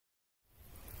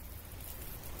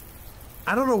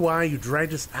I don't know why you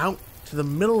dragged us out to the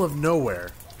middle of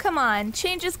nowhere. Come on,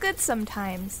 change is good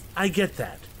sometimes. I get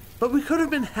that, but we could have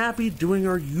been happy doing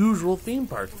our usual theme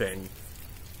park thing.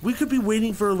 We could be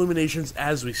waiting for illuminations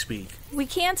as we speak. We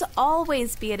can't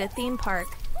always be at a theme park.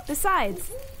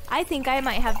 Besides, I think I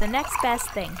might have the next best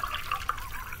thing.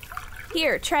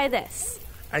 Here, try this.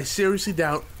 I seriously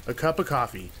doubt a cup of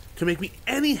coffee can make me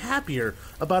any happier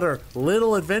about our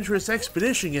little adventurous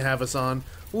expedition you have us on,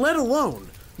 let alone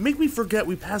make me forget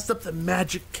we passed up the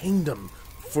Magic Kingdom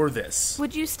for this.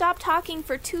 Would you stop talking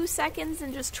for 2 seconds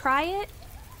and just try it?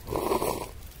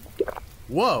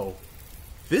 Whoa,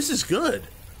 this is good.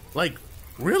 Like,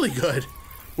 really good.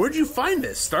 Where'd you find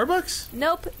this? Starbucks?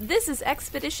 Nope, this is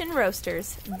Expedition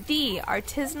Roasters, the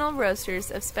artisanal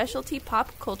roasters of specialty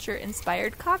pop culture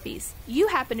inspired coffees. You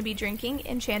happen to be drinking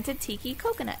Enchanted Tiki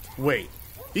Coconut. Wait,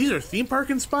 these are theme park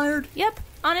inspired? Yep,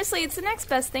 honestly, it's the next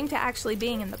best thing to actually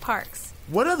being in the parks.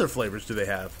 What other flavors do they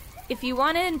have? If you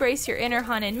want to embrace your inner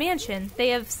Haunted Mansion, they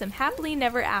have some Happily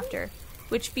Never After,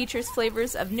 which features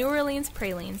flavors of New Orleans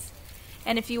pralines.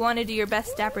 And if you want to do your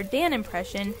best Dapper Dan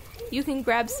impression, you can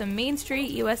grab some Main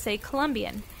Street USA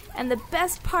Colombian. And the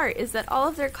best part is that all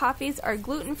of their coffees are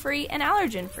gluten-free and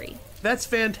allergen-free. That's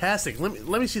fantastic. Let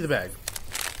me see the bag.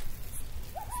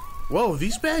 Whoa,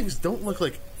 these bags don't look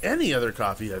like any other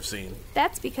coffee I've seen.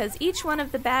 That's because each one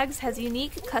of the bags has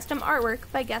unique custom artwork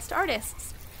by guest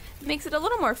artists. It makes it a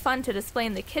little more fun to display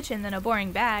in the kitchen than a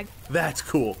boring bag. That's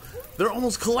cool. They're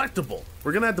almost collectible.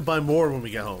 We're gonna have to buy more when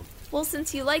we get home. Well,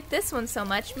 since you like this one so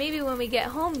much, maybe when we get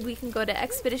home we can go to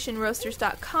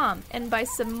expeditionroasters.com and buy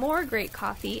some more great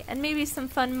coffee and maybe some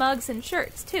fun mugs and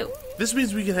shirts, too. This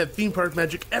means we can have theme park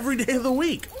magic every day of the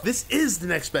week. This is the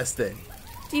next best thing.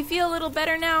 Do you feel a little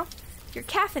better now? You're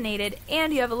caffeinated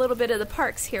and you have a little bit of the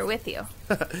parks here with you.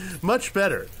 Much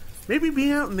better. Maybe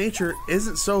being out in nature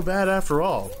isn't so bad after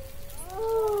all.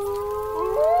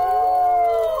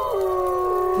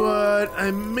 But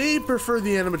I may prefer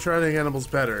the animatronic animals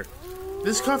better.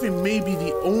 This coffee may be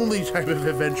the only type of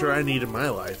adventure I need in my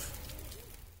life.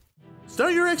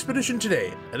 Start your expedition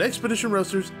today at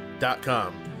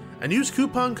expeditionroasters.com and use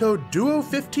coupon code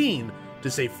DUO15 to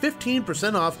save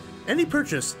 15% off any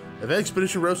purchase of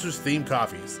Expedition Roasters themed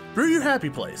coffees. Brew your happy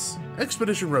place.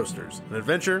 Expedition Roasters, an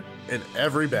adventure in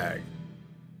every bag.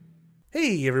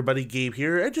 Hey everybody, Gabe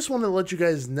here. I just want to let you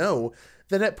guys know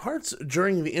that at parts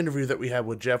during the interview that we had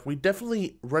with Jeff, we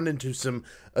definitely run into some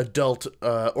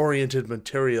adult-oriented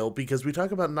material because we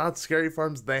talk about Knott's Scary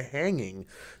Farm's The Hanging.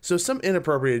 So some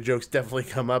inappropriate jokes definitely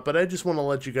come up, but I just want to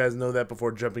let you guys know that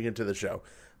before jumping into the show.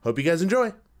 Hope you guys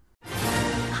enjoy.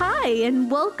 Hi, and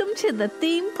welcome to the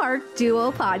Theme Park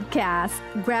Duo podcast.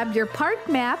 Grab your park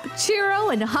map,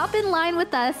 churro, and hop in line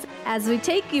with us as we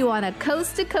take you on a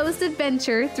coast-to-coast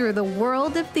adventure through the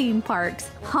world of theme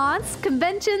parks, haunts,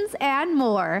 conventions, and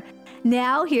more.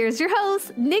 Now, here's your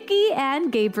hosts, Nikki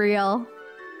and Gabriel.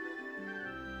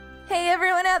 Hey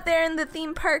everyone out there in the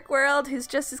theme park world who's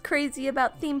just as crazy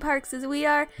about theme parks as we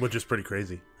are. Which is pretty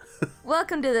crazy.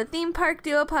 Welcome to the Theme Park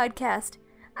Duo podcast.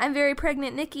 I'm very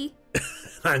pregnant Nikki.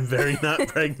 I'm very not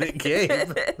pregnant,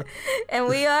 Gabe. And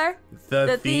we are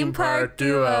the Theme Park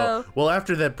Duo. Well,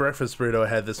 after that breakfast burrito I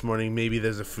had this morning, maybe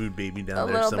there's a food baby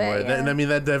down there somewhere. Bit, yeah. And I mean,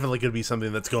 that definitely could be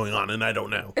something that's going on, and I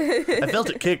don't know. I felt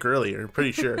it kick earlier,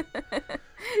 pretty sure.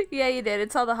 Yeah, you did.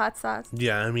 It's all the hot sauce.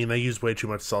 Yeah, I mean, I use way too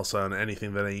much salsa on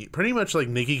anything that I eat. Pretty much like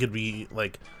Nikki could be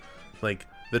like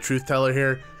the truth teller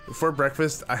here. For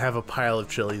breakfast, I have a pile of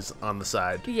chilies on the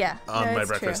side. Yeah, on my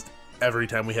breakfast. True. Every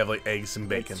time we have like eggs and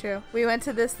bacon. That's true. We went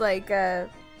to this like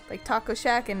taco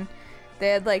shack and they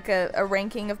had like a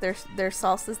ranking of their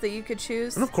salsas that you could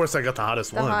choose. And of course I got the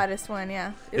hottest one. The hottest one,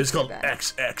 yeah. It was called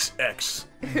XXX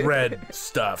red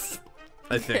stuff.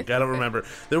 I think. I don't remember.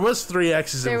 There was 3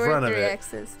 X's in front of it. There were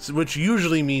 3 X's. Which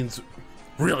usually means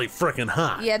really freaking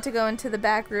hot. You had to go into the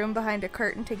back room behind a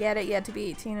curtain to get it. You had to be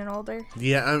 18 and older.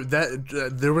 Yeah,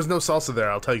 there was no salsa there,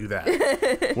 I'll tell you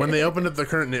that. When they opened up the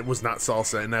curtain, it was not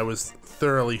salsa, and I was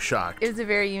thoroughly shocked. It was a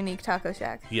very unique taco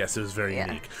shack. Yes, it was very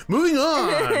unique. Moving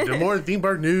on to more theme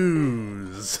park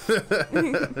news.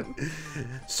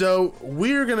 So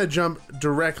we're going to jump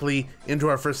directly into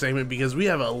our first segment because we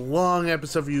have a long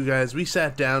episode for you guys. We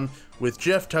sat down with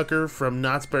Jeff Tucker from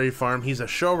Knott's Berry Farm. He's a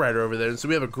show writer over there, and so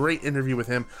we have a great interview with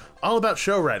him all about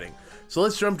show writing. So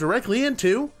let's jump directly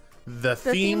into the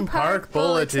Theme Park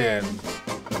Bulletin.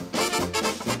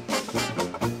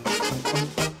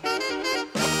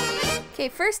 Okay,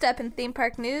 first up in theme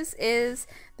park news is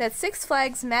that Six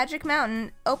Flags Magic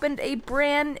Mountain opened a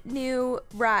brand new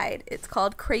ride. It's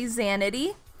called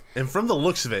CraZanitY. And from the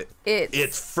looks of it,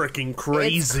 it's freaking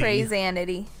crazy. It's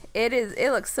CraZanitY.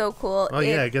 It looks so cool. Oh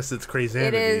yeah, I guess it's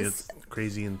CraZanitY. It's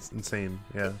crazy and insane.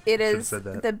 Yeah. It is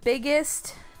the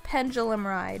biggest pendulum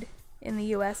ride in the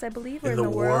U.S., I believe, or in the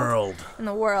world. In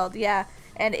the world, yeah.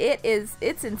 And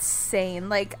it's insane.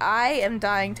 Like, I am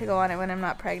dying to go on it when I'm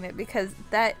not pregnant because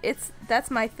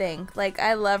that's my thing. Like,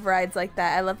 I love rides like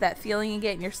that. I love that feeling you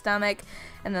get in your stomach,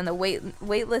 and then the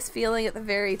weightless feeling at the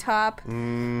very top.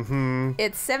 Mm-hmm.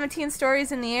 It's 17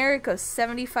 stories in the air. It goes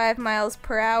 75 miles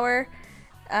per hour.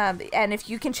 And if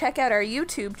you can check out our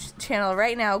YouTube channel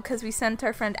right now, because we sent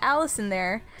our friend Allison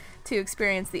there to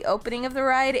experience the opening of the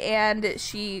ride, and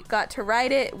she got to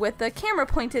ride it with the camera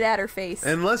pointed at her face.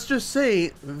 And let's just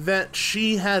say that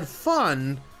she had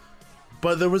fun,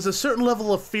 but there was a certain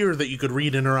level of fear that you could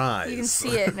read in her eyes. You can see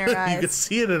it in her eyes. You could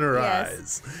see it in her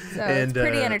eyes. So it's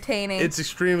pretty entertaining. It's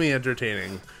extremely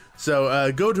entertaining.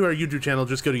 So go to our YouTube channel,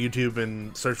 just go to YouTube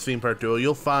and search Theme Park Duo.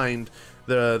 You'll find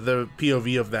the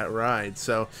POV of that ride.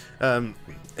 So,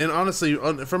 and honestly,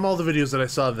 from all the videos that I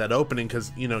saw of that opening,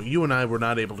 because, you know, you and I were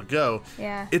not able to go,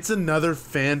 it's another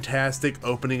fantastic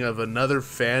opening of another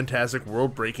fantastic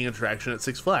world-breaking attraction at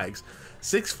Six Flags.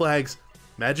 Six Flags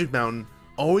Magic Mountain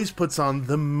always puts on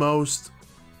the most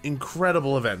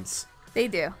incredible events. They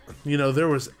do. You know, there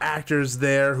was actors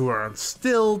there who are on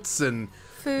stilts and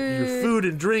food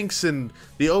and drinks, and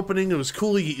the opening, it was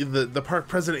cool. The park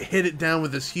president hit it down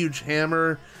with this huge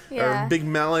hammer or big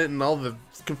mallet, and all the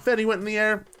confetti went in the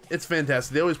air. It's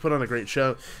fantastic. They always put on a great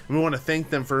show, and we want to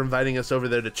thank them for inviting us over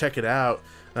there to check it out.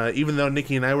 Even though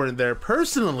Nikki and I weren't there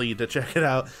personally to check it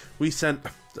out, we sent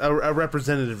a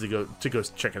representative to go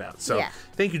check it out. So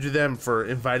thank you to them for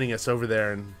inviting us over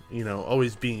there, and, you know,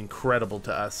 always being incredible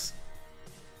to us.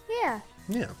 Yeah.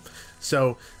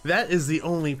 So that is the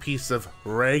only piece of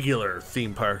regular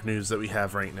theme park news that we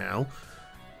have right now.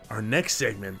 Our next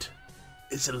segment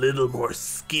is a little more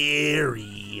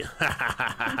scary.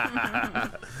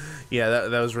 Yeah,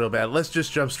 that was real bad. Let's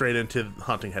just jump straight into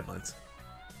haunting headlines.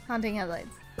 Haunting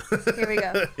headlines. Here we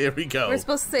go. Here we go. We're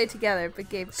supposed to say it together, but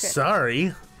Gabe couldn't.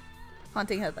 Sorry.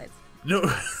 Haunting headlines. No,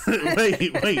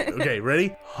 wait. Okay,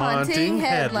 ready? Haunting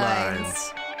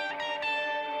headlines.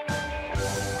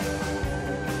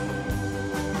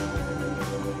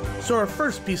 So our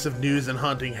first piece of news and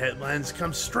haunting headlines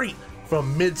comes straight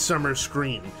from Midsummer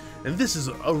Scream. And this is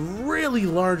a really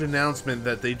large announcement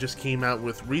that they just came out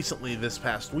with recently this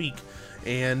past week.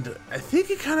 And I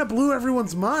think it kind of blew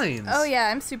everyone's minds. Oh yeah,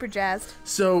 I'm super jazzed.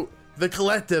 So the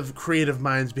collective creative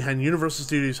minds behind Universal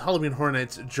Studios' Halloween Horror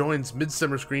Nights joins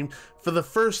Midsummer Scream for the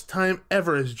first time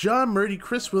ever as John Murdy,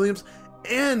 Chris Williams,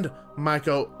 and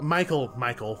Michael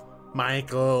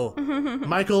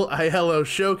Aiello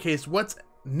showcase what's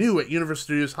new at Universal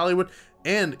Studios Hollywood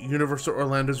and Universal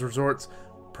Orlando's Resort's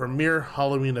premier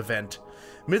Halloween event.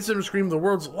 Midsummer Scream, the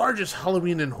world's largest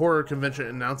Halloween and horror convention,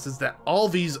 announces that all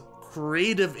these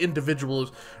creative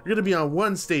individuals are going to be on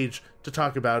one stage to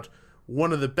talk about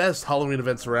one of the best Halloween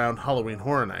events around, Halloween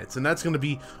Horror Nights, and that's going to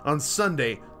be on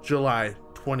Sunday, July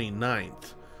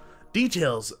 29th.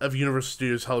 Details of Universal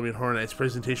Studios Halloween Horror Nights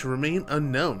presentation remain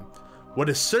unknown. What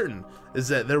is certain is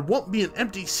that there won't be an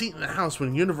empty seat in the house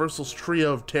when Universal's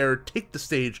trio of terror take the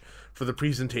stage for the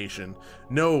presentation.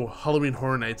 No Halloween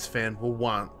Horror Nights fan will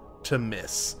want to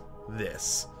miss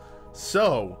this.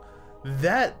 So,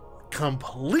 that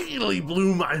completely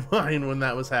blew my mind when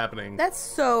that was happening. It's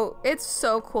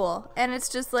so cool. And it's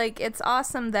just like, it's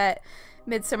awesome that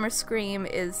Midsummer Scream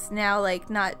is now like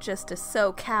not just a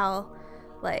SoCal,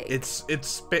 like it's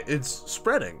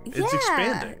spreading. It's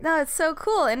expanding. No, it's so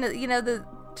cool. And you know,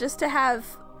 just to have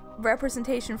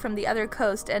representation from the other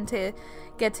coast and to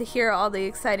get to hear all the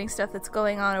exciting stuff that's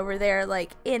going on over there,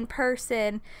 like in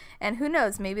person, and who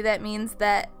knows, maybe that means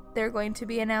that they're going to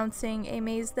be announcing a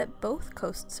maze that both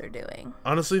coasts are doing.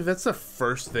 Honestly, that's the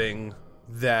first thing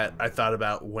that I thought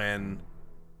about when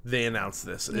they announced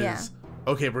this is,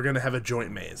 okay, we're going to have a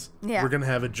joint maze. Yeah. We're going to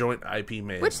have a joint IP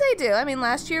maze. Which they do. I mean,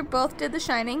 last year both did The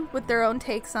Shining with their own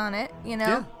takes on it, you know?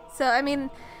 Yeah. So, I mean,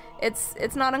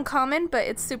 it's not uncommon, but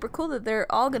it's super cool that they're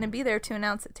all going to be there to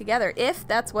announce it together, if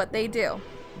that's what they do.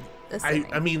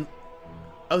 I mean,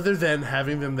 other than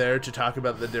having them there to talk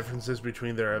about the differences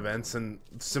between their events and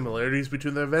similarities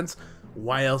between their events,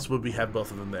 why else would we have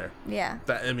both of them there? Yeah.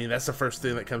 That's the first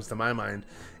thing that comes to my mind.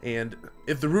 And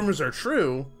if the rumors are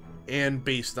true, and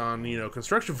based on, you know,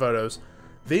 construction photos,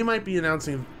 they might be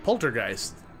announcing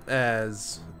Poltergeist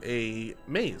as a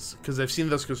maze. Because I've seen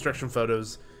those construction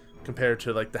photos compared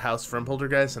to, like, the house from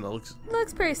Poltergeist, and it looks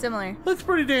pretty similar. Looks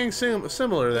pretty dang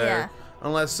similar there. Yeah.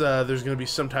 Unless there's going to be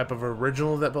some type of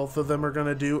original that both of them are going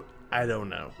to do. I don't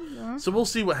know. So we'll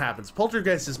see what happens.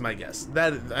 Poltergeist is my guess.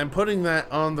 That I'm putting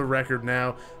that on the record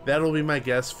now. That'll be my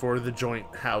guess for the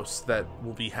joint house that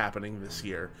will be happening this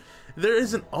year. There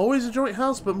isn't always a joint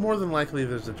house, but more than likely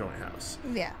there's a joint house.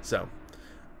 Yeah. So,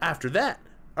 after that,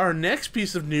 our next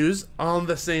piece of news on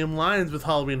the same lines with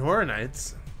Halloween Horror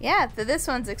Nights. Yeah, this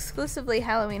one's exclusively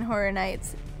Halloween Horror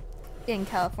Nights in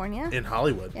California. In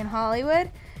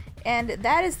Hollywood. And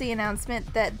that is the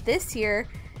announcement that this year,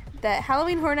 that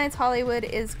Halloween Horror Nights Hollywood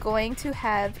is going to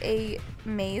have a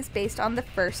maze based on the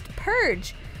First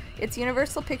Purge. It's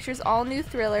Universal Pictures' all-new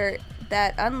thriller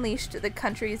that unleashed the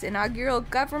country's inaugural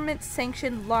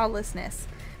government-sanctioned lawlessness,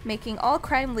 making all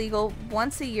crime legal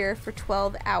once a year for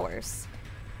 12 hours.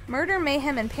 Murder,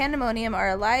 mayhem, and pandemonium are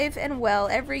alive and well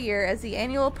every year as the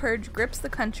Annual Purge grips the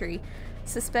country,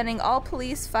 suspending all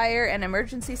police, fire, and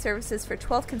emergency services for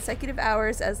 12 consecutive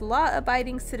hours as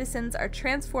law-abiding citizens are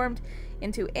transformed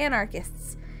into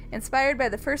anarchists. Inspired by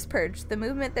the First Purge, the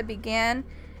movement that began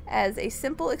as a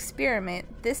simple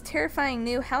experiment, this terrifying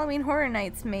new Halloween Horror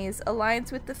Nights maze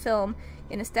aligns with the film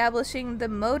in establishing the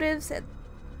motives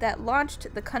that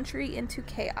launched the country into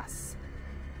chaos.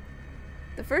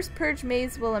 The First Purge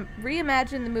maze will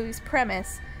reimagine the movie's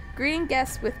premise, greeting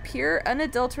guests with pure,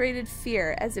 unadulterated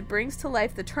fear as it brings to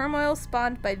life the turmoil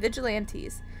spawned by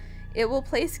vigilantes. It will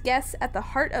place guests at the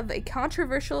heart of a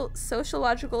controversial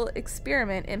sociological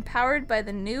experiment empowered by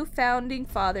the new founding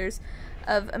fathers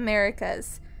of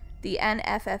America's, the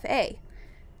NFFA,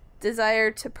 desire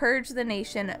to purge the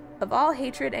nation of all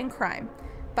hatred and crime,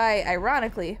 by,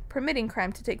 ironically, permitting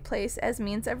crime to take place as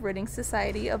means of ridding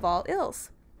society of all ills.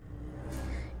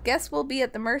 Guests will be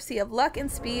at the mercy of luck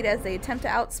and speed as they attempt to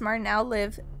outsmart and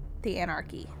outlive the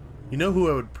anarchy. You know who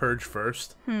I would purge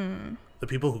first? The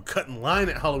people who cut in line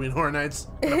at Halloween Horror Nights.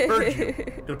 Gonna purge you.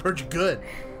 Gonna purge you good.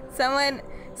 Someone,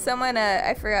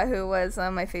 I forgot who it was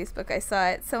on my Facebook. I saw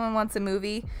it. Someone wants a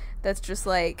movie that's just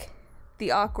like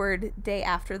the awkward day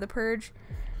after the purge.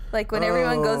 Like when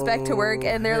everyone goes back to work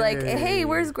and they're like, hey,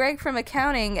 where's Greg from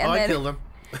accounting? And I killed him.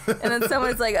 And then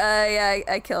someone's like, yeah,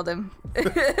 I killed him.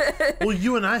 Well,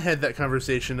 you and I had that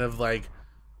conversation of like,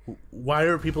 why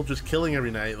are people just killing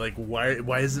every night? Like,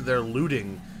 why isn't there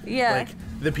looting? Yeah. Like,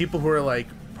 the people who are like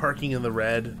parking in the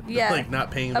red, like not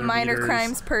paying their minor meters,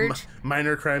 crimes purge.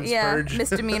 Minor crimes purge.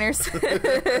 Misdemeanors.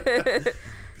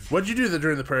 What'd you do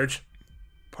during the purge?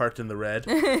 Parked in the red.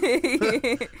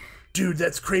 Dude,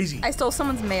 that's crazy. I stole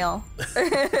someone's mail.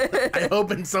 I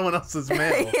opened someone else's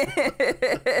mail.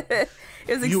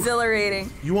 It was exhilarating.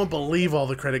 You won't believe all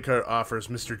the credit card offers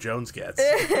Mr. Jones gets.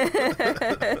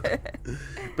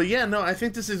 But yeah, no, I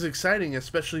think this is exciting,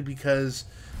 especially because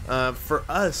for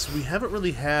us, we haven't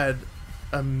really had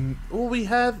we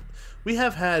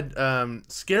have had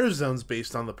scare zones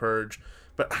based on the Purge,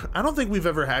 but I don't think we've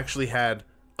ever actually had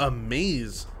a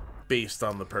maze based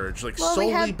on the Purge, like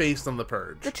solely based on the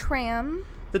Purge. The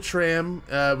tram,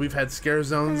 we've had scare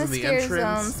zones in the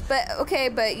entrance.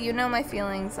 But you know my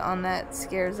feelings on that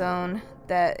scare zone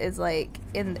that is like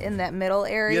in that middle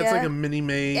area. Yeah, it's like a mini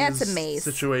maze. Yeah, it's a maze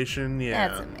situation. Yeah,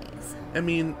 that's a maze. I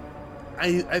mean,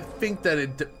 I think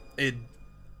that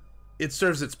it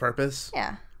serves its purpose.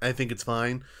 Yeah, I think it's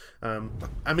fine.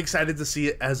 I'm excited to see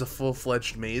it as a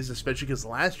full-fledged maze, especially because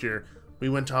last year we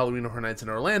went to Halloween Horror Nights in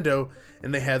Orlando,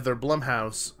 and they had their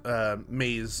Blumhouse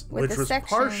maze, which was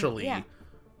partially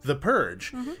the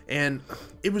Purge. And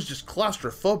it was just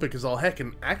claustrophobic as all heck,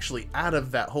 and actually out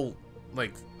of that whole,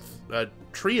 like,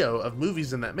 trio of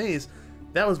movies in that maze,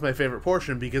 that was my favorite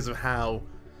portion because of how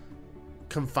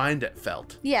confined it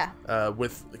felt. Yeah.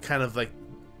 With kind of, like,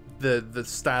 the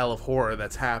style of horror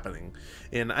that's happening.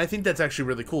 And I think that's actually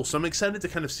really cool. So I'm excited to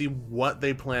kind of see what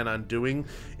they plan on doing.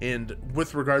 And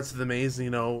with regards to the maze, you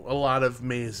know, a lot of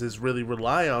mazes really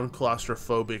rely on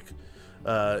claustrophobic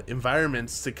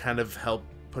environments to kind of help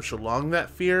push along that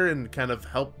fear and kind of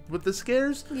help with the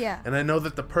scares. Yeah. And I know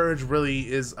that the Purge really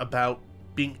is about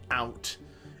being out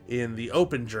in the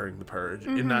open during the Purge,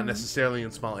 and not necessarily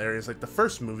in small areas like the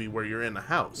first movie where you're in a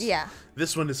house. Yeah.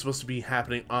 This one is supposed to be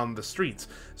happening on the streets.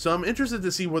 So I'm interested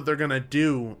to see what they're going to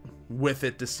do with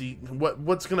it, to see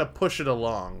what's going to push it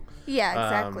along. Yeah,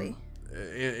 exactly.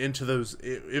 Into those,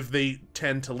 if they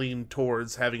tend to lean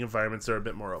towards having environments that are a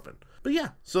bit more open. But yeah,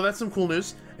 so that's some cool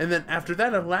news. And then after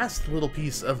that, our last little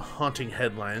piece of haunting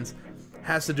headlines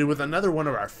has to do with another one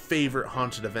of our favorite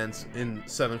haunted events in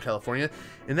Southern California,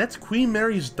 and that's Queen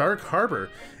Mary's Dark Harbor.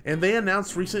 And they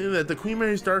announced recently that the Queen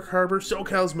Mary's Dark Harbor,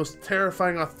 SoCal's most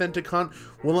terrifying authentic haunt,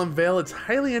 will unveil its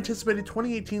highly anticipated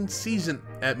 2018 season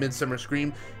at Midsummer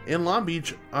Scream in Long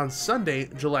Beach on Sunday,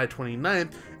 July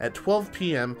 29th at 12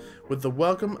 p.m. with the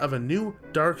welcome of a new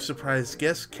dark surprise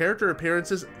guest, character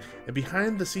appearances, and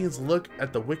behind-the-scenes look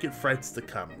at the wicked frights to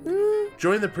come.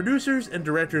 Join the producers and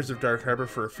directors of Dark Harbor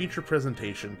for a feature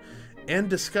presentation and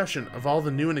discussion of all the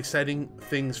new and exciting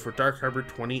things for Dark Harbor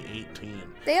 2018.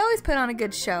 They always put on a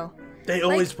good show. They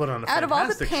always put on a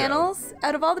fantastic show.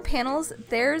 Out of all the panels,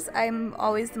 theirs I'm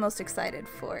always the most excited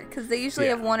for, because they usually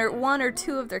have one or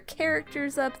two of their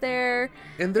characters up there.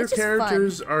 And their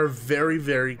characters are very,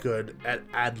 very good at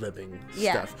ad-libbing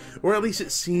stuff. Or at least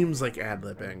it seems like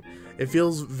ad-libbing. It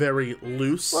feels very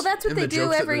loose. Well, that's what they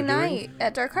do every night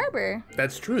at Dark Harbor.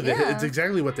 That's true. It's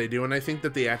exactly what they do. And I think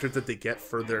that the actors that they get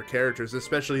for their characters,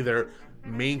 especially their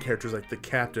main characters like the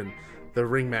captain, the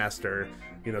ringmaster,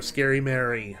 you know, Scary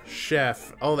Mary,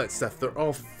 Chef, all that stuff. They're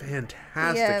all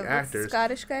fantastic actors. The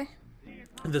Scottish guy?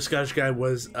 The Scottish guy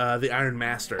was the Iron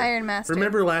Master. Iron Master.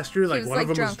 Remember last year, like one of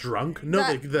them was drunk? No,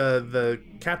 the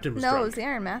captain was drunk. No, it was the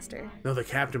Iron Master. No, the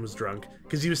captain was drunk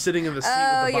because he was sitting in the seat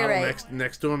with the bottle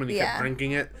next to him, and he kept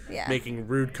drinking it, making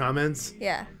rude comments.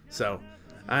 Yeah. So,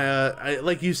 I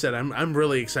like you said, I'm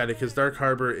really excited because Dark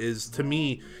Harbor is, to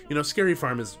me, you know, Scary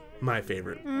Farm is my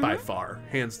favorite by far,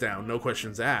 hands down, no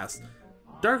questions asked.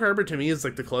 Dark Harbor to me is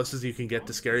like the closest you can get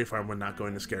to Scary Farm when not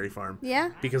going to Scary Farm.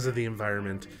 Yeah. Because of the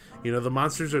environment. You know, the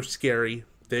monsters are scary.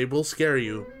 They will scare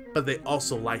you, but they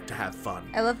also like to have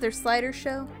fun. I love their slider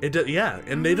show.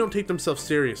 And they don't take themselves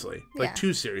seriously. Like,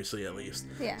 too seriously, at least.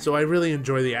 Yeah. So I really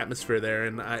enjoy the atmosphere there,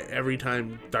 and every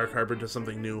time Dark Harbor does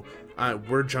something new,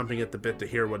 we're jumping at the bit to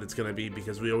hear what it's going to be,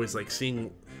 because we always like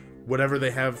seeing whatever they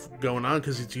have going on,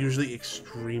 because it's usually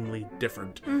extremely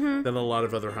different than a lot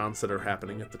of other haunts that are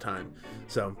happening at the time.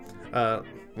 So,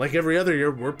 like every other year,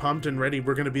 we're pumped and ready.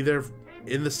 We're going to be there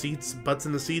in the seats, butts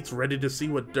in the seats, ready to see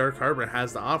what Dark Harbor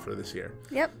has to offer this year.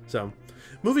 Yep. So,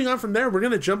 moving on from there, we're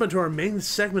going to jump into our main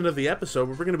segment of the episode,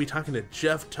 where we're going to be talking to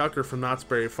Jeff Tucker from Knott's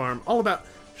Berry Farm, all about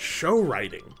show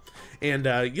writing. And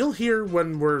you'll hear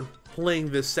when we're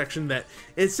playing this section that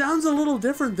it sounds a little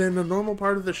different than a normal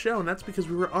part of the show, and that's because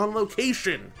we were on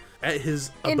location at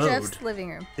his abode. In Jeff's living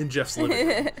room. In Jeff's living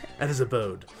room. At his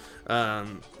abode.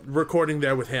 Recording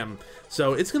there with him.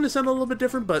 So it's going to sound a little bit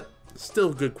different, but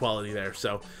still good quality there.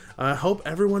 So I hope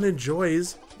everyone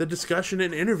enjoys the discussion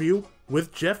and interview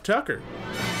with Jeff Tucker.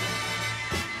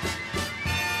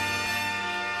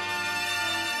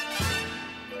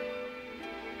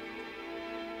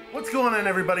 What's going on,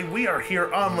 everybody? We are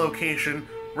here on location,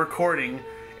 recording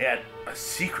at a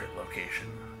secret location.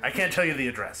 I can't tell you the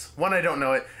address. One, I don't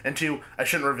know it, and two, I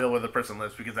shouldn't reveal where the person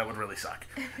lives because that would really suck.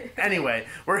 Anyway,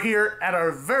 we're here at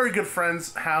our very good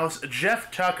friend's house,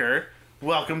 Jeff Tucker.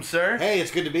 Welcome, sir. Hey,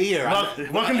 it's good to be here.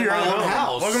 Welcome to your own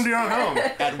house. Welcome to your own home.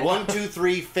 At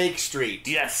 123 Fake Street.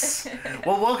 Yes.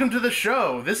 Well, welcome to the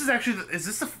show. This is actually,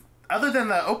 other than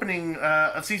the opening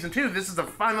of season 2, this is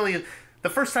finally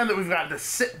the first time that we've gotten to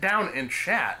sit down and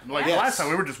chat. Like last time,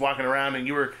 we were just walking around and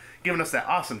you were giving us that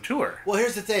awesome tour. Well,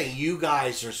 here's the thing. You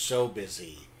guys are so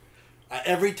busy.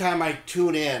 Every time I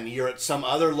tune in, you're at some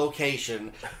other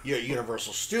location. You're at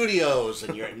Universal Studios,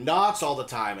 and you're at Knott's all the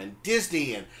time, and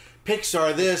Disney, and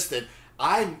Pixar that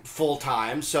I'm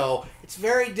full-time, so it's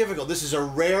very difficult. This is a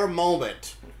rare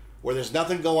moment where there's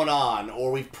nothing going on,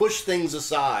 or we've pushed things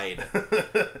aside.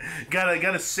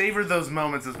 gotta savor those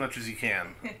moments as much as you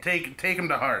can. Take them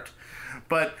to heart.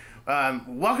 But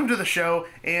welcome to the show,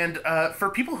 and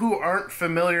for people who aren't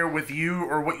familiar with you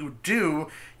or what you do,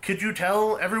 could you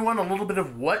tell everyone a little bit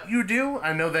of what you do?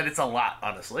 I know that it's a lot,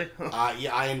 honestly.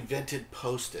 Yeah, I invented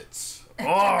Post-its.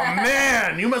 Oh,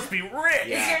 man, you must be rich.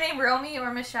 Yeah. Is your name Romy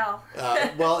or Michelle?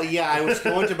 Well, yeah, I was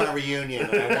going to my reunion,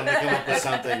 and I wanted to come up with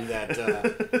something that,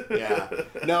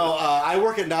 No, I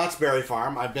work at Knott's Berry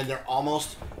Farm. I've been there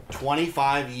almost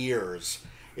 25 years.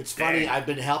 It's funny, I've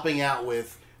been helping out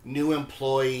with new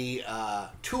employee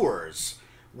tours,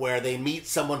 where they meet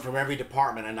someone from every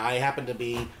department, and I happen to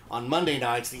be, on Monday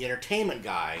nights, the entertainment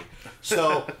guy.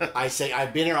 So I say,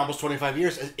 I've been here almost 25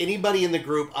 years. Is anybody in the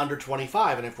group under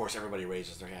 25? And of course, everybody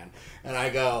raises their hand. And I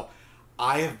go,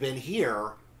 I have been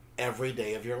here every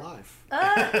day of your life.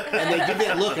 And they give me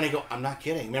that look, and I go, I'm not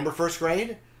kidding. Remember first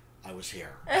grade? I was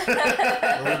here.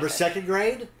 Remember second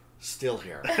grade? Still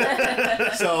here.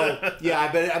 So, yeah,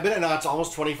 I've been at Knott's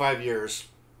almost 25 years.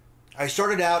 I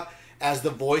started out as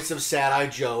the voice of Sad-Eye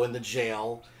Joe in the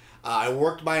jail. I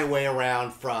worked my way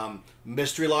around from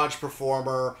Mystery Lodge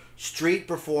performer, street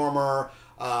performer.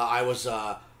 I was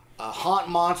a haunt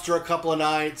monster a couple of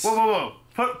nights. Whoa.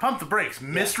 Pump the brakes.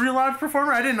 Mystery Lodge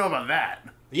performer? I didn't know about that.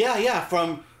 Yeah.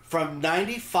 From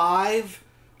 95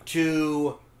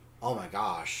 to, oh my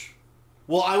gosh.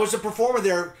 Well, I was a performer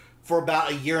there for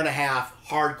about a year and a half,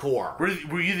 hardcore.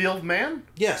 Were you the old man?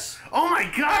 Yes. Oh my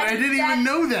god, I didn't even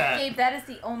know that. Gabe, that is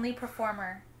the only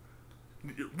performer.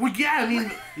 Well, yeah, I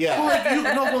mean, Yeah.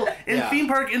 Well, in Yeah. theme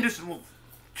park industry,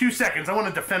 2 seconds, I want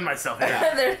to defend myself.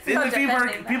 Yeah. There's In no the theme park,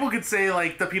 defending that. people could say,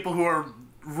 like, the people who are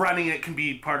running it can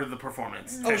be part of the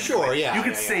performance. Oh, sure, yeah. You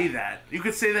could yeah, say yeah. that. You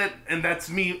could say that, and that's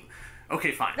me.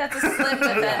 Okay, fine. That's a slim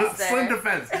defense there. Slim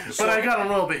defense. But I got a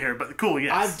little bit here, but cool,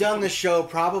 yes. I've done the show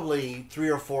probably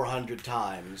 300 or 400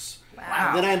 times.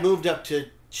 Wow. Then I moved up to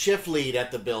shift lead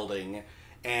at the building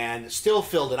and still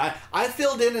filled it. I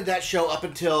filled in at that show up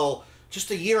until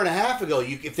just a year and a half ago.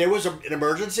 If there was an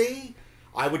emergency,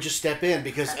 I would just step in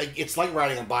because it's like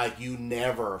riding a bike. You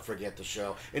never forget the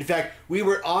show. In fact, we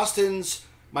were at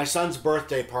my son's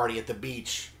birthday party at the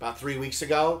beach about 3 weeks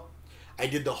ago. I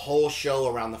did the whole show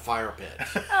around the fire pit.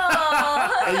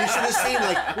 And you should have seen,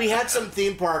 like, we had some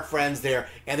theme park friends there,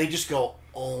 and they just go,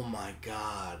 oh my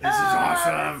God. This is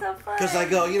awesome. That's so fun. Because I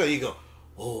go, you go,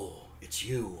 oh, it's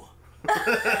you.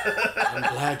 I'm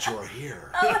glad you're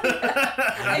here.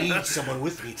 I need someone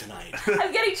with me tonight.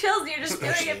 I'm getting chills and you're just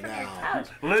doing Especially it from your now. couch.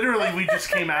 Literally, we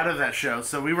just came out of that show.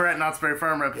 So we were at Knott's Berry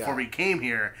Farm right before Yeah. we came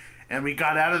here, and we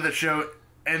got out of the show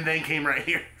and then came right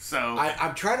here. So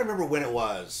I'm trying to remember when it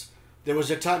was. There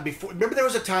was a time before. Remember, there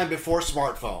was a time before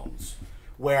smartphones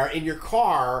where in your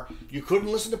car you couldn't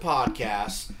listen to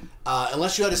podcasts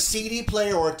unless you had a CD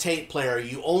player or a tape player.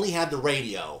 You only had the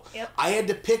radio. Yep. I had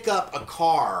to pick up a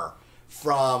car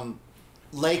from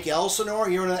Lake Elsinore.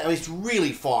 You know, I mean, it's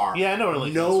really far. Yeah, I know where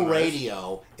Lake No Elsinore is.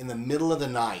 radio in the middle of the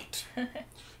night.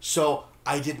 So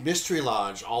I did Mystery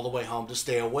Lodge all the way home to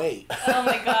stay awake. Oh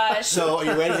my gosh. So are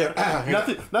you ready here?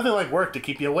 nothing like work to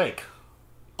keep you awake.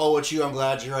 Oh, it's you. I'm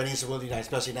glad you're here. I need some with you tonight,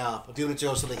 especially now. A few minutes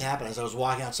ago, something happened. As I was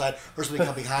walking outside, heard something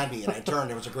come behind me, and I turned.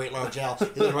 There was a great large owl.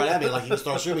 He looked right at me like he was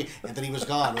throwing through me, and then he was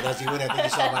gone. But as he went, I think he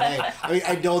saw my name. I mean,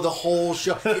 I know the whole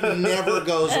show. It never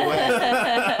goes away.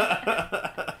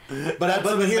 But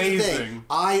here's the amazing. thing.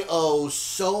 I owe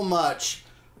so much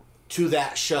to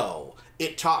that show.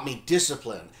 It taught me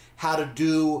discipline, how to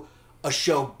do a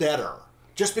show better.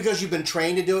 Just because you've been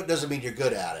trained to do it doesn't mean you're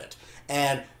good at it.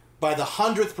 And by the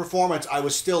 100th performance, I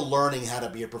was still learning how to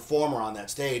be a performer on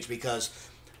that stage because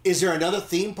is there another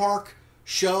theme park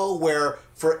show where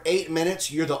for 8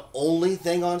 minutes you're the only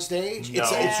thing on stage? No.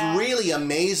 It's really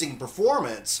amazing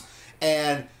performance.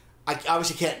 And I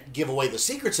obviously can't give away the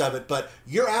secrets of it, but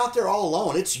you're out there all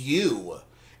alone. It's you.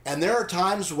 And there are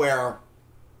times where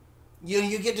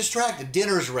you get distracted.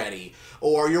 Dinner's ready.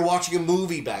 Or you're watching a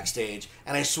movie backstage.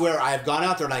 And I swear, I have gone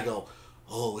out there and I go,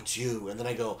 oh, it's you. And then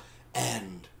I go,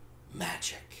 and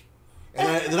magic.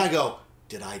 And then I go,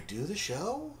 did I do the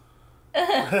show?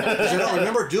 Because I don't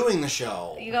remember doing the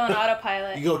show. You go on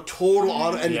autopilot. You go total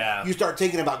auto, and Yeah. you start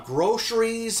thinking about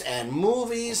groceries and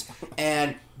movies,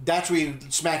 and that's where you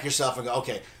smack yourself and go,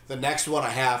 okay, the next one I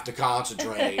have to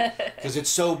concentrate because it's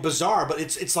so bizarre. But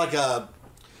it's like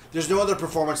there's no other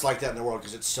performance like that in the world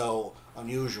because it's so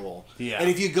unusual. Yeah. And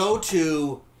if you go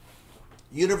to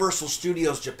Universal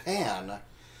Studios Japan,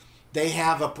 they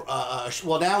have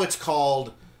well, now it's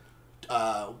called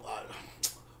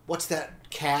what's that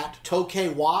cat?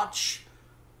 Tokay Watch?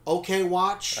 Okay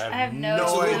Watch? I have no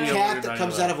It's a little idea. cat that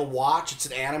comes out of a watch. It's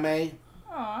an anime.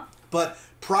 Aw. But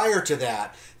prior to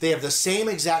that, they have the same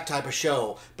exact type of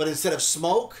show, but instead of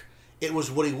smoke, it was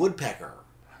Woody Woodpecker.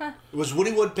 It was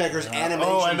Woody Woodpecker's animation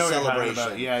Oh, I know what you're talking celebration.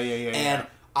 about. Yeah. And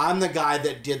I'm the guy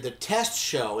that did the test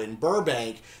show in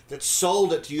Burbank that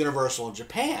sold it to Universal in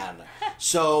Japan.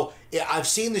 So I've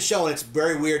seen the show, and it's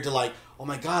very weird to like, oh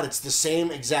my God, it's the same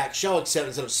exact show, except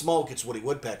instead of smoke, it's Woody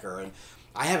Woodpecker. And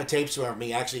I have a tape somewhere of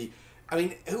me actually. I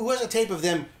mean, who has a tape of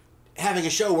them having a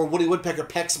show where Woody Woodpecker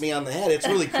pecks me on the head? It's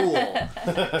really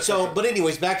cool. So, but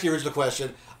anyways, back to your original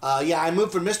question. Yeah, I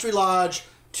moved from Mystery Lodge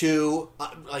to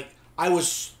I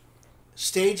was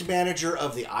stage manager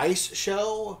of the ice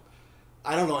show.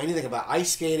 I don't know anything about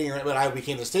ice skating, but I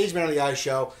became the stage manager of the ice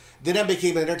show. Then I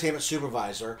became an entertainment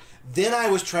supervisor. Then I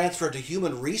was transferred to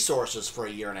human resources for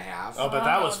a year and a half. Oh, but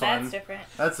that was fun. That's different.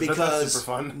 That's Because super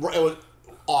fun. it was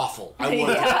awful. I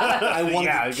wanted Yeah,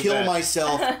 I to can kill bet.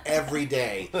 myself every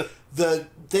day. The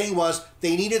thing was,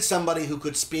 they needed somebody who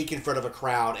could speak in front of a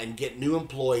crowd and get new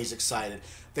employees excited.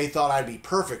 They thought I'd be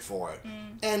perfect for it.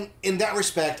 And in that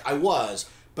respect, I was.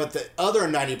 But the other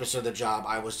 90% of the job,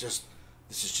 I was just,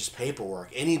 this is just paperwork.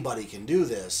 Anybody can do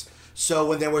this. So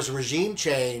when there was a regime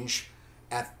change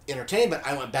at entertainment,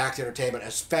 I went back to entertainment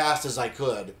as fast as I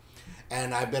could.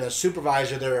 And I've been a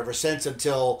supervisor there ever since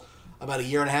until about a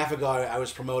year and a half ago, I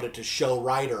was promoted to show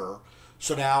writer.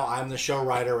 So now I'm the show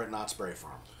writer at Knott's Berry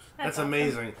Farm. That's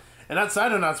amazing. And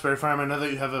outside of Knott's Berry Farm, I know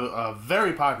that you have a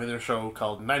very popular show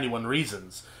called 91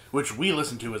 Reasons, which we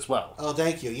listen to as well. Oh,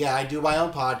 thank you. Yeah, I do my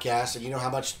own podcast, and you know how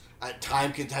much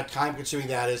time-consuming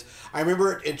that is. I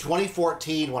remember in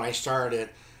 2014 when I started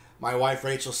it, my wife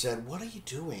Rachel said, "What are you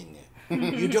doing?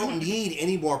 You don't need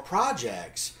any more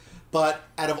projects." But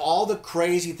out of all the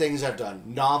crazy things I've done,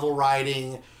 novel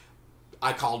writing,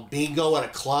 I called bingo at a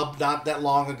club not that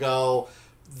long ago,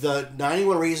 the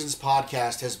 91 Reasons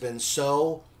podcast has been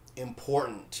so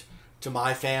important to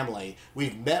my family.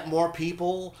 We've met more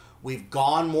people, we've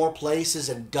gone more places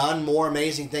and done more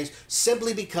amazing things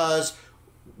simply because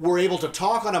we're able to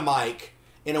talk on a mic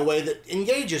in a way that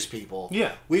engages people.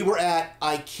 Yeah. We were at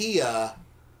IKEA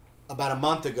about a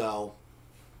month ago,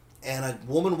 and a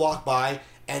woman walked by,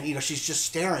 and she's just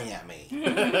staring at me.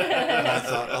 And I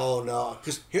thought, oh no,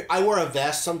 because I wear a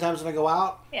vest sometimes when I go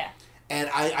out. Yeah. And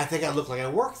I think I look like I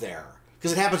work there.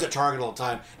 Because it happens at Target all the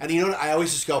time. And you know what? I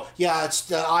always just go, yeah,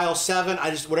 it's aisle 7.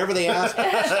 Whatever they ask,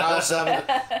 it's aisle 7.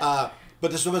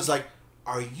 But this woman's like,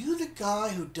 "Are you the guy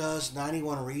who does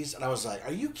 91 Reasons?" And I was like,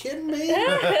 "Are you kidding me?"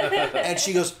 And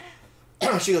she goes,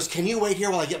 "Can you wait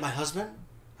here while I get my husband?"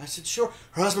 I said, "Sure."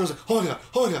 Her husband was like, "Oh my God,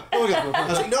 oh my God, oh my God." I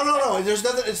was like, no, there's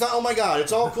nothing, it's not, oh my God,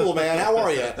 it's all cool, man. How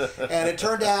are you? And it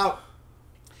turned out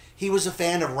he was a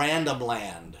fan of Random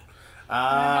Land.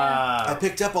 I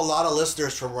picked up a lot of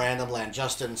listeners from Random Land,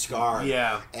 Justin Scar.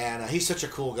 Yeah. And he's such a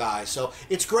cool guy. So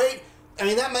it's great. I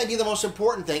mean, that might be the most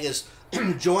important thing is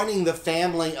joining the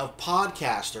family of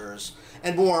podcasters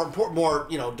and more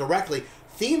directly,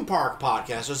 theme park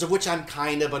podcasters, of which I'm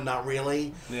kind of, but not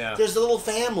really. Yeah. There's a little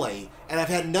family, and I've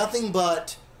had nothing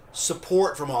but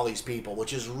support from all these people,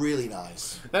 which is really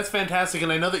nice. That's fantastic,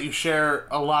 and I know that you share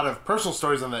a lot of personal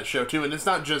stories on that show, too, and it's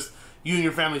not just you and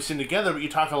your family sitting together, but you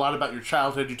talk a lot about your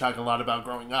childhood, you talk a lot about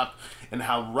growing up, and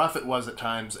how rough it was at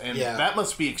times, and that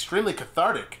must be extremely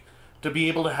cathartic to be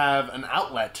able to have an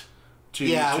outlet to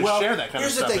share that kind of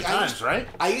stuff at times, right?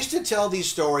 I used to tell these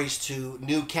stories to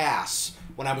new casts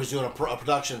when I was doing a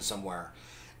production somewhere,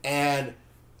 and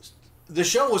the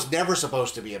show was never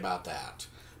supposed to be about that,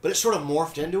 but it sort of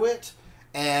morphed into it.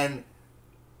 And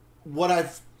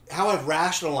how I've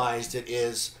rationalized it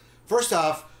is, first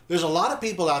off, there's a lot of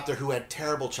people out there who had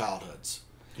terrible childhoods,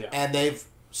 and they've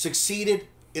succeeded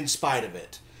in spite of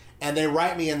it. And they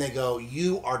write me and they go,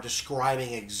 "You are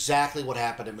describing exactly what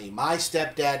happened to me. My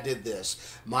stepdad did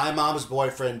this. My mom's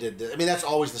boyfriend did this." I mean, that's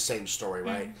always the same story,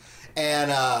 right? Mm-hmm.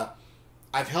 And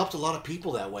I've helped a lot of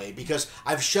people that way because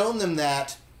I've shown them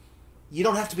that you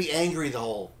don't have to be angry the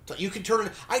whole time. You can turn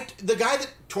it. The guy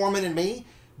that tormented me,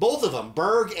 both of them,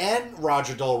 Berg and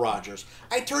Roger Dole Rogers,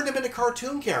 I turned them into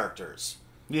cartoon characters.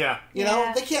 Yeah. You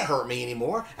know, they can't hurt me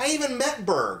anymore. I even met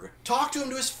Berg, talked to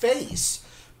him to his face.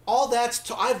 All that's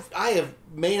I have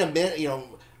made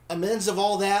amends of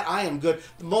all that. I am good.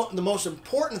 The most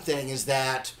important thing is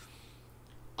that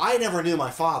I never knew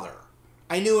my father.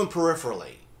 I knew him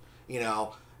peripherally.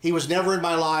 He was never in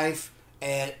my life,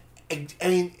 and I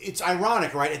mean, it's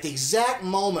ironic, right? At the exact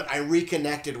moment I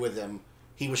reconnected with him,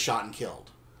 he was shot and killed.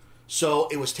 So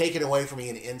it was taken away from me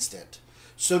in an instant.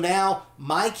 So now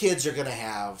my kids are going to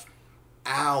have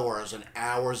hours and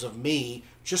hours of me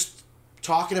just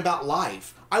talking about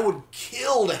life. I would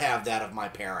kill to have that of my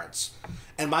parents.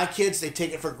 And my kids, they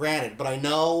take it for granted. But I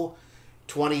know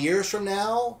 20 years from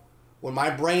now, when my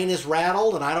brain is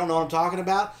rattled and I don't know what I'm talking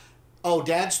about,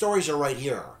 Dad's stories are right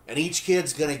here. And each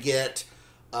kid's going to get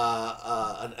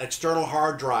an external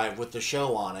hard drive with the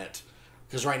show on it.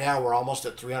 Because right now we're almost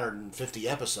at 350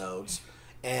 episodes.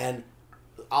 And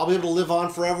I'll be able to live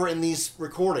on forever in these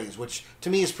recordings, which to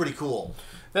me is pretty cool.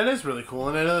 That is really cool.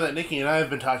 And I know that Nikki and I have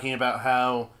been talking about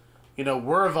how,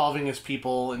 we're evolving as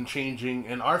people and changing,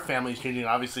 and our family's changing.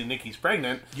 Obviously, Nikki's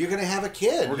pregnant. You're going to have a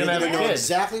kid. We're going to have a kid. You know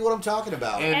exactly what I'm talking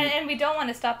about. And we don't want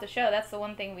to stop the show. That's the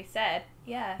one thing we said.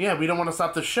 Yeah. Yeah, we don't want to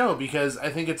stop the show because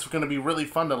I think it's going to be really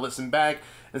fun to listen back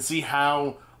and see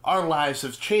how our lives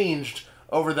have changed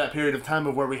over that period of time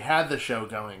of where we had the show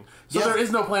going. So there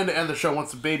is no plan to end the show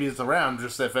once the baby is around,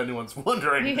 just if anyone's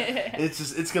wondering.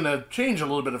 It's going to change a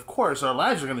little bit, of course. Our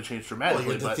lives are going to change dramatically.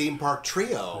 Well, you're the theme park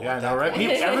trio. Yeah, I know, right?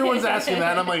 Everyone's asking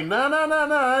that. I'm like,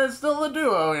 no, it's still a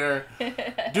duo here.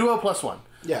 Duo plus one.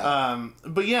 Yeah.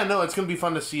 But yeah, no, it's going to be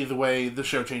fun to see the way the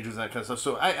show changes and that kind of stuff.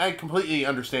 So I completely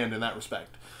understand in that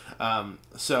respect. And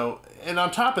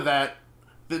on top of that,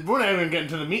 we're not even getting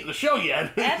to the meat of the show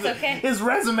yet. That's okay. His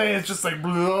resume is just like, it's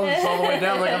all the way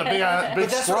down like on a big But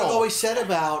that's scroll. what I've always said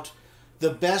about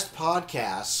the best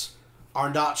podcasts are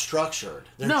not structured.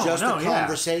 They're just a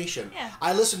conversation. Yeah.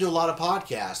 I listen to a lot of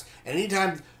podcasts, and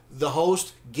anytime the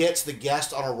host gets the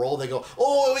guest on a roll, they go,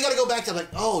 "Oh, we got to go back to." I'm like,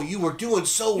 "Oh, you were doing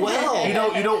so well." You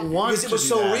don't want because to it was do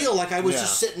so that. real. Like I was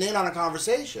just sitting in on a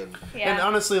conversation. Yeah. And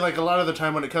honestly, like a lot of the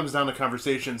time when it comes down to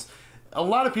conversations, a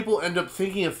lot of people end up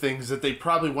thinking of things that they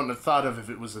probably wouldn't have thought of if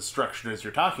it was as structured as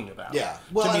you're talking about. Yeah.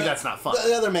 Well, to me, that's not fun.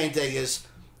 The other main thing is,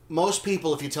 most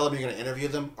people, if you tell them you're going to interview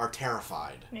them, are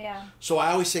terrified. Yeah. So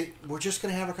I always say, we're just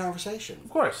going to have a conversation. Of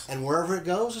course. And wherever it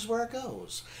goes is where it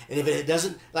goes. And if it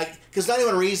doesn't, like, because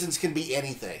 91 Reasons can be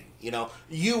anything. You know,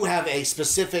 you have a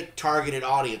specific targeted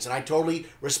audience, and I totally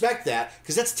respect that,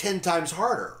 because that's 10 times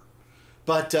harder.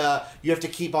 But you have to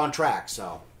keep on track,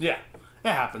 so. Yeah,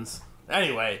 it happens.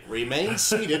 Anyway. Remain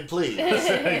seated, please.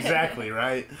 Exactly,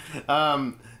 right?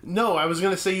 No, I was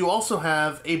going to say you also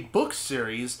have a book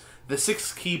series, the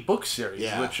 6 Key book series,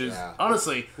 which is,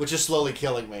 honestly... Which is slowly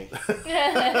killing me.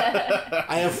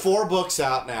 I have 4 books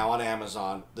out now on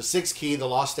Amazon. The 6 Key, The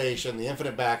Lost Station, The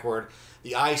Infinite Backward,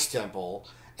 The Ice Temple,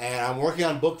 and I'm working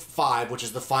on book 5, which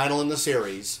is the final in the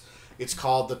series. It's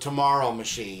called The Tomorrow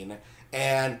Machine,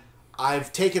 and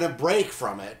I've taken a break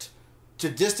from it to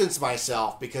distance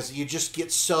myself because you just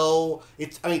get so...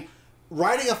 I mean,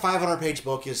 writing a 500-page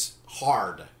book is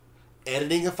hard.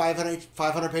 Editing a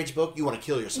 500-page book, you want to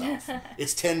kill yourself.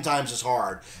 It's 10 times as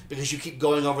hard because you keep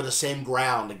going over the same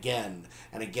ground again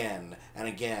and again and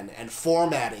again and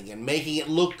formatting and making it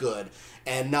look good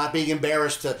and not being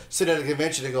embarrassed to sit at a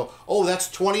convention and go, "Oh, that's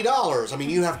 $20." I mean,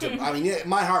 you have to, I mean,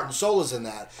 my heart and soul is in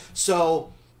that.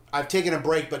 So I've taken a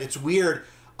break, but it's weird.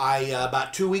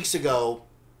 About 2 weeks ago,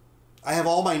 I have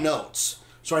all my notes,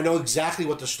 so I know exactly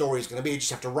what the story is going to be. I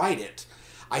just have to write it.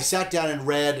 I sat down and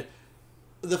read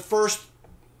the first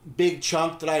big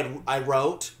chunk that I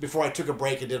wrote before I took a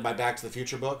break and did my Back to the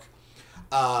Future book.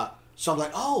 So I'm like,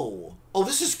 oh,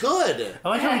 this is good. I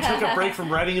like how he took a break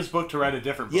from writing his book to write a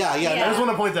different book. Yeah. I just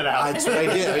want to point that out. That's what I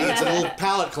did. I mean, it's a little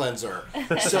palate cleanser.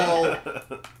 So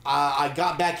I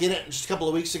got back in it just a couple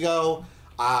of weeks ago.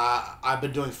 I've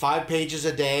been doing 5 pages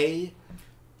a day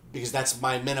because that's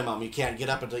my minimum. You can't get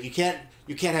up until you can't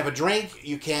have a drink.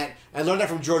 You can't. I learned that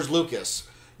from George Lucas.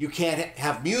 You can't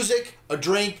have music, a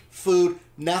drink, food,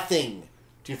 nothing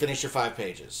till you finish your 5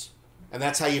 pages. And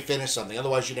that's how you finish something.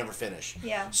 Otherwise, you never finish.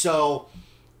 Yeah. So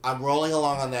I'm rolling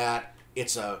along on that.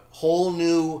 It's a whole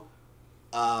new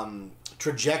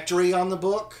trajectory on the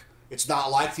book. It's not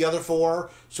like the other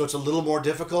 4, so it's a little more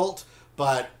difficult.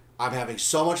 But I'm having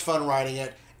so much fun writing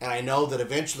it. And I know that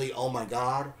eventually, oh my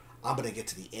God, I'm going to get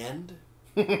to the end.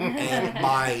 And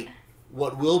my...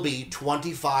 what will be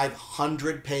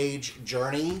 2,500-page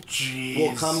journey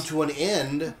will come to an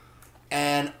end,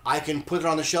 and I can put it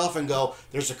on the shelf and go,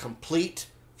 there's a complete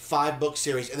 5-book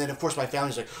series. And then, of course, my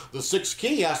family's like, the 6th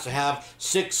Key has to have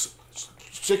six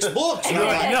books. And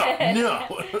I'm like, no.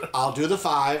 I'll do the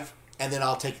 5, and then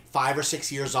I'll take 5 or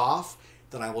 6 years off.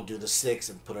 Then I will do the 6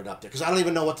 and put it up there. Because I don't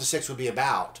even know what the 6 would be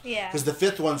about. Yeah. Because the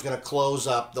 5th one's going to close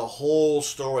up the whole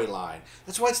storyline.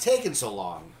 That's why it's taken so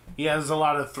long. Yeah, there's a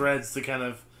lot of threads to kind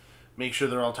of make sure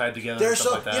they're all tied together. There's and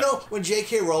stuff like that. You know, when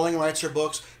J.K. Rowling writes her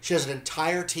books, she has an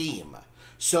entire team.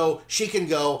 So she can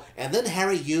go, and then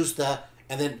Harry used and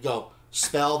then go,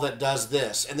 spell that does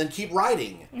this, and then keep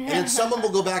writing. And then someone will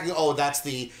go back and go, oh, that's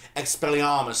the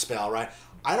Expelliarmus spell, right?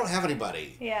 I don't have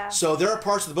anybody. Yeah. So there are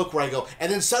parts of the book where I go, and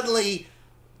then suddenly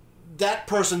that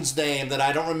person's name that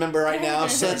I don't remember right now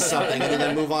said something, and then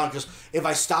I move on. Because if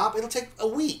I stop, it'll take a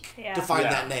week to find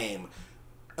that name.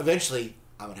 Eventually,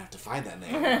 I'm going to have to find that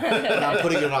name. And I'm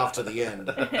putting it off to the end.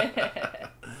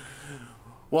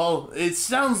 Well, it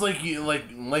sounds like you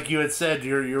had said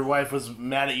your wife was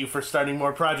mad at you for starting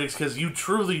more projects because you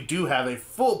truly do have a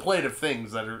full plate of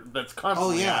things that's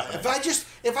constantly happening.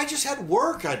 If I just had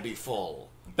work, I'd be full.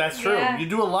 That's true. Yeah. You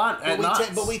do a lot at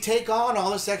Knott's. But we take on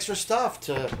all this extra stuff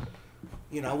to,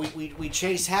 we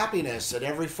chase happiness in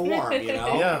every form,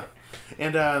 Yeah.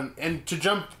 And to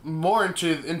jump more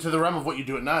into the realm of what you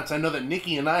do at Knott's, I know that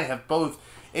Nikki and I have both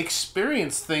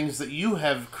experienced things that you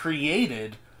have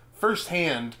created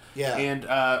firsthand and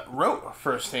wrote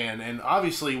firsthand, and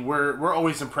obviously we're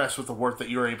always impressed with the work that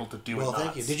you're able to do at Knott's.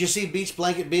 Thank you. Did you see Beach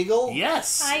Blanket Beagle?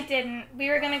 Yes. I didn't. We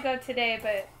were going to go today,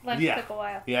 but lunch took a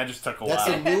while. Yeah, it just took a That's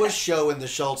while. the newest show in the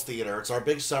Schultz Theater. It's our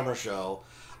big summer show.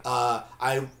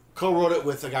 I co-wrote it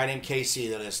with a guy named Casey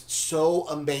that is so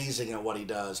amazing at what he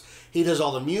does. He does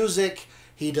all the music.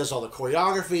 He does all the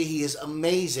choreography. He is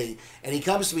amazing. And he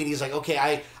comes to me and he's like,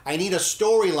 okay, I need a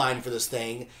storyline for this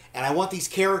thing, and I want these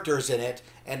characters in it.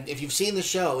 And if you've seen the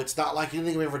show, it's not like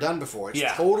anything we've ever done before. It's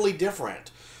totally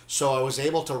different. So I was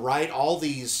able to write all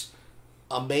these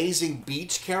amazing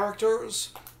beach characters,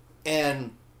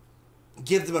 and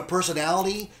give them a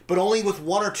personality, but only with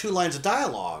 1 or 2 lines of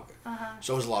dialogue.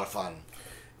 So it was a lot of fun.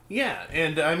 Yeah,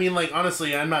 and I mean, like,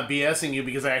 honestly, I'm not BSing you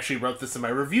because I actually wrote this in my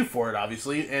review for it,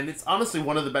 obviously, and it's honestly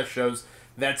one of the best shows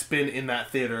that's been in that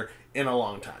theater in a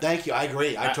long time. Thank you. I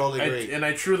agree. I totally agree. And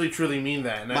I truly, truly mean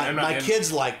that. And my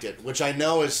kids liked it, which I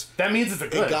know is... That means it's a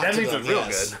good. That means it's real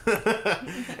yes.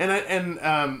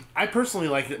 good. I personally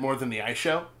liked it more than the ice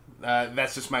show.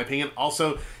 That's just my opinion.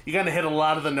 Also, you kind of hit a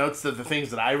lot of the notes of the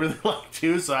things that I really like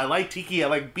too. So I like Tiki, I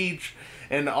like Beach,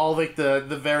 and all like the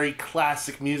very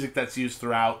classic music that's used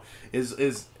throughout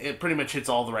is it pretty much hits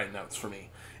all the right notes for me.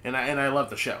 And I love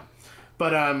the show.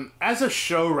 But as a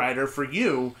show writer for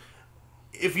you,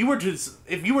 if you were to just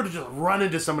run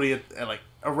into somebody at like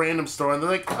a random store and they're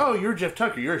like, "Oh, you're Jeff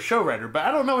Tucker, you're a show writer," but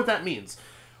I don't know what that means.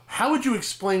 How would you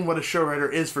explain what a show writer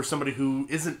is for somebody who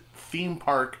isn't theme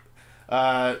park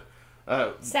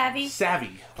savvy?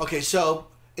 Okay, so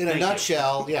in a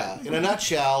nutshell,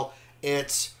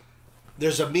 it's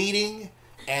there's a meeting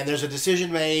and there's a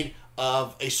decision made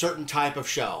of a certain type of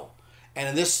show. And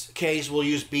in this case, we'll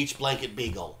use Beach Blanket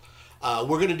Beagle.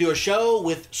 We're going to do a show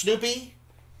with Snoopy,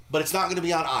 but it's not going to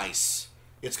be on ice.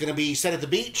 It's going to be set at the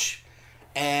beach,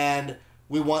 and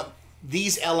we want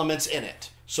these elements in it.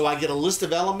 So I get a list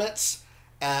of elements,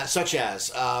 such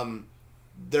as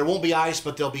there won't be ice,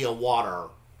 but there'll be a water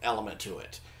element to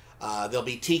it. There'll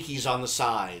be tikis on the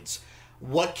sides.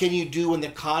 What can you do in the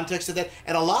context of that?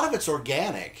 And a lot of it's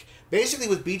organic. Basically,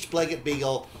 with Beach Blanket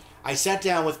Beagle, I sat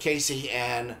down with Casey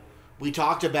and we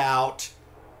talked about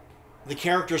the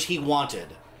characters he wanted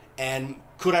and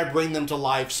could I bring them to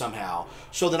life somehow.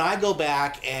 So then I go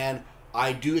back and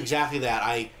I do exactly that.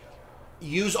 I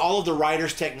use all of the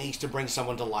writer's techniques to bring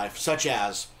someone to life, such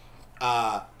as,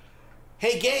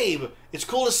 "Hey Gabe, it's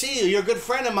cool to see you. You're a good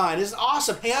friend of mine. This is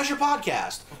awesome. Hey, how's your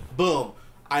podcast?" Boom.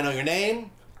 I know your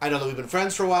name. I know that we've been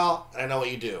friends for a while. And I know what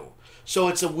you do. So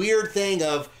it's a weird thing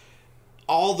of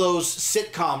all those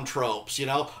sitcom tropes, you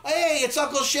know. "Hey, it's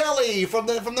Uncle Shelly from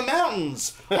the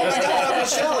mountains. Oh my God, Uncle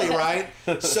Shelly,"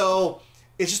 right? So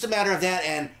it's just a matter of that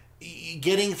and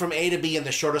getting from A to B in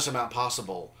the shortest amount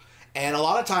possible. And a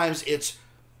lot of times it's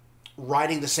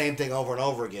writing the same thing over and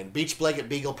over again. Beach Blanket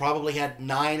Beagle probably had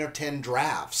 9 or 10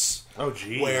 drafts. Oh,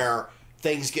 gee. Where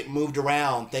things get moved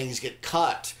around, things get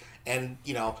cut, and,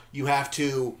 you know, you have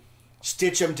to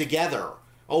stitch them together.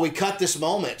 Oh, we cut this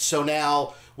moment, so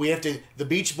now we have to, the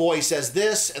Beach Boy says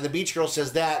this, and the Beach Girl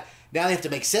says that. Now they have to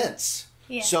make sense.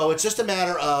 Yeah. So it's just a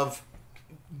matter of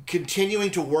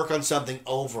continuing to work on something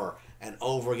over and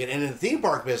over again. And in the theme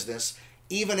park business,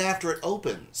 even after it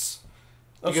opens.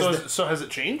 Oh, so has it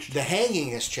changed? The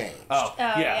hanging has changed. Oh,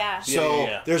 yeah.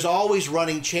 So there's always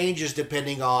running changes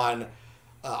depending on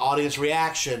audience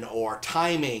reaction or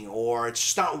timing, or it's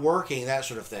just not working, that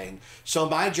sort of thing. So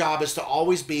my job is to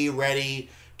always be ready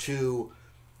to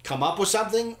come up with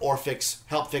something or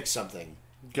help fix something.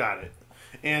 Got it.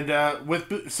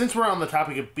 And since we're on the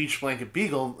topic of Beach Blanket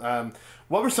Beagle,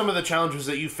 what were some of the challenges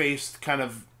that you faced kind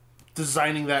of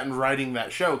designing that and writing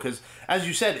that show? Because, as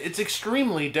you said, it's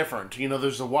extremely different. You know,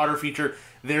 there's the water feature,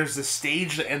 there's the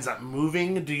stage that ends up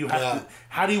moving. Do you have to,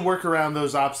 how do you work around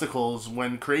those obstacles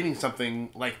when creating something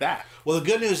like that? Well, the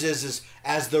good news is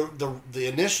as the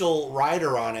initial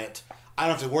writer on it, I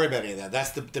don't have to worry about any of that.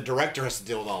 That's the director has to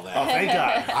deal with all that. Oh, thank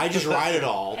God. I just write it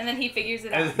all. And then he figures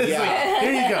it out. Yeah. Like,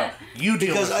 here you go. You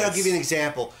deal because with I'll this. give you an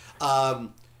example.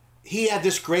 He had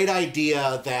this great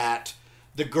idea that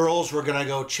the girls were going to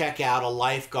go check out a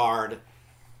lifeguard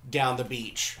down the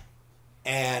beach.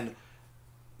 And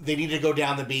they needed to go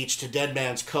down the beach to Dead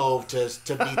Man's Cove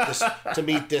to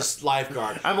meet this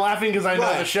lifeguard. I'm laughing because I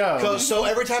know the show. So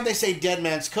every time they say Dead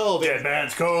Man's Cove... Dead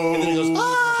Man's Cove! And then he goes,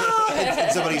 "Ah!"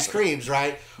 and somebody screams,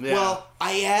 right? Yeah. Well,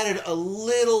 I added a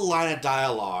little line of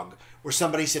dialogue where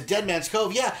somebody said, "Dead Man's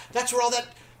Cove, yeah, that's where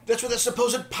that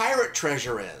supposed pirate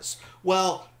treasure is."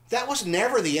 Well, that was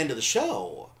never the end of the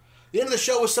show. The end of the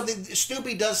show was something...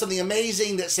 Snoopy does something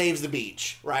amazing that saves the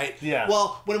beach, right? Yeah.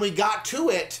 Well, when we got to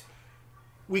it,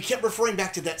 we kept referring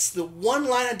back to the one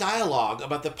line of dialogue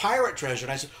about the pirate treasure.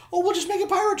 And I said, "Oh, we'll just make a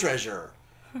pirate treasure."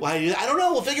 Well, I don't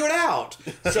know. We'll figure it out.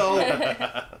 So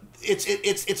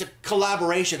it's a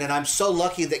collaboration. And I'm so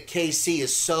lucky that KC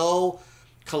is so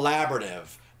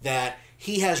collaborative that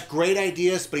he has great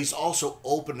ideas, but he's also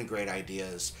open to great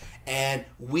ideas. And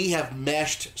we have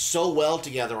meshed so well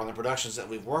together on the productions that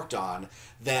we've worked on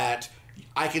that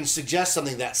I can suggest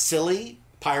something that's silly,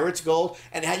 Pirates Gold,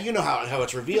 and you know how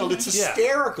it's revealed. It's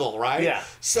hysterical, right? Yeah.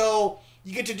 So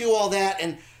you get to do all that,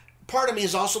 and part of me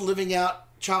is also living out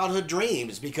childhood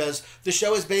dreams because the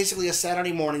show is basically a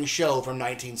Saturday morning show from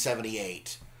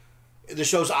 1978. the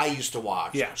shows I used to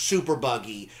watch. Yeah. Super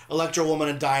Buggy, Electro Woman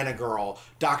and Dyna Girl,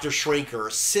 Dr.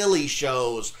 Shrinker, silly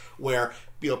shows where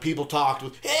people talked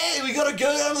with, "Hey, we gotta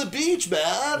go down to the beach,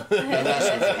 man." And that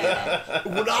sort of thing, yeah.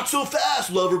 "We're not so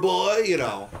fast, lover boy,"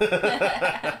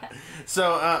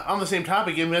 So, on the same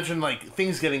topic, you mentioned,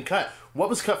 things getting cut. What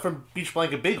was cut from Beach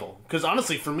Blanket Beagle? Because,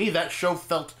 honestly, for me, that show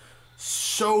felt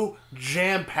so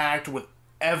jam-packed with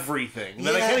everything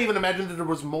that I can't even imagine that there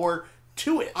was more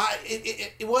to it.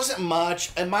 It wasn't much.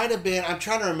 It might have been, I'm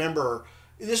trying to remember.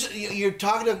 You're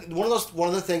talking to, one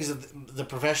of the things of the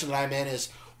profession that I'm in is,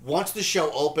 once the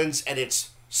show opens and it's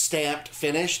stamped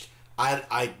finished,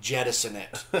 I jettison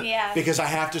it. Yeah. Because I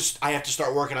have to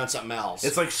start working on something else.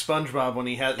 It's like SpongeBob when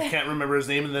he can't remember his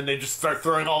name and then they just start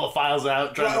throwing all the files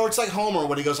out. Or it's like Homer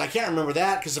when he goes, "I can't remember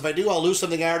that because if I do, I'll lose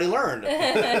something I already learned."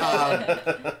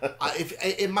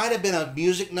 It might have been a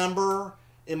music number.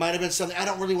 It might have been something. I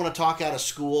don't really want to talk out of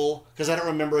school because I don't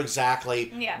remember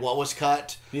exactly what was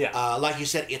cut. Yeah. Like you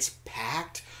said, it's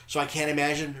packed, so I can't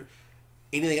imagine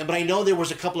anything. But I know there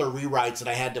was a couple of rewrites that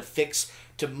I had to fix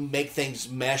to make things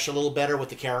mesh a little better with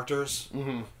the characters.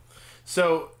 Mm-hmm.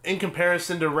 So, in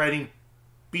comparison to writing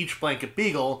Beach Blanket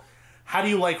Beagle, how do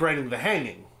you like writing The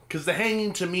Hanging? Because The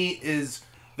Hanging, to me, is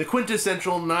the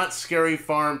quintessential not Scary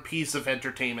Farm piece of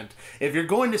entertainment. If you're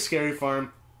going to Scary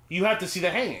Farm, you have to see The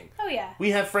Hanging. Oh, yeah. We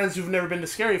have friends who've never been to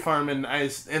Scary Farm, and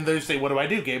they say, "What do I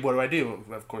do, Gabe? What do I do?"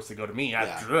 Of course, they go to me.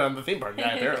 I'm the theme park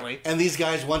guy, apparently. And these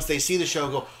guys, once they see the show,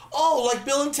 go, "Oh, like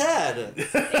Bill and Ted."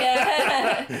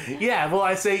 Yeah, well,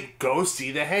 I say, go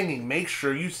see The Hanging. Make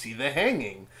sure you see The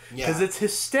Hanging. Because it's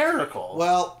hysterical.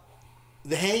 Well,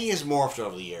 The Hanging has morphed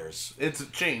over the years. It's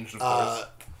changed, of course.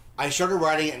 I started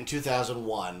writing it in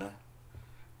 2001,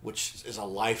 which is a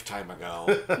lifetime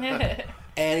ago.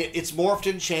 And it's morphed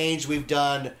and changed. We've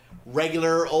done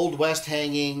regular Old West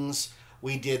hangings.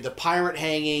 We did the pirate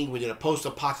hanging. We did a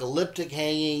post-apocalyptic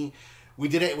hanging. We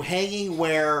did a hanging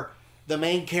where the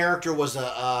main character was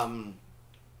an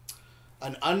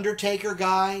undertaker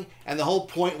guy, and the whole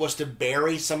point was to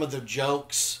bury some of the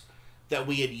jokes that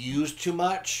we had used too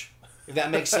much, if that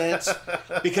makes sense.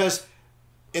 Because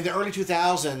in the early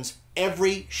 2000s,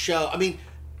 every show... I mean...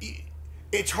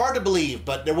 It's hard to believe,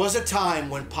 but there was a time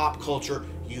when pop culture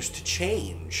used to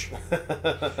change.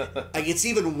 It's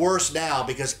even worse now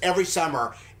because every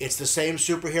summer it's the same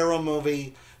superhero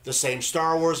movie, the same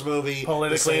Star Wars movie.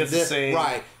 Politically, it's the same.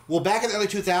 Right. Well, back in the early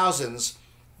 2000s,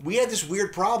 we had this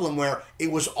weird problem where it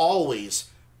was always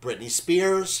Britney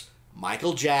Spears,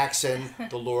 Michael Jackson,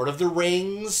 The Lord of the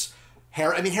Rings.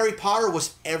 Harry Potter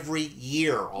was every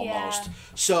year almost. Yeah.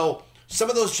 So some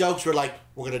of those jokes were like,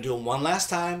 we're going to do them one last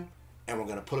time. And we're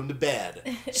going to put him to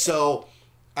bed. So,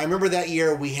 I remember that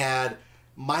year we had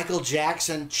Michael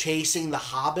Jackson chasing the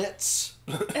hobbits.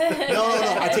 No,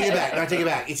 I take it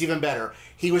back. It's even better.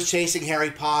 He was chasing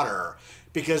Harry Potter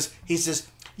because he says,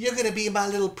 "You're going to be my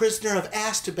little prisoner of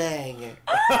Azkaban."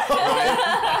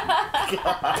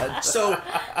 Right? So,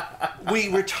 we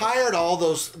retired all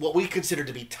those, what we considered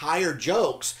to be tired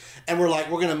jokes, and we're like,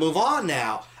 we're going to move on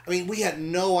now. I mean, we had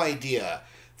no idea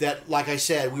that, like I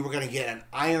said, we were going to get an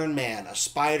Iron Man, a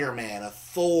Spider-Man, a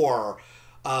Thor.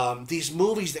 These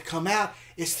movies that come out,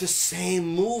 it's the same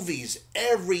movies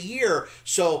every year.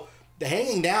 So The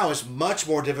Hanging now is much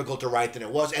more difficult to write than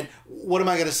it was. And what am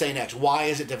I going to say next? Why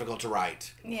is it difficult to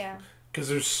write? Yeah. Because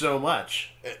there's so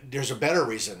much. There's a better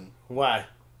reason. Why?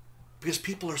 Because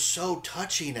people are so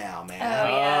touchy now, man. Oh,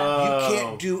 yeah. You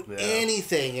can't do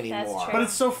anything anymore. That's true. But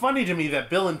it's so funny to me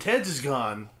that Bill and Ted's is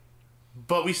gone,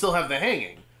 but we still have The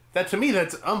Hanging. That, to me,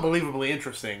 that's unbelievably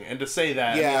interesting. And to say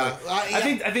that... Yeah. I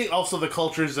think also the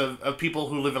cultures of people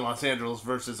who live in Los Angeles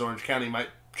versus Orange County might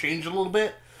change a little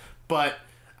bit. But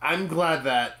I'm glad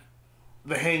that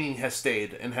The Hanging has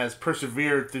stayed and has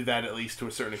persevered through that, at least to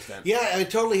a certain extent. Yeah, it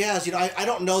totally has. I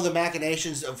don't know the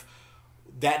machinations of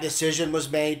that decision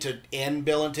was made to end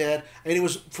Bill and Ted. I mean, it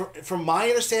was, from my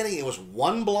understanding, it was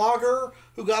one blogger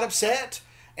who got upset.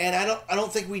 And I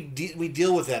don't think we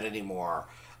deal with that anymore.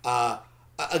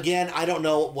 Again, I don't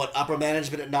know what upper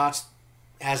management at Knott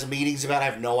has meetings about. I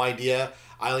have no idea.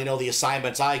 I only know the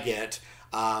assignments I get.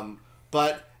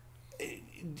 But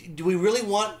do we really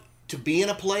want to be in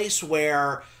a place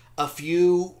where a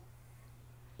few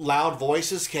loud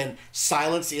voices can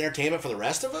silence the entertainment for the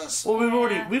rest of us? Well,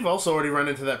 we've also already run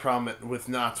into that problem with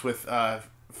Knott's with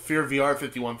Fear VR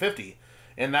 5150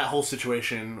 and that whole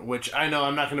situation, which I know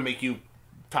I'm not going to make you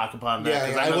talk upon that.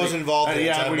 Yeah, I wasn't involved in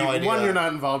it, so I have no idea. One, you're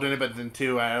not involved in it, but then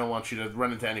two, I don't want you to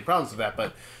run into any problems with that.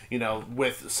 But,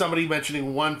 with somebody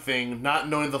mentioning one thing, not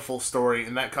knowing the full story,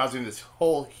 and that causing this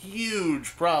whole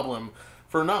huge problem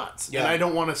for Knott's. Yeah. And I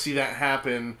don't want to see that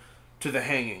happen to The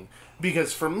Hanging.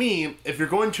 Because for me, if you're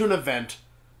going to an event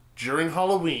during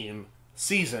Halloween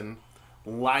season,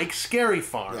 like Scary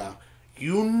Farm,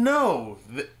 you know,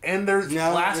 and there's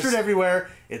plastered everywhere.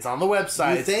 It's on the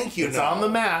website. You think it's on the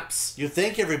maps. You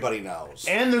think everybody knows.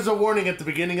 And there's a warning at the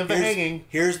beginning of the hanging.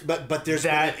 But there's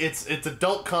that it's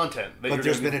adult content. But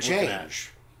there's been a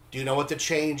change. Do you know what the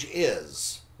change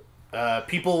is?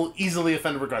 People easily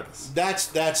offended regardless.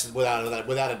 That's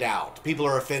without a doubt. People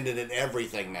are offended in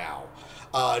everything now.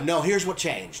 No, here's what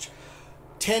changed.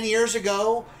 10 years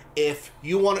ago, if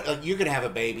you want, you're gonna have a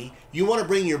baby. You want to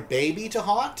bring your baby to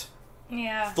Haunt?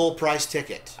 Yeah. Full price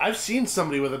ticket. I've seen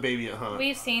somebody with a baby at Haunt.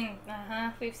 We've seen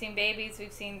babies.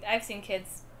 I've seen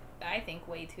kids. I think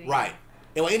way too young. Right.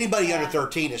 Well, anybody under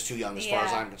 13 is too young as far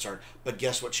as I'm concerned. But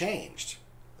guess what changed?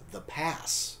 The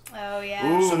pass. Oh yeah.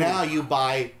 Ooh. So now you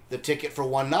buy the ticket for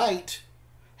one night.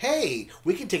 Hey,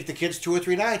 we can take the kids 2 or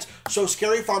 3 nights. So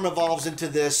Scary Farm evolves into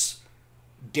this,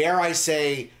 dare I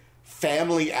say,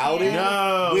 family outing.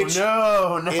 No, which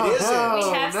no. It isn't.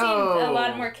 We have seen a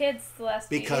lot more kids the last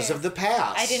few because years. of the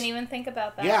pass. I didn't even think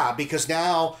about that. Yeah, because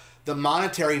now the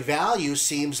monetary value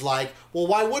seems like, well,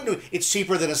 why wouldn't we? It's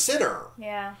cheaper than a sitter.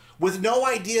 Yeah. With no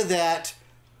idea that,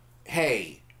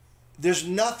 hey, there's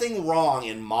nothing wrong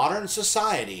in modern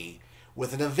society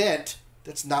with an event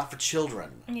that's not for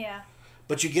children. Yeah.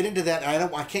 But you get into that,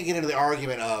 and I can't get into the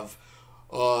argument of,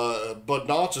 but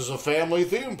Knott's is a family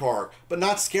theme park. But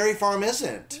Knott's Scary Farm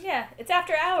isn't. Yeah, it's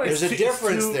after hours. There's a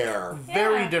difference there.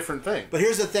 Very different thing. But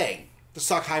here's the thing. Let's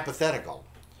talk hypothetical.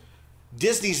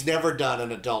 Disney's never done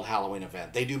an adult Halloween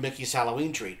event. They do Mickey's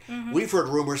Halloween Treat. Mm-hmm. We've heard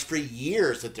rumors for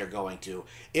years that they're going to.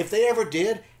 If they ever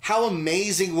did, how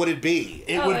amazing would it be?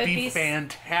 It would be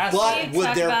fantastic. But we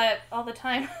talk about it all the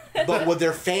time. But would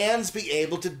their fans be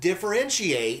able to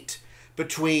differentiate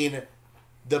between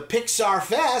the Pixar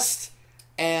Fest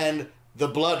and the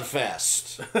Blood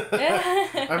Fest?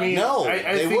 I mean, no,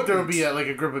 I think there would be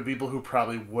a group of people who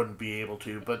probably wouldn't be able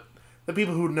to, but the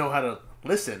people who know how to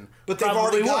listen, but they've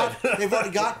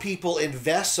already got people in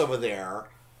vests over there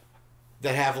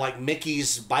that have like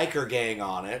Mickey's biker gang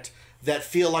on it that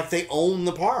feel like they own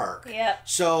the park. Yeah.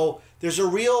 So there's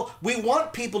we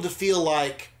want people to feel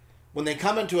like when they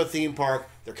come into a theme park,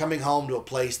 they're coming home to a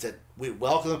place that we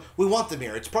welcome them. We want them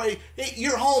here. It's probably, hey,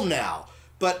 you're home now.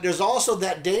 But there's also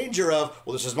that danger of,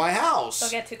 well, this is my house. They'll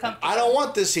get too comfortable. I don't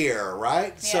want this here,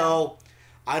 right? Yeah. So,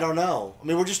 I don't know. I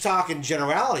mean, we're just talking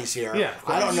generalities here. Yeah,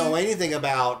 I don't know anything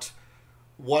about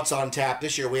what's on tap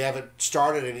this year. We haven't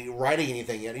started writing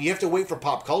anything yet. And you have to wait for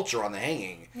pop culture on the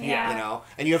hanging. Yeah. You know?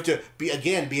 And you have to, be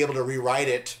able to rewrite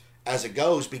it as it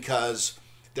goes, because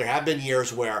there have been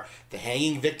years where the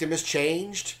hanging victim has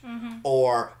changed,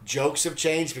 or jokes have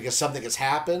changed because something has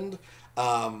happened.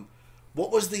 What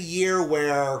was the year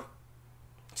where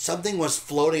something was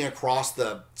floating across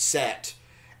the set,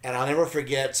 and I'll never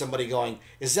forget somebody going,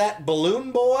 "Is that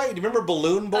Balloon Boy? Do you remember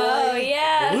Balloon Boy?" Oh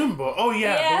yeah. Balloon Boy. Oh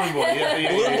yeah, Balloon Boy. Yeah.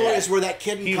 Balloon Boy is where that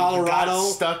kid in Colorado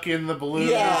got stuck in the balloon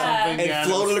or and something. Yeah,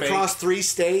 floated across 3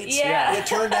 states. Yeah. And it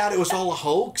turned out it was all a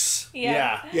hoax.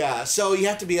 Yeah. Yeah, so you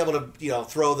have to be able to,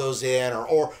 throw those in,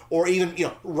 or even,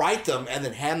 write them and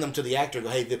then hand them to the actor and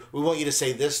go, hey, we want you to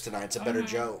say this tonight. It's a better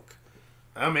joke.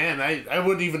 Oh man, I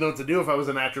wouldn't even know what to do if I was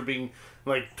an actor being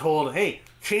told, hey,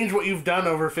 change what you've done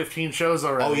over 15 shows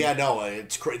already. Oh yeah, no,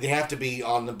 it's they have to be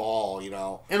on the ball,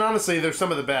 And honestly, they're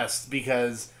some of the best,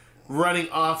 because running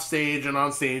off stage and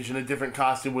on stage in a different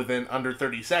costume within under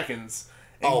 30 seconds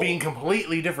and being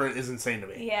completely different is insane to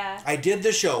me. Yeah. I did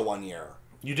the show one year.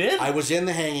 You did? I was in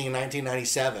the hanging in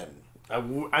 1997.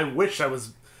 I wish I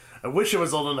was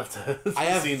old enough to I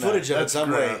have footage of it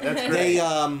somewhere. Great. That's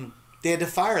great. They had to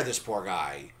fire this poor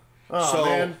guy. Oh, so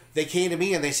man. they came to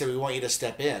me and they said, we want you to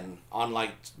step in on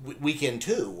weekend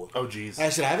 2. Oh jeez. And I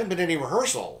said, I haven't been to any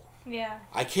rehearsal. Yeah.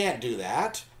 I can't do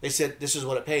that. They said, this is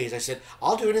what it pays. I said,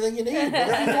 I'll do anything you need,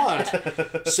 whatever you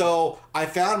want. So I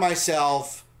found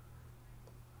myself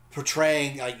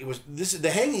portraying,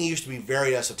 the hanging used to be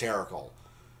very esoterical.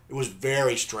 It was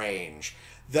very strange.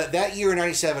 That year in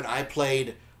 97, I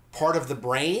played part of the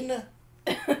brain.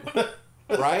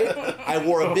 Right? I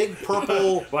wore a big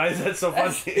purple... Why is that so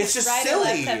funny? It's just right silly. Or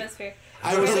left hemisphere.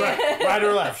 I was right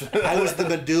or left? I was the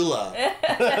medulla,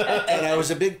 and I was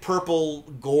a big purple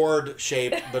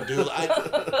gourd-shaped medulla.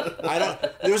 I don't.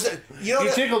 There was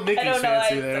you tickled Nikki's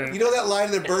fancy there. You know that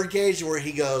line in the Birdcage where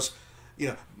he goes,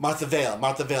 Martha Vale,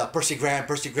 Percy Grant,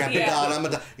 be gone. I'm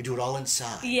a. You do it all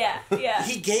inside. Yeah.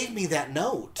 He gave me that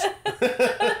note,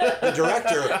 the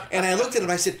director, and I looked at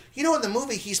him. I said, in the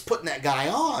movie he's putting that guy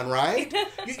on, right?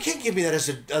 You can't give me that as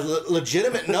a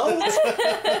legitimate note.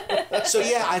 So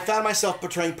yeah, I found myself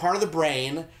portraying part of the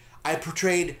brain. I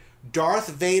portrayed Darth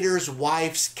Vader's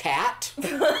wife's cat.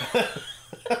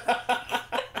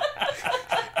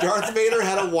 Darth Vader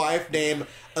had a wife named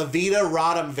Evita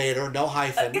Rodham Vader, no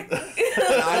hyphen. And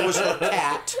I was her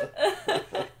cat.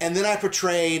 And then I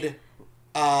portrayed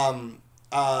Barry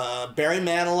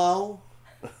Manilow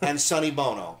and Sonny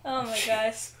Bono. Oh my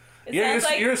gosh.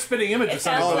 You're a spitting image of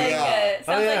Sonny Bono. It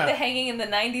sounds like the hanging in the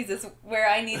 90s is where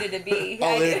I needed to be.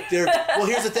 Well,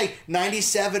 here's the thing.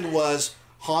 97 was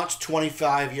Haunt's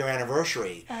 25-year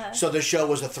anniversary. So the show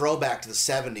was a throwback to the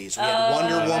 70s. We had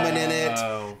Wonder Woman in it,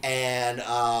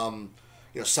 and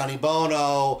Sonny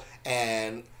Bono,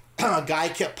 and a guy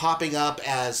kept popping up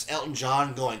as Elton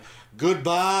John going,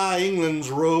 "Goodbye, England's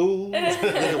Rose."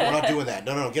 We're not doing that.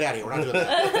 No, get out of here. We're not doing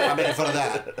that. I'm making fun of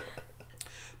that.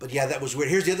 But yeah, that was weird.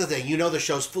 Here's the other thing. You know the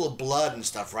show's full of blood and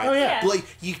stuff, right? Oh, yeah. Blood,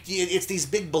 it's these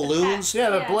big balloons. Yeah,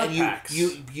 the blood packs.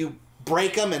 You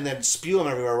break them and then spew them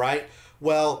everywhere, right?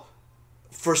 Well,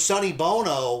 for Sonny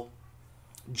Bono,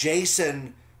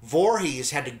 Jason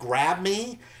Voorhees had to grab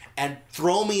me and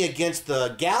throw me against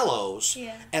the gallows.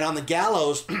 Yeah. And on the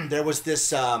gallows, there was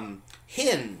this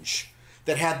hinge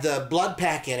that had the blood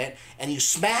pack in it, and you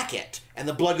smack it, and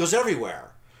the blood goes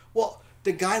everywhere. Well,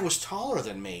 the guy was taller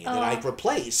than me that I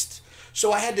replaced.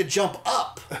 So I had to jump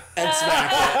up and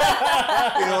smack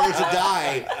it in order to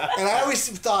die. And I always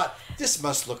thought, this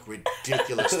must look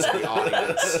ridiculous to the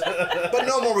audience. But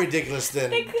no more ridiculous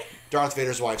than Darth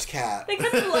Vader's wife's cat. They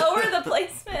couldn't lower the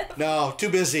placement. No, too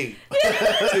busy.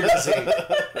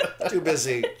 Too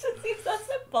busy. It just seems so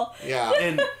simple. Yeah.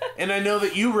 And I know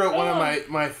that you wrote one of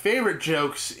my favorite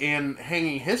jokes in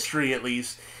hanging history, at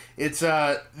least. It's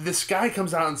this guy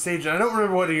comes out on stage, and I don't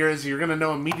remember what year it is. You're gonna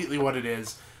know immediately what it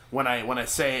is when I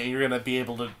say it, and you're gonna be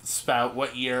able to spout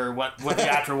what year, what the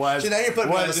actor was. So now you're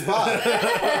putting me on the spot.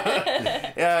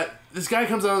 This guy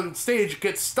comes on stage,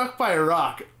 gets stuck by a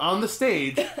rock on the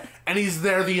stage, and he's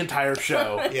there the entire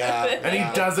show. Yeah. And he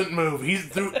doesn't move. He's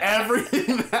through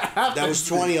everything that happened. That was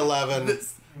 2011.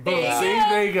 Boom. Yeah. See,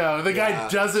 there you go. The guy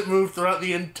doesn't move throughout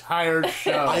the entire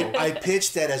show. I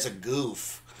pitched that as a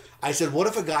goof. I said, what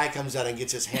if a guy comes out and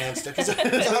gets his hands stuck? Because it's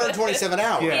 127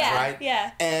 hours, right? Yeah.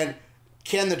 And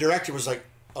Ken, the director, was like,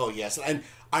 oh, yes. And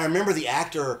I remember the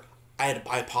actor, I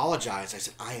apologized. I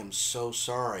said, I am so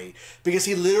sorry. Because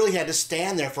he literally had to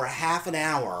stand there for a half an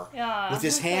hour with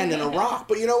his hand in a rock.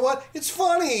 But you know what? It's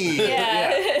funny.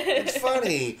 Yeah. It's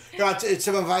funny.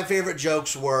 Some of my favorite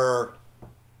jokes were,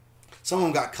 some of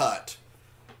them got cut.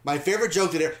 My favorite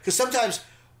joke that because sometimes,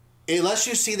 unless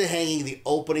you see the hanging the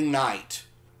opening night,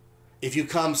 if you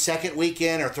come second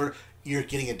weekend or third, you're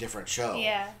getting a different show.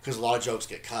 Yeah. Because a lot of jokes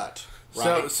get cut.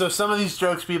 Right? So some of these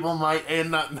jokes people might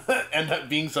end up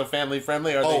being so family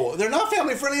friendly. They're not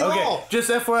family friendly at all. Just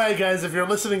FYI, guys, if you're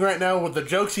listening right now, with the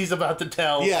jokes he's about to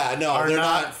tell, are they're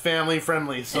not family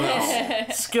friendly. So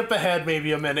skip ahead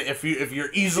maybe a minute if you're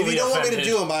easily. If you don't offended. want me to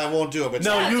do them, I won't do them.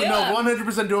 No,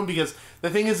 100% do them, because the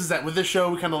thing is that with this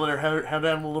show we kind of let our head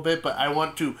down a little bit, but I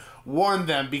want to warn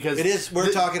them because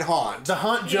we're talking haunt. The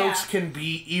haunt jokes can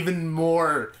be even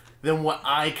more than what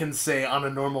I can say on a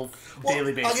normal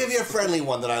daily basis. I'll give you a friendly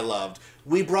one that I loved.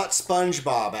 We brought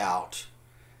SpongeBob out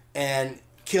and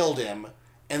killed him,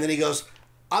 and then he goes,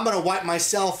 I'm going to wipe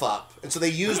myself up. And so they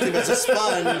used him as a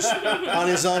sponge on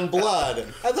his own blood.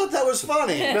 I thought that was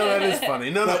funny. No, that is funny.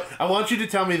 No. I want you to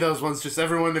tell me those ones. Just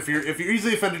everyone, if you're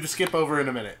easily offended, just skip over in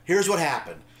a minute. Here's what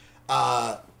happened.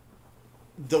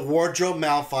 The wardrobe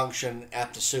malfunction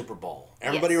at the Super Bowl.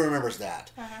 Everybody remembers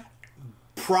that. Uh-huh.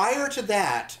 Prior to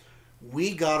that,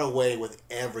 we got away with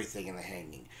everything in the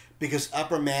hanging because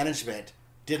upper management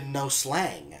didn't know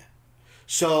slang.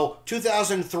 So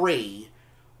 2003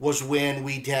 was when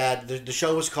we had the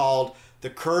show was called The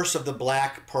Curse of the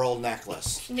Black Pearl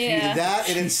Necklace. Yeah. That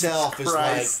in itself is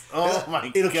like,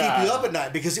 it'll keep you up at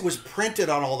night because it was printed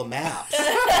on all the maps.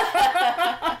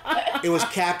 It was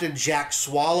Captain Jack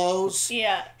Swallows.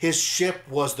 Yeah. His ship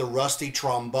was the Rusty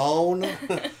Trombone.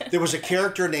 There was a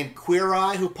character named Queer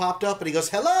Eye who popped up and he goes,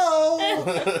 hello.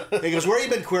 He goes, where you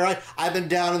been, Queer Eye? I've been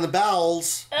down in the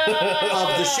bowels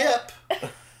of the ship.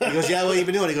 He goes, yeah, what you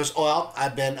been doing? He goes, well,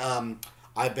 I've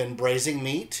been braising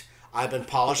meat. I've been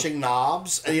polishing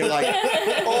knobs. And you're like,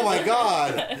 oh my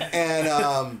God.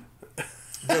 And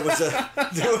there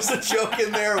was a joke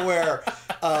in there where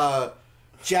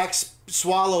Jack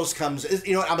Swallows comes.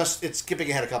 You know, it's skipping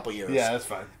ahead a couple years. Yeah, that's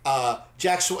fine.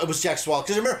 It was Jack Swallows.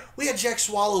 Because remember, we had Jack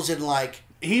Swallows in like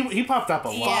he popped up a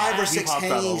lot. 5 or 6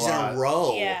 hangings in a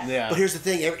row. Yeah. But here's the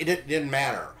thing: it didn't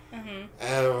matter. Mm-hmm.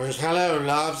 Hello,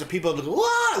 loves. And people go,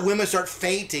 what? Women start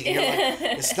fainting. And you're like,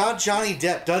 it's not Johnny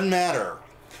Depp. Doesn't matter.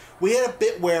 We had a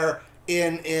bit where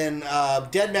in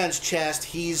Dead Man's Chest,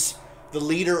 he's the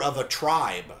leader of a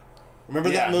tribe. Remember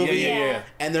that movie? Yeah.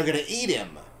 And they're going to eat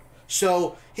him.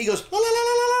 So he goes, la la la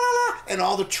la la la la, and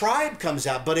all the tribe comes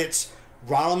out, but it's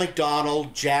Ronald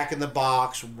McDonald, Jack in the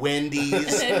Box,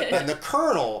 Wendy's, and the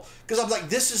Colonel. Because I'm like,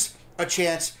 this is a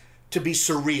chance to be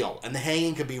surreal, and the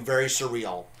hanging could be very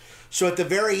surreal. So at the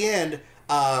very end,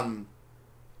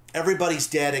 everybody's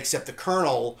dead except the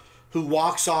Colonel, who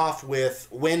walks off with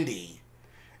Wendy.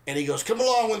 And he goes, come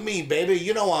along with me, baby.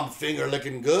 You know I'm finger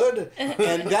licking good.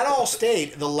 And that all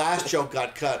stayed. The last joke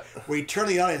got cut, where he turned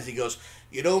to the audience and he goes,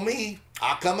 you know me,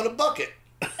 I come in a bucket.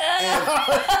 And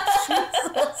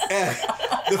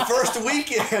the first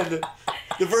weekend,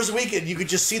 you could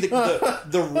just see the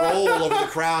roll over the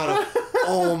crowd of,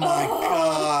 oh my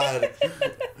God.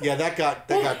 Yeah, that got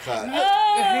cut.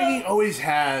 The hanging always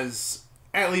has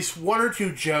at least one or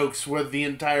two jokes where the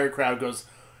entire crowd goes,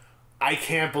 I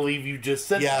can't believe you just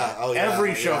said that. Oh, yeah.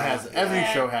 Every show has it. Every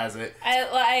show has it.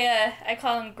 I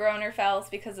call them groaner fouls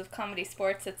because of comedy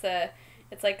sports. It's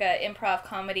like a improv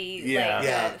comedy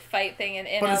fight thing in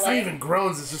but LA. It's not even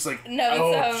groans. It's just like, no,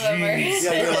 oh jeez.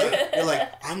 Yeah, you're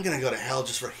like, I'm gonna go to hell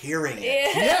just for hearing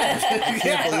it. Yeah. I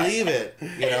can't believe it.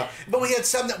 You know. But we had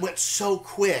some that went so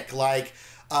quick. Like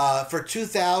for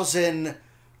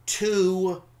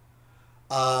 2002.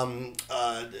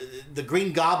 The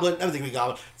Green Goblin, not the Green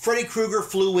Goblin, Freddy Krueger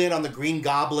flew in on the Green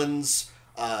Goblin's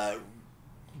bat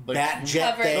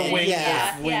jet cover thing. the wing,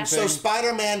 yeah. So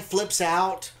Spider-Man flips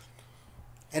out,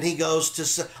 and he goes to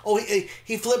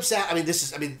he flips out.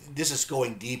 This is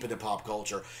going deep into pop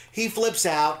culture. He flips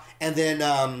out, and then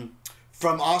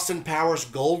from Austin Powers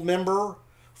Gold member,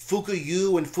 Fuka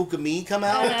Yu and Fuka Mi come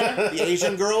out, the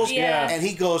Asian girls, and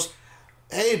he goes,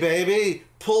 hey baby,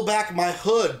 pull back my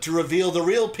hood to reveal the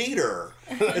real Peter.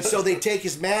 And so they take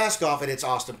his mask off, and it's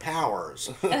Austin Powers.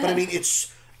 But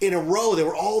it's in a row. There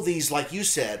were all these, like you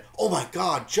said, oh my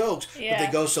God, jokes. But they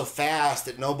go so fast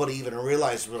that nobody even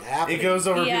realizes what's happening. It goes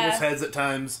over people's heads at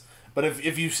times. But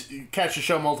if you catch the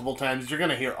show multiple times, you're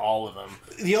going to hear all of them.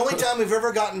 The only time we've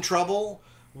ever gotten in trouble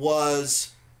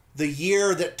was the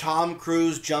year that Tom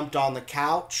Cruise jumped on the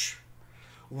couch.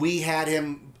 We had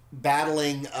him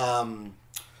battling...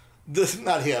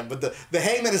 not him, but the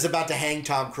hangman is about to hang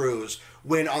Tom Cruise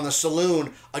when on the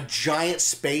saloon a giant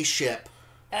spaceship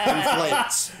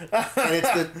inflates, and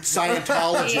it's the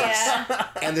Scientologists,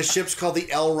 and the ship's called the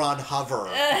L. Ron Hover,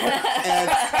 and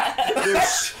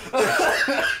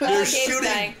they're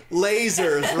shooting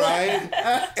lasers, right?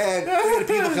 And we had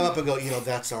people come up and go,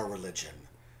 that's our religion,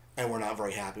 and we're not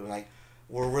very happy. We're like,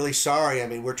 we're really sorry.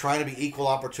 We're trying to be equal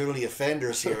opportunity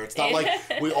offenders here. It's not like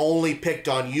we only picked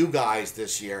on you guys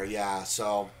this year. Yeah,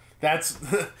 so... That's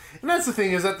the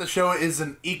thing, is that the show is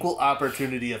an equal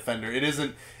opportunity offender. It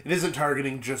isn't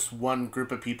targeting just one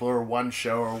group of people or one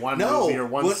show or one movie or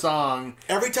one song.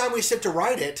 Every time we sit to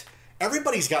write it,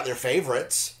 everybody's got their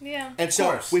favorites. Yeah. And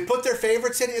so we put their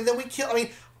favorites in, and then we kill...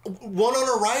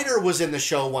 Winona Ryder was in the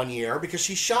show one year because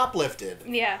she shoplifted.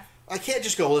 Yeah. I can't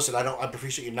just go, listen, I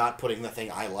appreciate you not putting the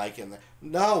thing I like in there.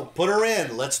 No, put her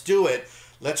in. Let's do it.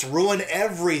 Let's ruin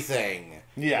everything.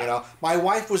 Yeah. My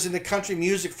wife was into country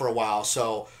music for a while,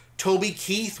 so Toby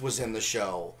Keith was in the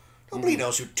show. Nobody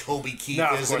knows who Toby Keith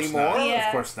is anymore. Not. Yeah.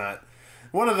 Of course not.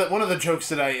 One of the jokes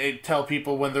that I tell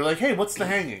people when they're like, hey, what's the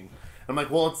hanging? I'm like,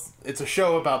 well, it's a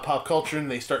show about pop culture, and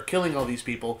they start killing all these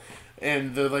people.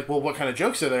 And they're like, well, what kind of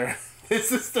jokes are there?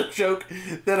 This is the joke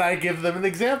that I give them an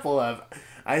example of.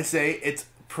 I say it's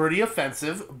pretty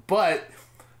offensive, but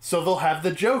so they'll have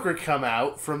the Joker come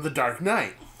out from The Dark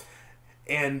Knight.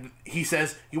 And he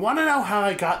says, you want to know how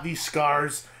I got these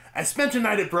scars? I spent a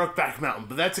night at Brokeback Mountain,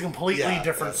 but that's a completely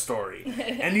different story.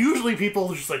 And usually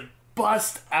people just like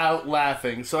bust out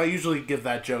laughing. So I usually give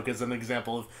that joke as an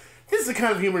example of, this is the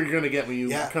kind of humor you're going to get when you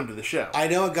come to the show. I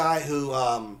know a guy who,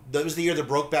 that was the year the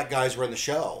Brokeback guys were in the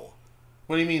show.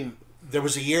 What do you mean? There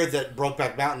was a year that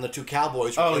Brokeback Mountain, the two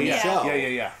cowboys were in the show.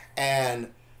 Yeah.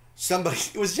 And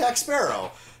it was Jack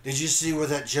Sparrow. Did you see where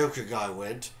that Joker guy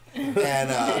went? And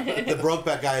the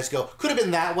Brokeback guys go, could have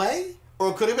been that way, or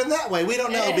it could have been that way. We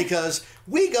don't know because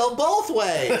we go both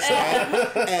ways.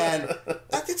 Right? And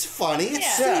it's funny.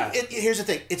 It's stupid. Here's the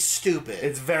thing. It's stupid.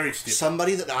 It's very stupid.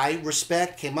 Somebody that I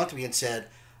respect came up to me and said,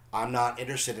 I'm not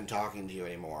interested in talking to you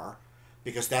anymore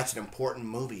because that's an important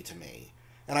movie to me.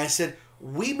 And I said,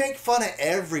 we make fun of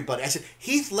everybody. I said,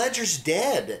 Heath Ledger's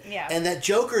dead. Yeah. And that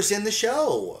Joker's in the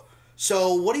show.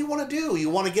 So what do you want to do? You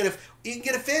want to you can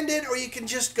get offended, or you can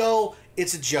just go,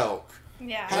 it's a joke.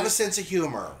 Yeah. Have a sense of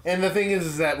humor. And the thing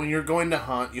is that when you're going to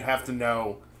haunt, you have to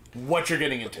know what you're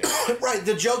getting into. Right.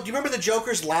 The joke. Do you remember the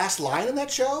Joker's last line in that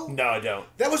show? No, I don't.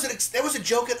 That was a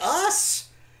joke at us.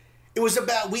 It was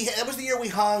about that was the year we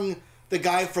hung the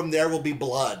guy from There Will Be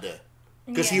Blood.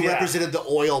 Because he represented the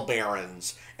oil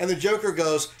barons. And the Joker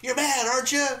goes, "You're mad,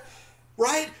 aren't you?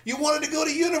 Right? You wanted to go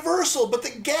to Universal, but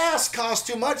the gas cost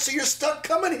too much, so you're stuck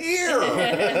coming here."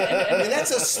 I mean,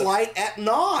 that's a slight at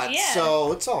Knott,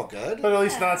 so it's all good. But at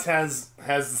least Knott has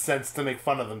the sense to make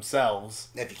fun of themselves.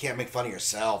 If you can't make fun of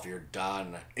yourself, you're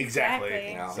done. Exactly.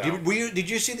 You know? So. Did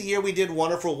you see the year we did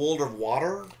Wonderful World of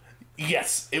Water?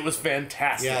 Yes, it was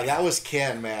fantastic. Yeah, that was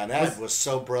Ken, man. That was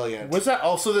so brilliant. Was that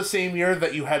also the same year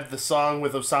that you had the song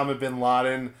with Osama bin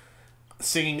Laden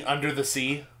singing Under the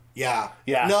Sea? Yeah.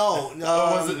 Yeah. No.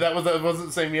 Was it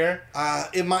the same year?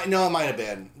 It might have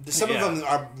been. Some of them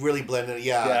are really blended.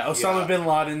 Yeah. Yeah. Osama bin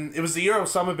Laden. It was the year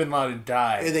Osama bin Laden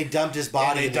died. And they dumped his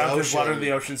body in the ocean. They dumped his body in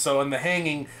the ocean. So in the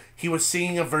hanging, he was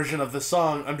singing a version of the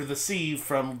song Under the Sea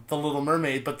from The Little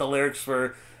Mermaid, but the lyrics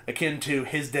were akin to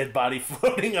his dead body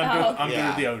floating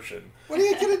under the ocean. What are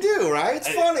you gonna do, right? It's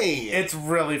funny. It's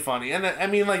really funny, and I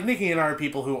mean, like, Nikki and I are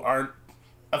people who aren't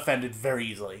offended very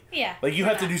easily. Yeah. Like, you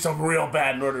have to do something real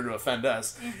bad in order to offend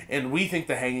us, and we think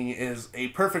the hanging is a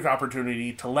perfect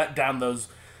opportunity to let down those,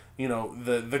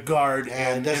 the guard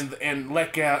and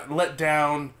let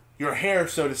down your hair,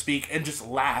 so to speak, and just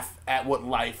laugh at what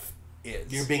life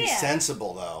is. You're being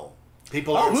sensible, though.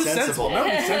 People aren't who's sensible.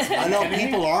 Nobody's sensible. I know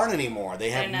people aren't anymore. They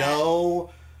have no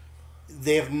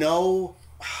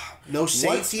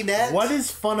safety net. What is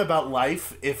fun about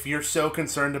life if you're so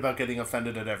concerned about getting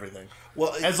offended at everything?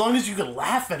 Well, as long as you can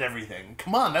laugh at everything.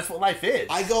 Come on, that's what life is.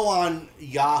 I go on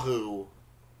Yahoo,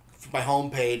 my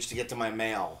homepage, to get to my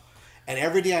mail. And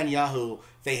every day on Yahoo,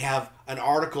 they have an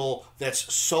article that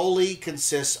solely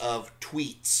consists of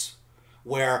tweets,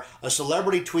 where a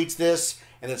celebrity tweets this,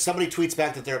 and then somebody tweets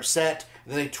back that they're upset,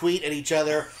 and then they tweet at each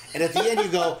other, and at the end you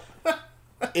go,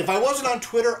 if I wasn't on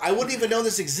Twitter, I wouldn't even know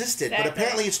this existed, but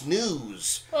apparently it's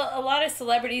news. Well, a lot of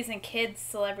celebrities and kids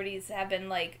celebrities have been,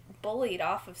 like, bullied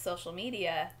off of social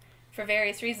media for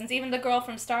various reasons. Even the girl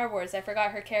from Star Wars, I forgot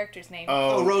her character's name.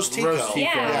 Oh, Rose Tico.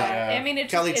 Yeah. I mean,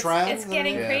 it's getting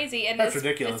Yeah. crazy. And That's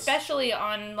ridiculous. Especially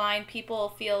online, people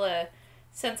feel a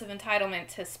sense of entitlement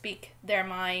to speak their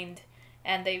mind,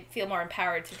 and they feel more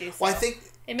empowered to do so. Well, I think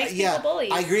it makes people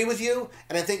bullies. I agree with you,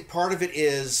 and I think part of it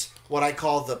is what I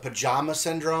call the pajama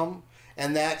syndrome,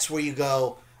 and that's where you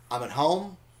go, I'm at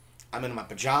home, I'm in my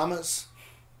pajamas,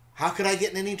 how could I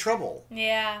get in any trouble?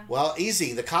 Yeah. Well,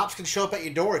 easy. The cops can show up at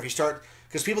your door if you start,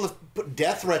 because people have put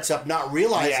death threats up not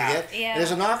realizing it, Yeah. and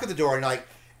there's a knock at the door, and you're like,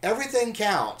 everything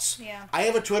counts. Yeah. I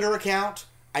have a Twitter account,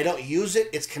 I don't use it,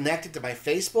 it's connected to my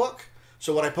Facebook.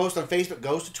 So what I post on Facebook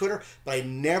goes to Twitter, but I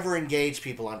never engage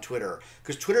people on Twitter,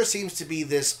 because Twitter seems to be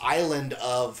this island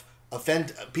of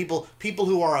people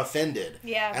who are offended.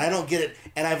 Yeah. And I don't get it.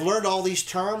 And I've learned all these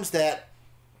terms that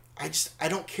I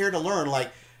don't care to learn. Like,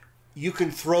 you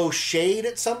can throw shade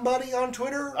at somebody on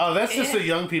Twitter. Oh, that's just a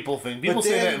young people thing. People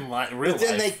say that in real life. But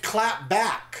then they clap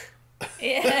back.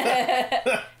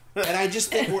 Yeah. And I just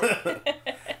think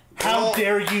how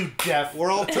dare you, Jeff?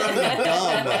 We're all trying to be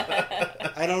dumb.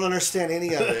 I don't understand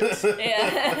any of it.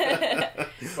 Yeah.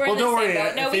 Well, don't worry.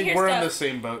 I think we're in the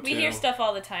same boat, too. We hear stuff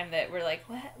all the time that we're like,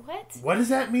 what? What does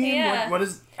that mean? Yeah. What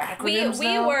is acronyms We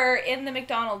now? were in the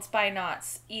McDonald's by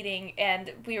Knott's eating,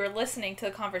 and we were listening to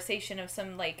the conversation of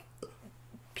some, like,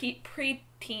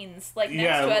 pre-teens, like,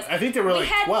 next to us. I think they were,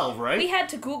 12, right? We had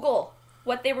to Google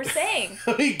what they were saying.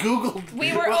 We Googled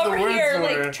We were what over the words here,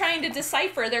 were. like, trying to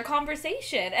decipher their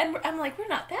conversation. And I'm like, we're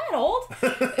not that old.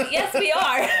 Yes, we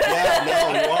are. Yeah,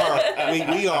 no, you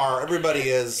are. We are. Everybody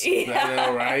is. Yeah. I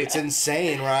know, right? It's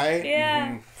insane, right? Yeah.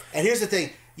 Mm-hmm. And here's the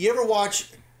thing. You ever watch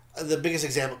the biggest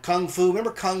example, Kung Fu? Remember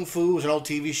Kung Fu was an old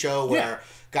TV show where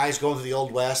guys go into the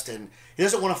Old West and he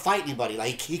doesn't want to fight anybody.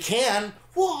 Like, he can.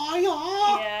 Why?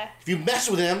 Yeah. If you mess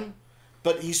with him,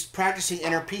 but he's practicing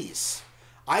inner peace.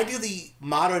 I do the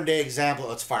modern day example.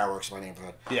 It's fireworks in my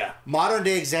neighborhood. Yeah. Modern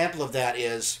day example of that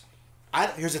is,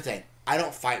 here's the thing. I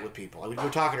don't fight with people. We were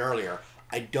talking earlier.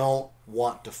 I don't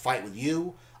want to fight with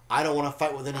you. I don't want to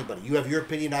fight with anybody. You have your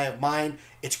opinion, I have mine.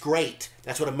 It's great.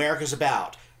 That's what America's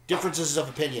about. Differences of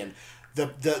opinion.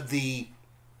 The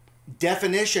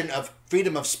definition of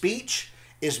freedom of speech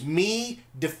is me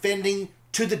defending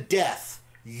to the death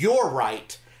your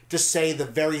right to say the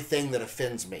very thing that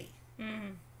offends me. Mm-hmm.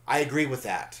 I agree with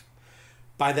that.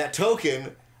 By that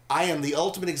token, I am the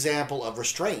ultimate example of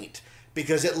restraint,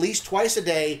 because at least twice a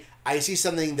day I see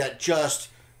something that just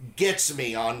gets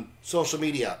me on social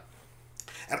media.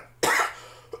 And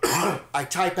I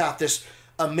type out this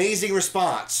amazing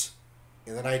response,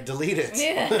 and then I delete it.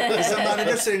 Because I'm not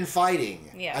interested in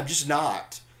fighting. Yeah. I'm just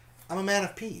not. I'm a man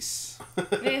of peace.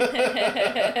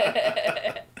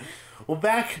 Well,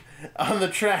 back on the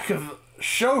track of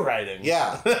show writing.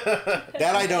 Yeah.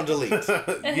 That I don't delete.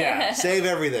 Yeah. Save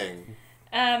everything.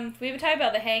 We've been talking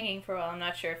about the hanging for a while. I'm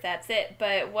not sure if that's it,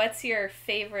 but what's your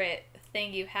favorite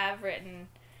thing you have written,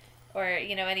 or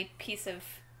any piece of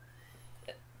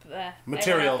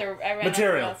material?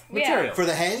 Material. Material. For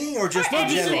the hanging or just in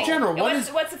Anything. general?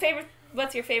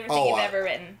 What's your favorite thing you've ever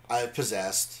written? I've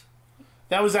Possessed.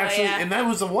 That was actually, yeah. and that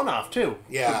was a one-off too.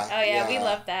 Yeah. Oh yeah, we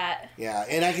love that. Yeah,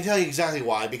 and I can tell you exactly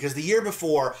why. Because the year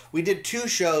before, we did 2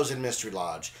 shows in Mystery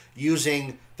Lodge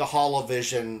using the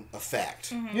Holovision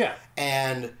effect. Mm-hmm. Yeah.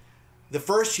 And the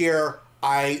first year,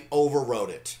 I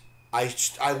overwrote it.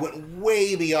 I went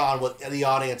way beyond what the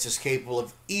audience is capable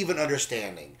of even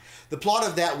understanding. The plot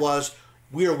of that was,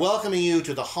 we are welcoming you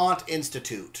to the Haunt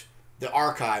Institute, the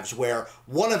archives, where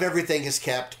one of everything is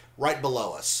kept right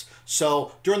below us.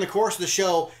 So during the course of the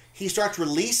show, he starts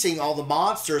releasing all the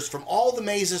monsters from all the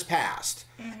mazes past.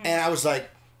 Mm-hmm. And I was like,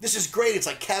 this is great. It's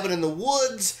like Cabin in the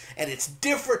Woods, and it's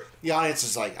different. The audience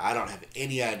is like, I don't have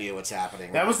any idea what's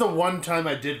happening. That was the one time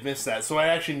I did miss that, so I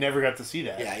actually never got to see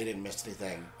that. Yeah, you didn't miss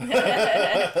anything.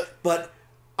 But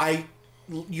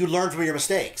you learn from your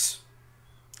mistakes.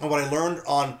 And what I learned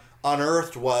on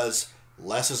Unearthed was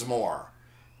less is more.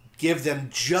 Give them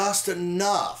just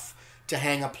enough to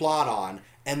hang a plot on,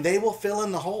 and they will fill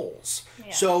in the holes.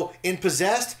 Yeah. So in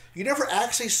Possessed, you never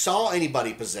actually saw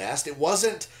anybody possessed. It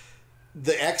wasn't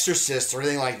The Exorcist or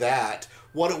anything like that.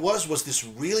 What it was this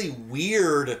really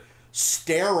weird,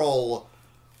 sterile,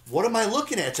 what am I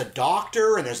looking at? It's a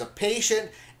doctor, and there's a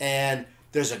patient, and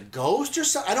there's a ghost or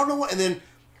something. I don't know what. And then,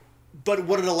 but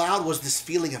what it allowed was this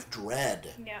feeling of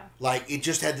dread. Yeah. Like, it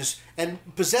just had this, and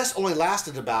Possessed only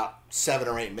lasted about 7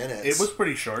 or 8 minutes. It was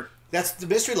pretty short. That's the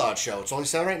Mystery Lodge show. It's only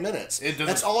 7 or 8 minutes.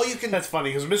 That's all you can. That's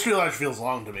funny, because Mystery Lodge feels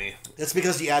long to me. That's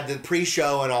because you had the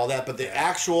pre-show and all that, but the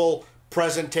actual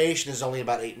presentation is only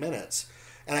about 8 minutes.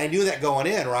 And I knew that going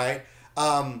in, right?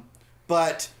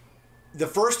 But the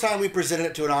first time we presented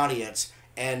it to an audience,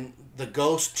 and the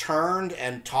ghost turned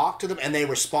and talked to them, and they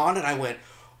responded, I went,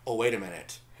 oh, wait a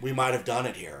minute. We might have done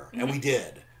it here. And we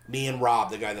did. Me and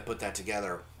Rob, the guy that put that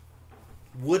together,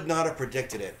 would not have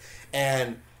predicted it.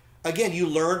 And again, you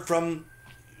learn from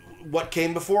what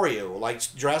came before you. Like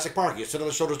Jurassic Park, you sit on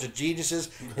the shoulders of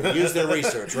geniuses and use their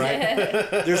research, right?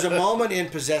 There's a moment in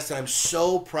Possessed that I'm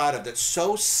so proud of that's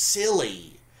so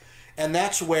silly. And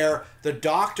that's where the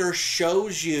doctor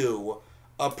shows you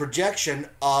a projection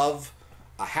of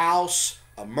a house,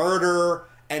 a murder,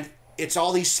 and it's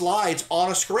all these slides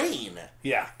on a screen.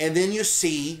 Yeah. And then you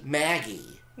see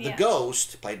Maggie, the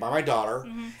ghost, played by my daughter,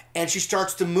 and she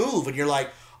starts to move, and you're like,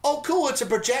 oh, cool, it's a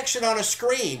projection on a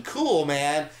screen. Cool,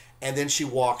 man. And then she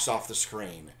walks off the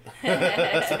screen.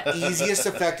 It's the easiest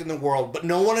effect in the world, but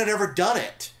no one had ever done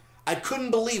it. I couldn't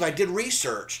believe. I did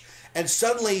research. And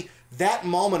suddenly, that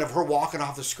moment of her walking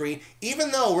off the screen,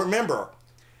 even though, remember,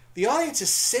 the audience is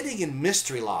sitting in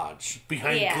Mystery Lodge.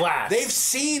 Behind glass. They've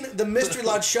seen the Mystery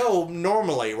Lodge show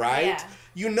normally, right? Yeah.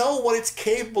 You know what it's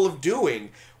capable of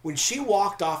doing. When she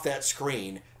walked off that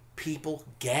screen, people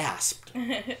gasped.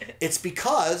 It's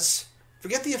because,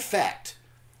 forget the effect,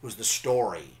 it was the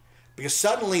story. Because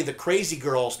suddenly the crazy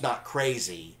girl's not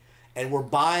crazy, and we're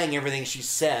buying everything she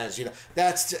says. You know,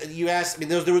 that's, you asked, I mean,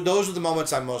 those are the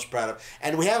moments I'm most proud of.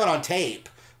 And we have it on tape.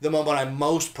 The moment I'm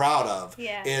most proud of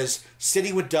is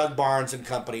sitting with Doug Barnes and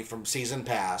company from Season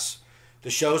Pass. The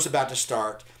show's about to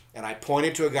start, and I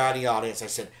pointed to a guy in the audience. I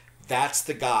said, that's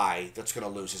the guy that's going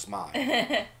to lose his mind.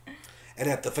 And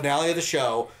at the finale of the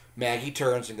show, Maggie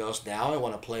turns and goes, now I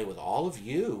want to play with all of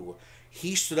you.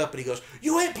 He stood up and he goes,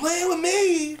 you ain't playing with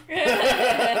me.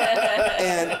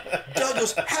 And Doug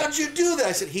goes, how'd you do that?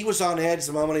 I said, he was on edge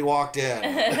the moment he walked in.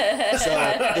 So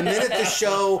the minute the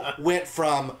show went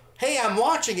from, hey, I'm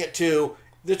watching it, to,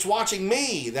 it's watching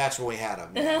me, that's when we had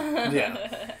him.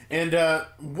 Yeah. And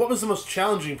what was the most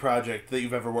challenging project that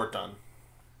you've ever worked on?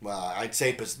 Well, I'd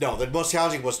say, no, the most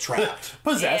challenging was Trapped.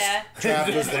 Possessed. Yeah.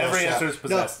 Trapped was the most Every answer is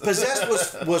Possessed. No,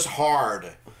 Possessed was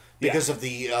hard because of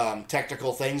the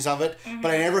technical things of it, but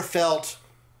I never felt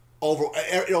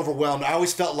overwhelmed. I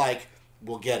always felt like,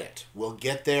 we'll get it. We'll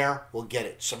get there. We'll get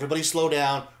it. So everybody slow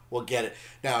down. We'll get it.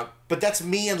 Now, but that's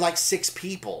me and like 6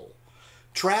 people.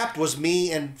 Trapped was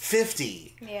me and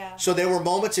 50. Yeah. So there were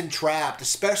moments in Trapped,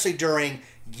 especially during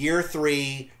year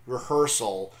 3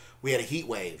 rehearsal, we had a heat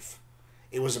wave.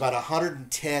 It was about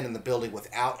 110 in the building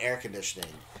without air conditioning.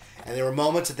 And there were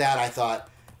moments at that I thought,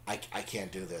 I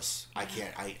can't do this. I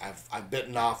can't. I've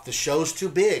bitten off. The show's too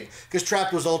big. Because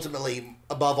Trapped was ultimately,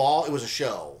 above all, it was a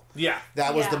show. Yeah.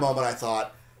 That was the moment I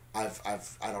thought, I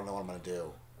don't know what I'm going to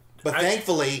do. But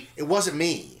thankfully, it wasn't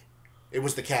me. It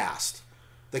was the cast.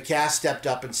 The cast stepped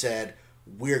up and said,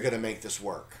 we're going to make this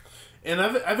work. And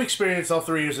I've experienced all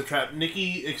 3 years of Trap.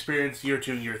 Nikki experienced year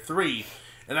 2 and year 3.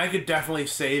 And I could definitely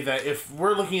say that if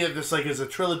we're looking at this like as a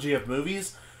trilogy of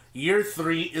movies, year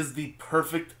 3 is the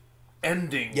perfect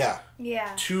ending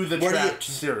to the Trapped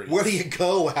series. Where do you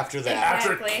go after that?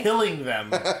 Exactly. After killing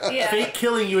them. Fate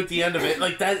killing you at the end of it.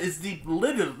 Like, that is the,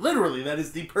 literally, that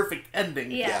is the perfect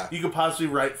ending you could possibly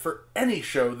write for any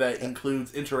show that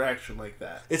includes interaction like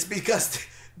that. It's because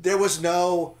there was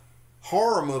no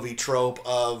horror movie trope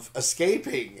of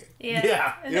escaping.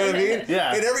 Yeah. You know what I mean?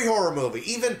 Yeah. In every horror movie,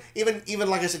 even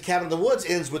like I said, Cabin in the Woods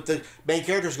ends with the main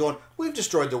characters going, "We've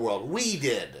destroyed the world. We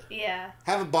did. Yeah.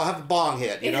 Have a bong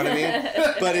hit." You know what I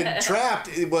mean? But in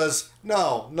Trapped, it was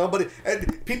nobody,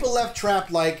 and people left Trapped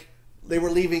like they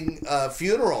were leaving a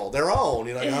funeral, their own.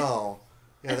 You're like, oh,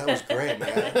 yeah, that was great,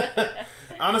 man.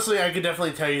 Honestly, I could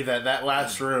definitely tell you that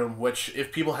last room, which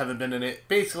if people haven't been in it,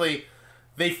 basically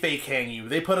they fake hang you.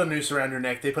 They put a noose around your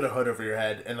neck, they put a hood over your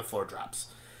head, and the floor drops.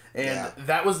 And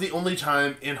that was the only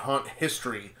time in haunt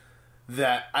history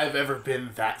that I've ever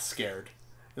been that scared.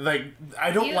 Like,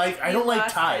 I don't like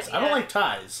ties. I don't like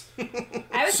ties.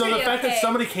 So the fact that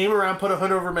somebody came around, put a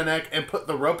hood over my neck, and put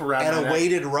the rope around my neck. And a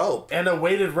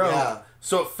weighted rope. Yeah.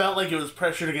 So it felt like it was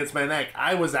pressured against my neck.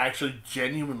 I was actually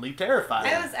genuinely terrified.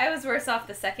 I was worse off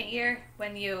the second year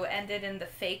when you ended in the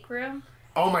fake room.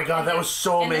 Oh my god, that was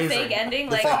so amazing. The fake ending,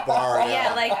 the like fake bar,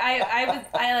 like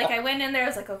I went in there, I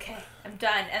was like, okay, I'm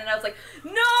done, and then I was like,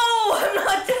 no, I'm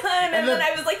not done, and then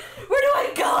I was like, where do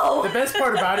I go? The best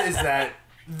part about it is that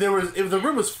the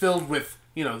room was filled with,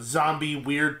 you know, zombie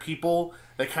weird people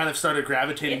that kind of started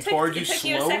gravitating towards you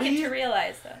slowly. It took you a second to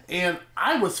realize that. And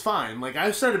I was fine. Like,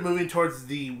 I started moving towards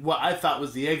what I thought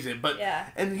was the exit, but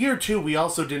in year 2, we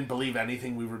also didn't believe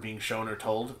anything we were being shown or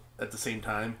told at the same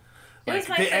time. Like,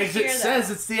 the exit says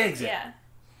it's the exit. Yeah.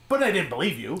 But I didn't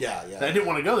believe you. Yeah. I didn't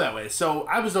want to go that way. So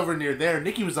I was over near there.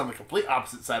 Nikki was on the complete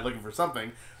opposite side looking for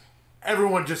something.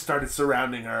 Everyone just started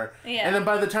surrounding her. Yeah. And then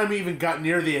by the time we even got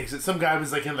near the exit, some guy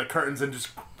was like in the curtains and just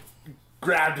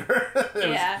grabbed her. It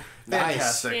was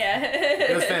fantastic. Nice. Yeah.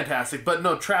 It was fantastic. But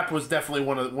no, Trap was definitely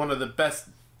one of the best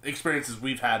experiences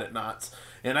we've had at Knott's.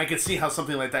 And I could see how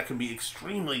something like that can be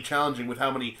extremely challenging with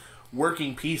how many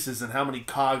working pieces and how many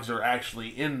cogs are actually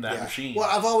in that machine. Well,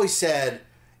 I've always said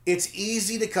it's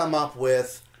easy to come up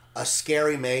with a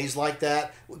scary maze like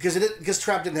that because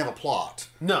Trap didn't have a plot.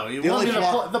 No,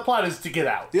 the plot is to get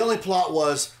out. The only plot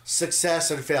was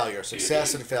success and failure,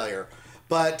 and failure.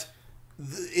 But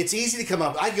it's easy to come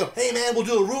up. I go, hey man, we'll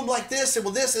do a room like this, and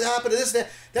will this happen, and this and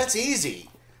that. That's easy.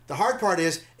 The hard part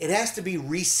is it has to be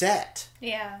reset.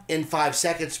 In 5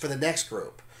 seconds for the next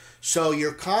group. So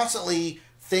you're constantly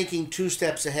thinking 2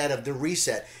 steps ahead of the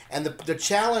reset. And the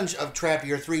challenge of Trap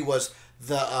Year 3 was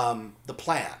the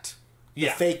plant. The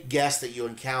fake guest that you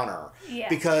encounter. Yeah.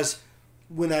 Because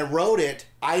when I wrote it,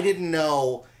 I didn't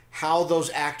know how those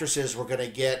actresses were going to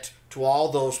get to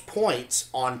all those points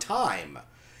on time.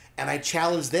 And I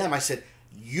challenged them. I said,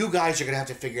 you guys are going to have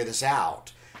to figure this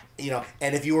out. You know,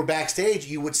 and if you were backstage,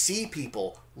 you would see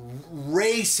people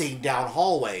racing down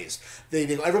hallways. They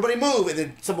go, everybody move, and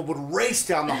then someone would race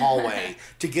down the hallway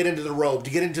to get into the rope,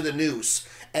 to get into the noose.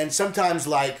 And sometimes,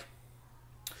 like,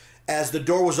 as the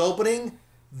door was opening,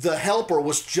 the helper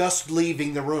was just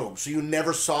leaving the room, so you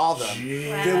never saw them.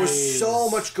 Jeez. There was so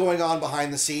much going on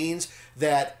behind the scenes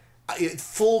that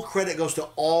full credit goes to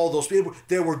all those people.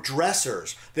 There were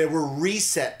dressers. There were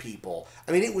reset people.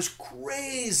 I mean, it was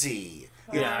crazy.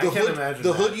 Yeah, I can't imagine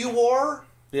the hood you wore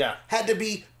Yeah. Had to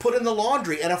be put in the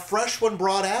laundry and a fresh one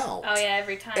brought out. Oh, yeah,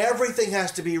 every time. Everything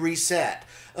has to be reset.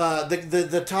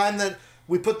 The time that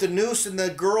we put the noose and the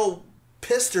girl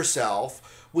pissed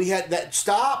herself, we had that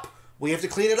stop. We have to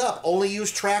clean it up. Only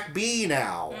use track B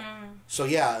now. So,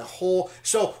 yeah,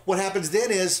 so what happens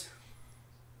then is,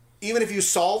 even if you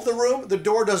solve the room, the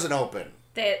door doesn't open.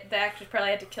 The actors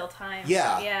probably had to kill time.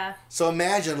 Yeah. Yeah. So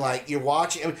imagine, like, you're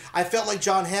watching. I mean, I felt like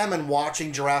John Hammond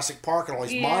watching Jurassic Park and all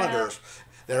these monitors.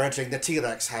 They're entering the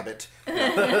T-Rex habit. The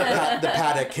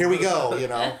paddock. Here we go, you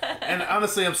know. And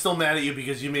honestly, I'm still mad at you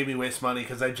because you made me waste money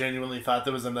because I genuinely thought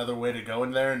there was another way to go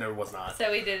in there, and there was not.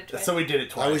 So we did it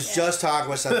twice. I was just talking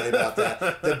with somebody about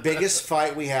that. The biggest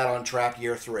fight we had on Trap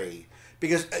Year 3.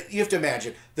 Because you have to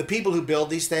imagine, the people who build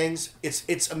these things,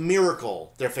 it's a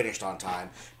miracle they're finished on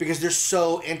time. Because they're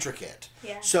so intricate.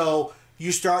 Yeah. So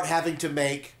you start having to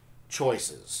make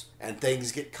choices. And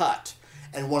things get cut.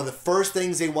 And one of the first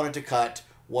things they wanted to cut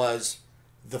was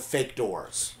the fake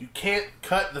doors. You can't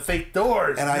cut the fake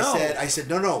doors. And I said,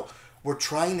 no. We're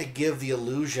trying to give the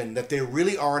illusion that they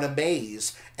really are in a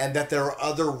maze. And that there are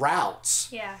other routes.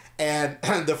 Yeah. And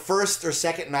the first or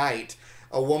second night,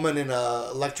 a woman in a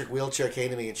electric wheelchair came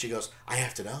to me and she goes, I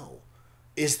have to know.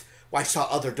 I saw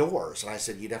other doors. And I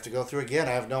said, you'd have to go through again.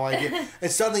 I have no idea.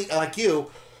 And suddenly, like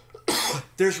you,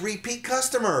 there's repeat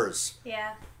customers.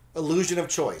 Yeah. Illusion of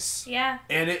choice. Yeah.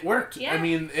 And it worked. Yeah. I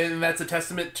mean, and that's a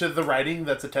testament to the writing.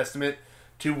 That's a testament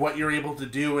to what you're able to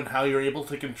do and how you're able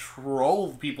to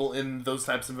control people in those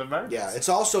types of environments. Yeah, it's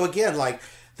also, again, like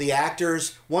the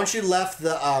actors, once you left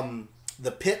the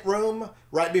pit room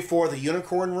right before the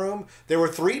unicorn room, there were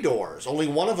 3 doors. Only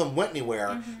one of them went anywhere.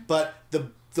 Mm-hmm. But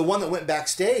the one that went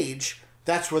backstage,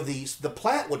 that's where the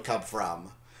plant would come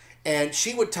from. And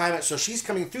she would time it so she's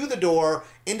coming through the door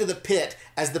into the pit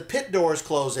as the pit door is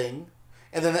closing,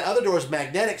 and then the other door is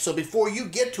magnetic, so before you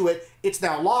get to it, it's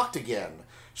now locked again.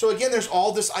 So again, there's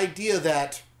all this idea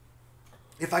that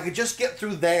if I could just get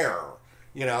through there,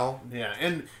 you know? Yeah,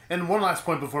 and one last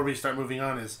point before we start moving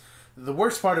on is the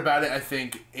worst part about it, I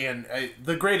think, and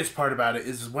the greatest part about it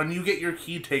is when you get your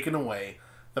key taken away,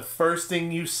 the first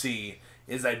thing you see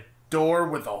is a door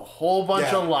with a whole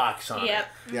bunch of locks on it.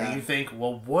 Yeah. And you think,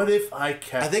 well, what if I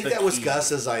kept I think the that was key?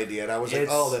 Gus's idea, and I was like,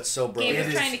 oh, that's so brilliant. He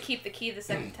was trying to keep the key the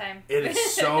second time. It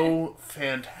is so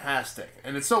fantastic.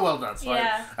 And it's so well done. So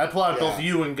I applaud both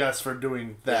you and Gus for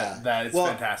doing that. That is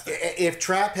fantastic. If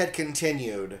Trap had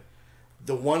continued,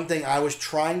 the one thing I was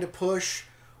trying to push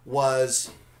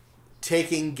was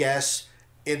taking guests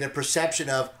in the perception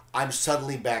of, I'm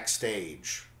suddenly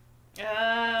backstage.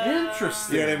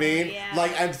 Interesting. You know what I mean? Yeah.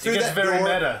 Like, I'm through that very door.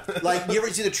 meta. Like, you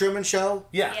ever see the Truman Show?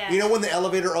 Yeah. You know when the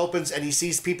elevator opens and he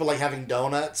sees people like having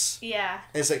donuts? Yeah.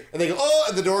 And it's like, and they go, oh,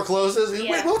 and the door closes. And,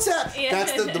 wait, what's that? Yeah.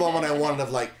 That's the moment I wanted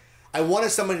of like, I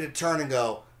wanted somebody to turn and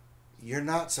go, you're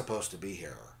not supposed to be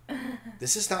here.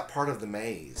 This is not part of the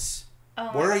maze.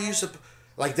 Where are you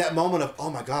like that moment of,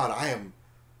 oh my God, I am,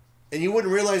 and you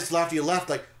wouldn't realize till after you left,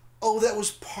 like, oh, that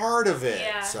was part of it.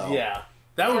 Yeah. So Yeah.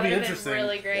 That would be interesting. Been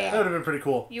really great. That would have been pretty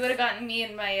cool. You would have gotten me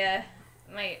in my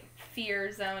my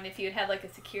fear zone if you had like a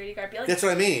security guard be like, that's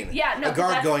what I mean. Yeah, no, a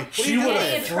guard going, what she are you would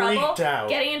doing? have freaked out.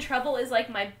 Getting in trouble is like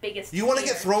my biggest You want to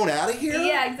fear. get thrown out of here?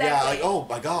 Yeah, exactly. Yeah, like, oh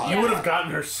my God. You would have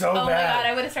gotten her so bad. Oh my God,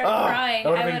 I would have started crying. That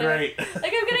would have been great.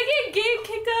 Like, I'm gonna get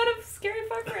kicked out of Scary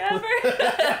Farm forever.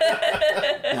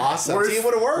 Awesome. See, it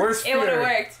would have worked. Worst It would have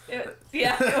worked. It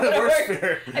would have Worst worked.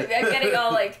 fear. I'm getting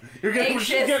all like You're getting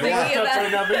anxious worked thinking up about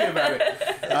right now thinking about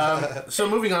it. So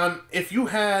moving on, if you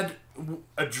had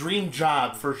a dream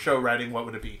job for show writing, what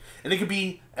would it be? And it could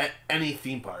be at any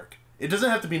theme park. It doesn't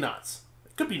have to be Knott's.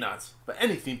 It could be Knott's, but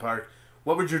any theme park.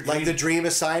 What would your dream... Like the dream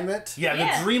assignment? Yeah,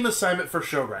 the dream assignment for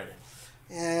show writing.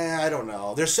 Yeah, I don't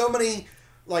know. There's so many...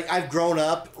 Like, I've grown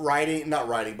up not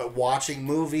writing, but watching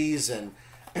movies and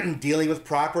dealing with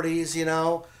properties, you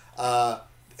know.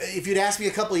 If you'd asked me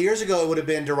a couple of years ago, it would have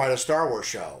been to write a Star Wars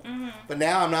show. Mm-hmm. But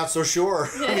now I'm not so sure.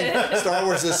 I mean, Star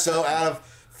Wars is so out of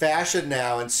fashion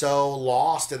now and so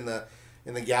lost in the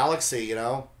galaxy, you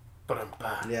know. But I'm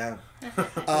back. Yeah.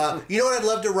 You know what I'd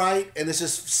love to write? And this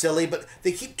is silly, but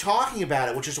they keep talking about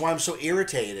it, which is why I'm so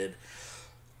irritated.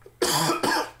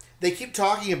 They keep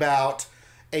talking about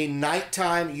a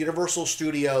nighttime Universal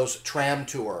Studios tram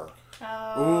tour.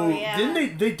 Oh, Ooh, yeah.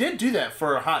 didn't they did do that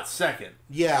for a hot second.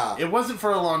 Yeah. It wasn't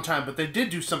for a long time, but they did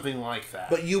do something like that.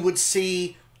 But you would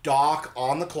see Doc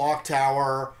on the clock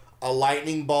tower, a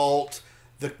lightning bolt,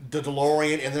 the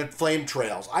DeLorean, and then flame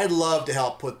trails. I'd love to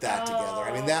help put that together.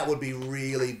 I mean, that would be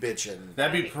really bitchin'.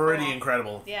 That'd be pretty cool.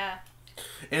 incredible. Yeah.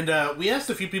 And we asked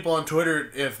a few people on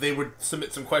Twitter if they would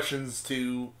submit some questions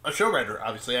to a show writer.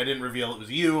 Obviously, I didn't reveal it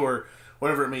was you or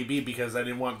whatever it may be because I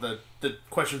didn't want the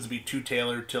questions to be too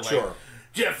tailored to like,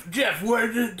 Jeff,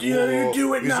 where did you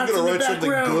do it? Not in the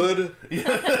background. Something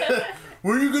good?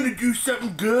 Were you going to do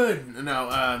something good?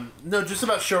 No, just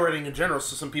about show writing in general.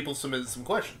 So some people submitted some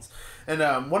questions.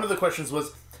 And one of the questions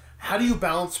was, how do you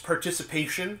balance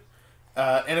participation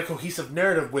and a cohesive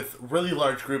narrative with really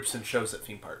large groups and shows at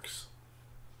theme parks?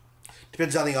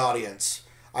 Depends on the audience.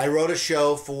 I wrote a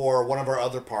show for one of our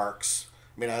other parks.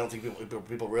 I mean, I don't think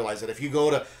people realize that. If you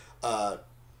go to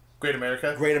Great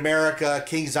America,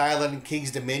 Kings Island,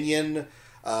 Kings Dominion,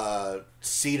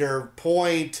 Cedar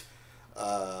Point,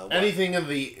 anything in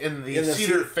the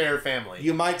Cedar Fair family,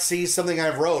 you might see something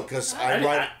I've wrote because I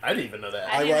didn't even know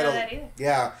that. I didn't know that either.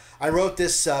 Yeah, I wrote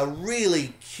this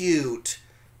really cute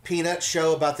peanut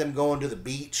show about them going to the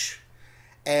beach,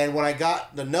 and when I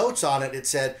got the notes on it, it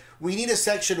said we need a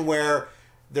section where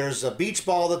there's a beach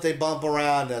ball that they bump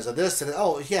around. There's a this and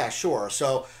oh yeah, sure.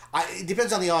 So it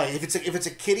depends on the audience. If it's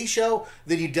a kiddie show,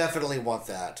 then you definitely want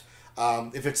that.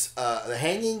 If it's the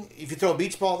hanging, if you throw a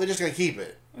beach ball, they're just gonna keep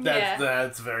it.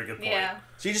 That's a very good point. Yeah.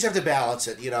 So you just have to balance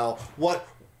it. You know what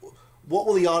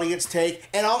will the audience take,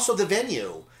 and also the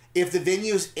venue. If the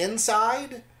venue's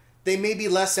inside, they may be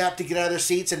less apt to get out of their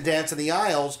seats and dance in the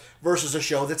aisles versus a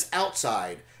show that's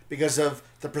outside because of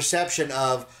the perception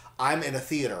of, I'm in a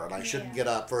theater and I shouldn't get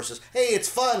up versus, hey, it's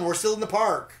fun, we're still in the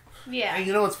park. Yeah. And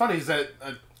you know what's funny is that,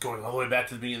 going all the way back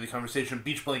to the beginning of the conversation,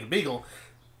 Beach Blanket Beagle,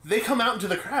 they come out into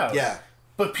the crowd. Yeah.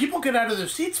 But people get out of their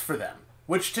seats for them,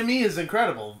 which to me is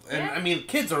incredible. And, I mean,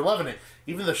 kids are loving it.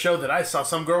 Even the show that I saw,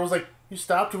 some girl was like, you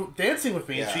stopped dancing with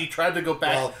me, and she tried to go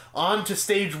back onto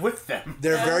stage with them.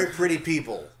 They're very pretty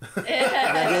people. And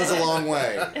that goes a long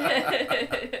way.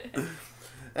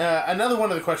 Another one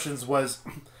of the questions was,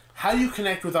 how do you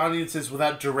connect with audiences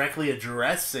without directly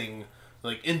addressing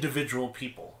like individual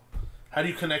people? How do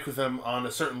you connect with them on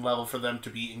a certain level for them to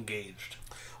be engaged?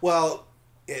 Well,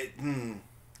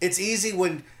 it's easy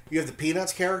when you have the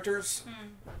Peanuts characters.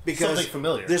 Because something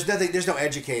familiar. There's no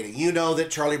educating. You know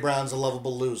that Charlie Brown's a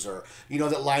lovable loser. You know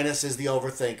that Linus is the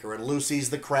overthinker and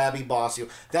Lucy's the crabby boss.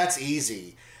 That's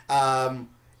easy. If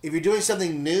you're doing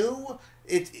something new,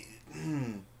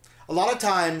 a lot of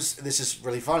times, this is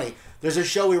really funny, there's a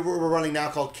show we're running now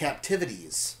called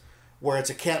Captivities, where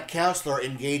it's a camp counselor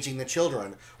engaging the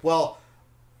children. Well,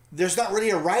 there's not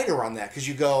really a writer on that, because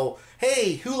you go,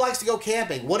 hey, who likes to go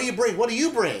camping? What do you bring? What do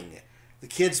you bring? The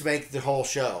kids make the whole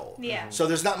show. Yeah. So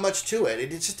there's not much to it.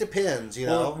 It just depends, you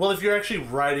know? Well, if you're actually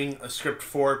writing a script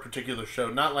for a particular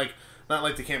show, not like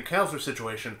the camp counselor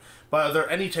situation, but are there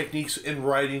any techniques in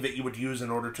writing that you would use in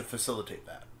order to facilitate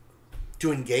that?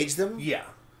 To engage them? Yeah.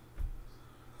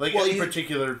 Like any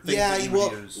particular thing that you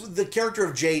would use. The character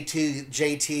of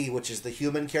JT, which is the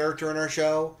human character in our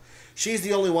show, she's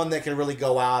the only one that can really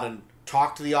go out and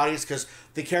talk to the audience, because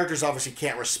the characters obviously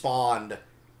can't respond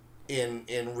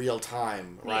in real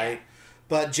time, right? Yeah.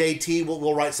 But JT,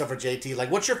 we'll write stuff for JT,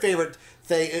 like, what's your favorite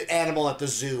animal at the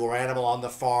zoo or animal on the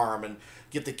farm, and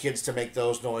get the kids to make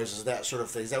those noises, that sort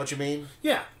of thing. Is that what you mean?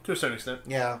 Yeah, to a certain extent.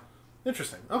 Yeah.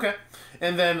 Interesting. Okay.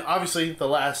 And then, obviously, the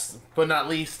last but not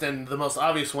least, and the most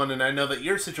obvious one, and I know that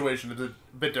your situation is a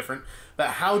bit different, but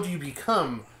how do you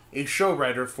become a show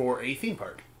writer for a theme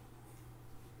park?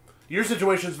 Your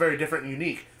situation is very different and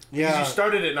unique. Because you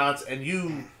started at Knott's, and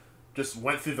you just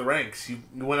went through the ranks. You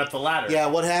went up the ladder. Yeah,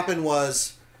 what happened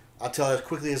was, I'll tell you as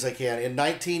quickly as I can. In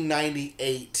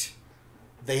 1998,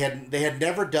 they had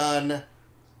never done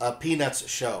a Peanuts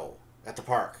show at the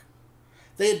park.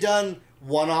 They had done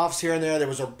one-offs here and there. There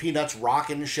was a Peanuts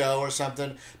Rockin' show or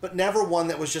something, but never one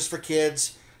that was just for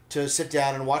kids to sit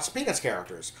down and watch the Peanuts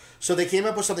characters. So they came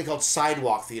up with something called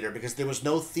sidewalk theater, because there was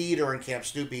no theater in Camp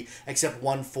Snoopy except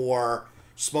one for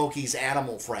Smokey's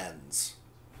animal friends.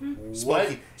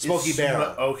 Smokey Bear.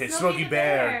 Okay, Smokey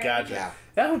Bear. Gotcha. Yeah.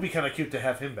 That would be kind of cute to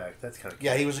have him back. That's kind of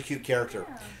cute. Yeah, he was a cute character.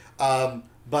 Yeah.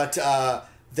 But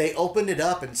they opened it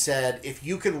up and said, if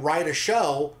you can write a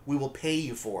show, we will pay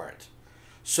you for it.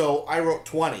 So I wrote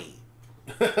 20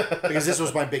 because this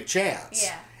was my big chance.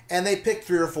 Yeah. And they picked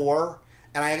 3 or 4,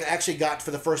 and I actually got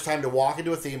for the first time to walk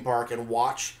into a theme park and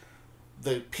watch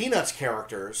the Peanuts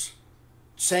characters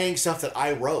saying stuff that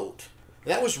I wrote.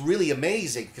 That was really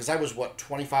amazing, because I was,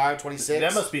 25, 26?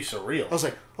 That must be surreal. I was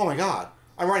like, oh my God,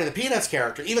 I'm writing the Peanuts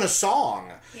character. Even a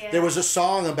song. Yeah. There was a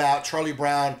song about Charlie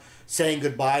Brown saying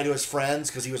goodbye to his friends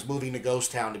because he was moving to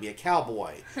Ghost Town to be a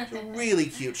cowboy. It's a really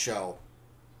cute show.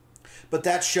 But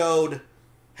that showed,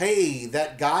 hey,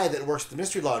 that guy that works at the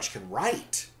Mystery Lodge can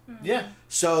write. Yeah.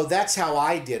 So that's how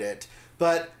I did it.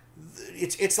 But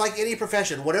it's like any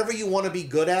profession. Whatever you want to be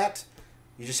good at,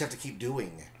 you just have to keep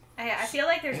doing. I feel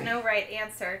like there's no right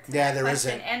answer to that there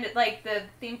question. Isn't. And like the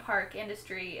theme park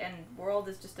industry and world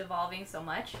is just evolving so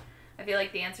much. I feel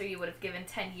like the answer you would have given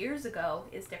 10 years ago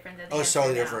is different than the answer it's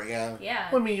totally now. different, yeah.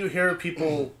 Yeah. Well, I mean, you hear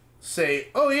people say,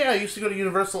 oh yeah, I used to go to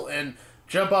Universal and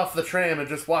jump off the tram and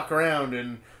just walk around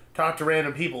and talk to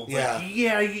random people. It's like,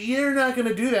 yeah, you're not going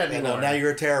to do that anymore. Now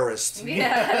you're a terrorist.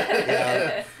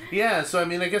 Yeah. Yeah, so I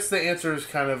mean, I guess the answer is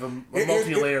kind of a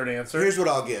multi-layered answer. Here's what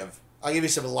I'll give. I'll give you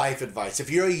some life advice. If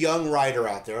you're a young writer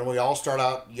out there, and we all start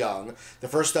out young, the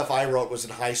first stuff I wrote was in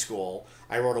high school.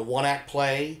 I wrote a 1-act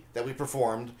play that we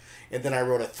performed, and then I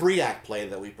wrote a 3-act play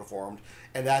that we performed.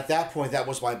 And at that point, that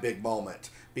was my big moment,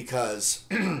 because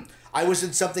I was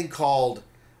in something called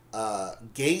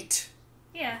GATE.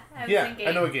 Yeah, I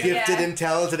know a GATE. Gifted and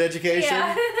Talented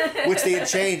Education, which they had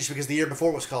changed because the year before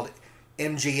it was called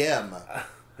MGM.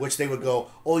 Which they would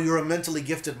go, oh, you're a mentally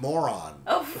gifted moron.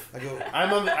 Oh. I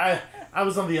go, I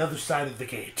was on the other side of the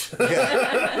gate.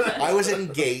 Yeah. I was in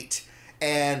GATE,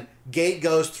 and GATE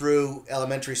goes through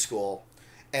elementary school,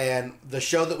 and the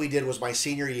show that we did was my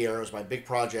senior year. It was my big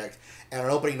project, and on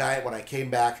opening night when I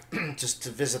came back just to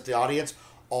visit the audience,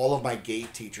 all of my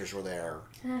gate teachers were there.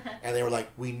 And they were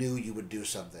like, we knew you would do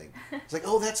something. It's like,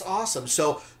 oh, that's awesome.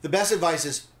 So the best advice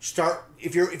is start,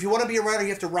 if you want to be a writer, you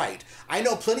have to write. I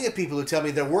know plenty of people who tell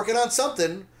me they're working on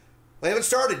something. They haven't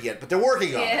started yet, but they're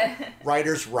working on it.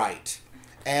 Writers write.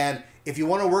 And if you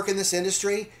want to work in this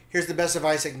industry, here's the best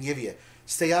advice I can give you.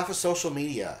 Stay off of social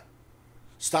media.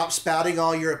 Stop spouting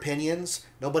all your opinions.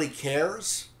 Nobody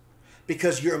cares.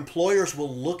 Because your employers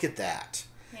will look at that.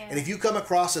 Yeah. And if you come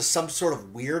across as some sort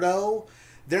of weirdo,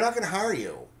 they're not going to hire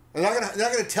you. They're not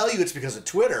going to tell you it's because of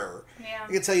Twitter. Yeah.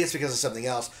 They can tell you it's because of something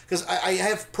else. Because I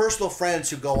have personal friends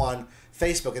who go on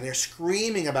Facebook and they're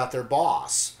screaming about their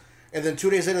boss. And then 2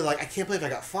 days later, they're like, I can't believe I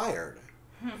got fired.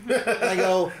 And I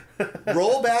go,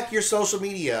 roll back your social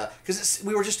media. Because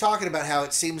we were just talking about how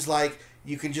it seems like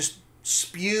you can just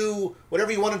spew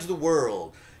whatever you want into the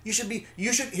world. Here's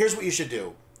what you should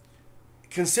do.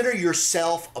 Consider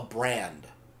yourself a brand.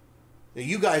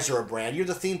 You guys are a brand. You're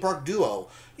the Theme Park Duo.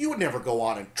 You would never go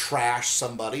on and trash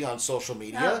somebody on social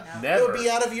media. No. Never. It would be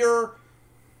out of your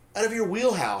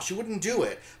wheelhouse. You wouldn't do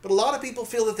it. But a lot of people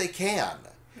feel that they can.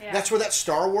 Yeah. That's where that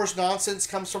Star Wars nonsense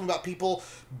comes from about people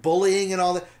bullying and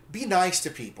all that. Be nice to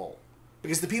people.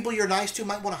 Because the people you're nice to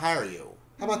might want to hire you.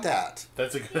 How about that?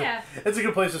 That's a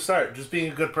good place to start. Just being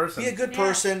a good person. Be a good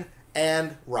person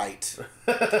and write.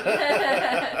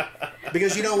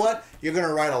 Because you know what? You're going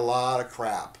to write a lot of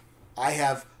crap. I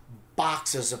have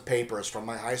boxes of papers from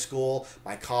my high school,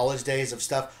 my college days of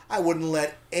stuff I wouldn't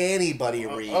let anybody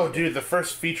read. Oh, dude, the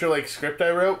first feature-length script I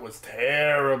wrote was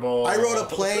terrible. I wrote a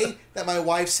play that my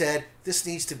wife said, this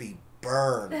needs to be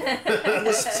burned. It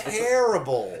was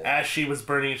terrible. As she was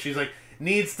burning it, she's like,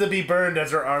 needs to be burned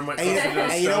as her arm went closer to the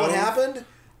stove. And you know what happened?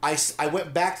 I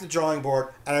went back to the drawing board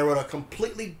and I wrote a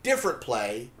completely different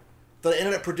play that I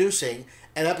ended up producing.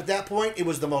 And up at that point, it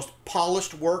was the most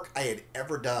polished work I had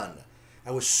ever done.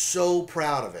 I was so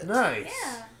proud of it. Nice.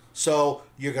 Yeah. So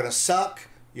you're going to suck.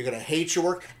 You're going to hate your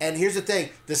work. And here's the thing.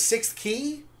 The Sixth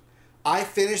Key, I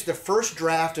finished the first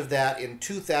draft of that in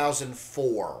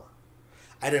 2004.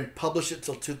 I didn't publish it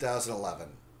till 2011.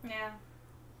 Yeah.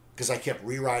 Because I kept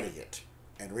rewriting it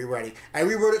and rewriting. I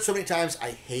rewrote it so many times,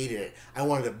 I hated it. I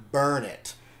wanted to burn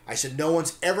it. I said, no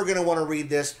one's ever going to want to read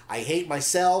this. I hate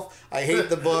myself. I hate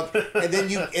the book. And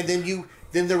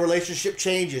then the relationship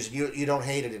changes. You don't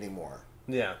hate it anymore.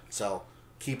 Yeah. So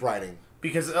keep writing.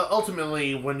 Because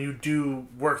ultimately, when you do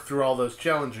work through all those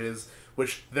challenges,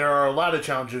 which there are a lot of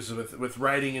challenges with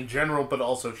writing in general, but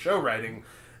also show writing,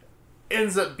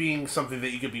 ends up being something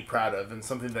that you could be proud of and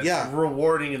something that's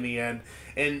rewarding in the end.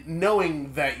 And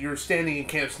knowing that you're standing in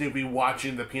Camp Snoopy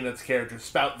watching the Peanuts character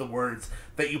spout the words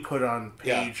that you put on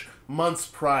page months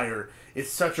prior, it's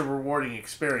such a rewarding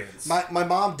experience. My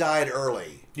mom died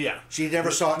early. Yeah. She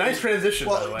never saw... Nice transition,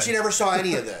 by the way. She never saw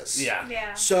any of this.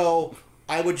 Yeah. So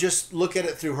I would just look at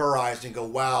it through her eyes and go,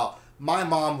 wow, my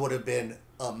mom would have been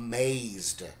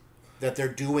amazed that they're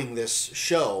doing this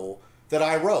show that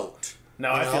I wrote.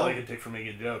 Now I feel like a dick for making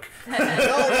a joke. No,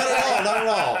 not at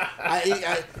all.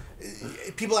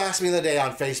 People ask me the other day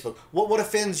on Facebook, what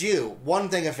offends you? One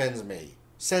thing offends me.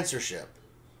 Censorship.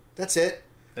 That's it.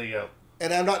 There you go.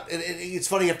 And I'm not... It's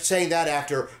funny after saying that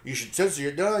after, you should censor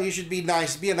your... No, you should be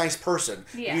nice. Be a nice person.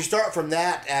 Yeah. If you start from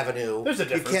that avenue, there's a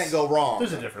difference. You can't go wrong.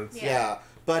 There's a difference. Yeah.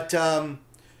 But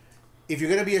if you're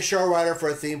going to be a show writer for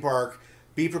a theme park,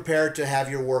 be prepared to have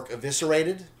your work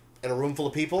eviscerated in a room full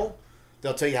of people.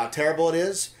 They'll tell you how terrible it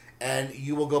is, and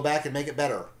you will go back and make it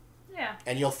better. Yeah.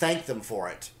 And you'll thank them for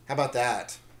it. How about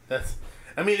that? It's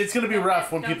going to be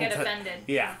rough when people... Don't get offended.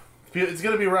 Yeah. It's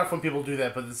going to be rough when people do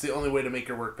that, but it's the only way to make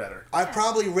your work better. I've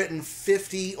probably written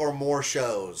 50 or more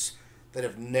shows that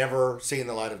have never seen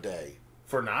the light of day.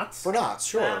 For Knotts? For Knotts,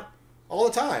 sure. Wow. All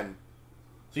the time.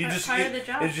 So That's part of the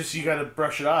job. It's just you got to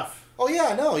brush it off. Oh,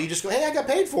 yeah, no. You just go, hey, I got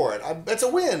paid for it. That's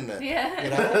a win. Yeah. You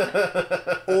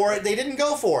know? Or they didn't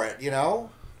go for it, you know?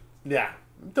 Yeah.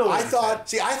 Totally I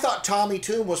thought Tommy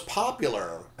Toon was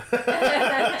popular. So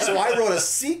I wrote a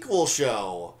sequel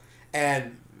show.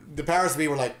 And the powers that be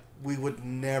were like, we would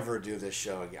never do this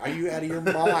show again. Are you out of your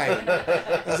mind?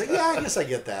 I was like, yeah, I guess I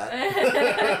get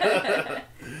that.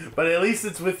 But at least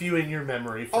it's with you in your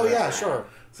memory. Oh, yeah, sure.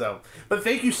 So, but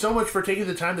thank you so much for taking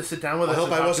the time to sit down with us. I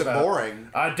hope I wasn't boring.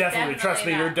 Definitely. Trust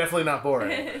me, you're definitely not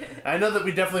boring. I know that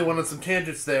we definitely went on some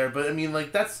tangents there, but I mean,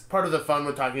 like, that's part of the fun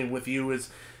with talking with you is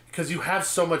because you have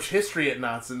so much history at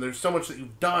Knotts and there's so much that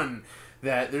you've done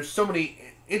that there's so many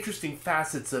interesting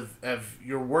facets of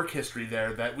your work history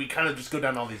there that we kind of just go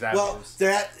down all these avenues.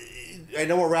 Well, I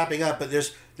know we're wrapping up, but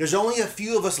there's only a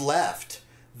few of us left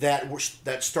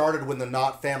that started when the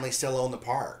Knott family still owned the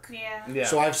park. Yeah. Yeah.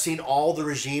 So I've seen all the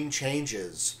regime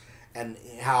changes and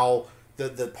how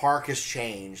the park has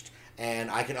changed,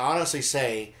 and I can honestly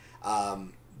say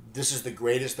this is the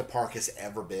greatest the park has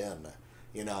ever been.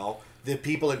 You know, the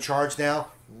people in charge now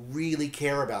really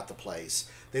care about the place.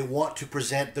 They want to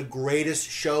present the greatest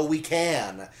show we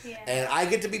can, and I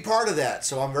get to be part of that.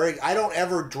 So I don't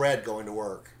ever dread going to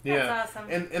work. Yeah, that's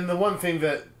awesome. And the one thing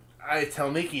that I tell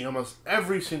Nikki almost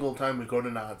every single time we go to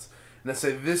Knott's, and I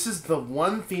say, this is the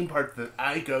one theme park that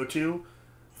I go to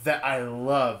that I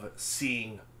love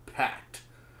seeing packed.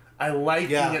 I like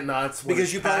being at Knott's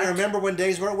because you probably remember when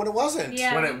days were when it wasn't.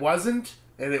 Yeah. When it wasn't,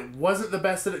 and it wasn't the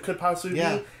best that it could possibly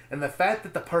be, and the fact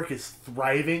that the park is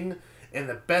thriving and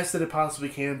the best that it possibly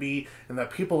can be, and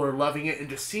that people are loving it, and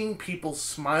just seeing people's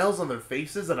smiles on their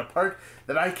faces at a park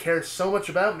that I care so much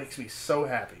about makes me so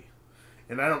happy.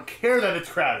 And I don't care that it's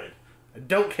crowded. I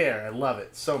don't care. I love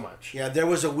it so much. Yeah, there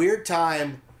was a weird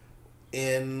time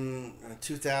in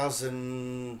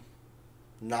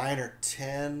 2009 or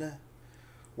 10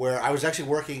 where I was actually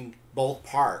working both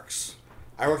parks.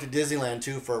 I worked at Disneyland,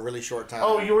 too, for a really short time.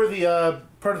 Oh, you were the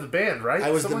part of the band, right?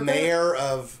 I was Something the like mayor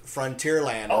of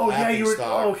Frontierland. Oh, yeah, you were...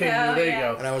 Oh, okay, there you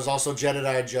go. And I was also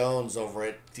Jedediah Jones over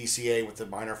at DCA with the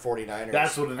minor 49ers.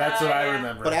 That's what I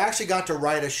remember. But I actually got to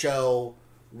write a show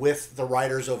with the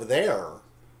writers over there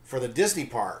for the Disney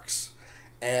parks.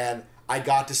 And I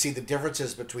got to see the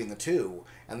differences between the two.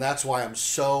 And that's why I'm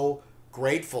so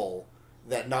grateful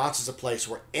that Knott's is a place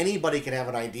where anybody can have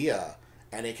an idea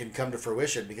and it can come to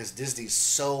fruition, because Disney's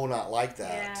so not like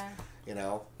that. Yeah. You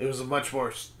know? It was a much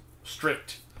more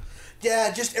strict.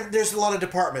 Yeah, there's a lot of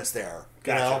departments there.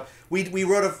 Gotcha. You know? We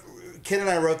wrote Ken and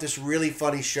I wrote this really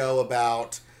funny show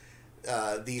about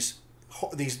the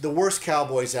worst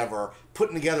cowboys ever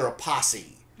putting together a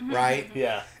posse, right?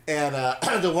 Yeah. And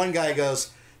the one guy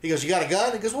goes, you got a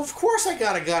gun? He goes, well, of course I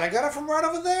got a gun. I got it from right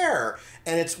over there.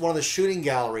 And it's one of the shooting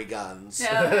gallery guns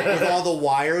with all the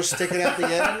wires sticking out the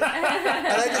end. And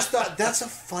I just thought, that's a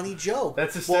funny joke.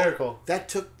 That's hysterical. Well, that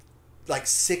took like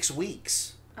 6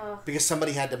 weeks because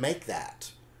somebody had to make that.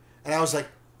 And I was like,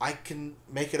 I can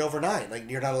make it overnight. Like,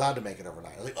 you're not allowed to make it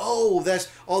overnight. I was like, oh, that's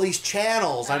all these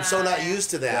channels. I'm so not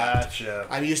used to that. Gotcha.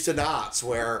 I'm used to Knott's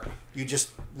where you just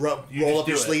roll up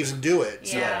your sleeves and do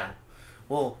it. Yeah. So.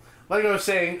 Well, like I was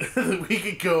saying, we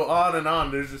could go on and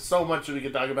on. There's just so much that we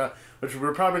could talk about, which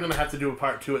we're probably going to have to do a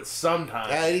part 2 at some time.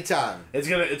 Yeah, anytime. It's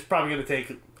probably going to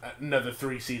take another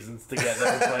 3 seasons to get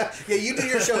that. Yeah, you do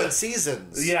your show in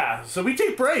seasons. Yeah, so we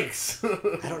take breaks.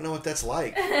 I don't know what that's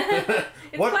like.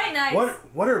 It's quite nice.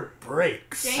 What are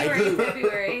breaks? January and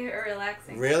February are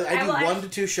relaxing. Really? I do 1 to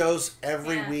 2 shows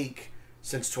every week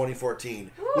since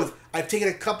 2014. I've taken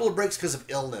a couple of breaks because of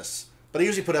illness, but I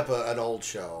usually put up an old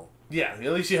show. Yeah,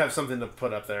 at least you have something to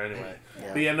put up there anyway.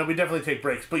 Yeah. But yeah, no, we definitely take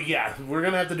breaks. But yeah, we're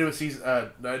going to have to do a season,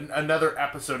 another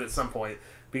episode at some point,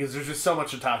 because there's just so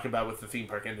much to talk about with the theme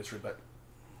park industry. But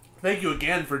thank you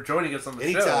again for joining us on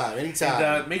the show. Anytime.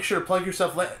 And make sure to plug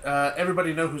yourself. Let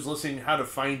everybody know who's listening how to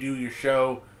find you, your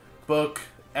show, book,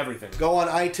 everything. Go on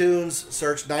iTunes,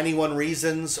 search 91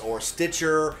 Reasons or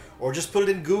Stitcher, or just put it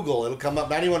in Google. It'll come up,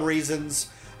 91 Reasons.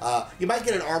 You might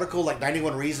get an article like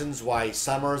 91 Reasons Why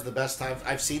Summer is the Best Time.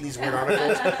 I've seen these weird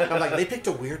articles. I'm like, they picked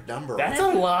a weird number. That's a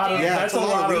lot of that's a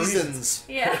lot of reasons.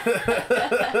 Yeah.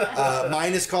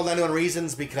 Mine is called 91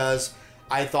 Reasons because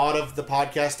I thought of the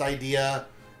podcast idea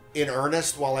in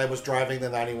earnest while I was driving the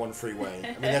 91 freeway.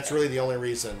 I mean, that's really the only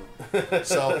reason.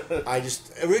 So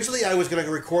originally I was going to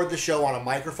record the show on a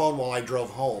microphone while I drove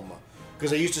home,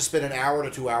 because I used to spend an hour to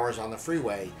 2 hours on the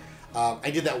freeway. I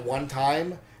did that one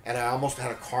time, and I almost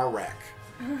had a car wreck.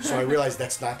 So I realized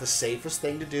that's not the safest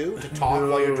thing to do, to talk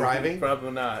while you're driving. Probably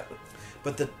not.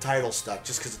 But the title stuck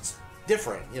just because it's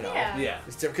different, you know. Yeah.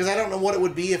 It's different because I don't know what it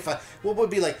would be what would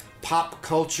be like pop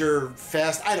culture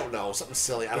fest. I don't know, something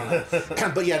silly. I don't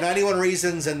know. But yeah, 91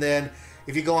 Reasons, and then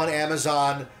if you go on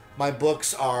Amazon, my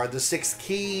books are The Sixth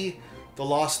Key, The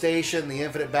Lost Station, The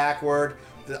Infinite Backward,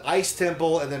 The Ice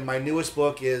Temple, and then my newest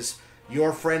book is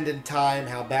Your Friend in Time: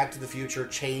 How Back to the Future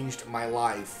Changed My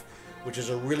Life, which is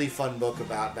a really fun book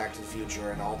about Back to the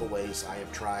Future and all the ways I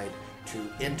have tried to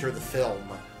enter the film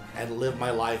and live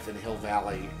my life in Hill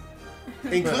Valley,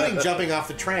 including jumping off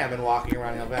the tram and walking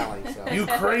around Hill Valley. So. You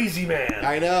crazy man.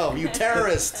 I know, you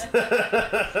terrorist.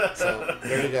 So,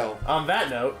 there you go. On that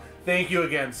note, thank you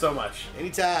again so much.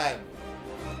 Anytime.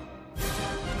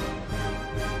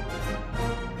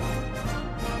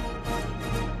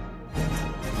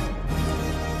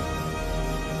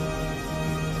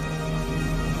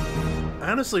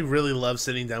 I honestly really love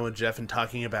sitting down with Jeff and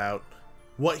talking about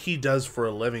what he does for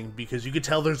a living, because you could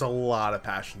tell there's a lot of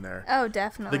passion there. Oh,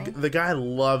 definitely. The guy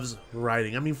loves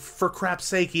writing. I mean, for crap's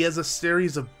sake, he has a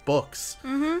series of books.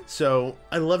 Mm-hmm. So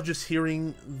I love just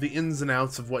hearing the ins and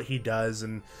outs of what he does,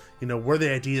 and where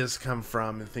the ideas come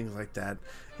from and things like that.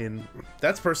 And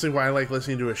that's personally why I like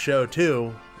listening to a show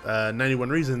too, 91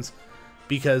 Reasons,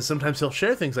 because sometimes he'll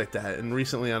share things like that. And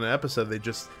recently on an episode, they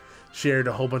just shared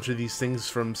a whole bunch of these things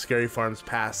from Scary Farm's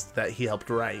past that he helped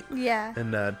write. Yeah.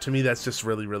 And to me, that's just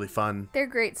really, really fun. They're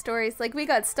great stories. Like, we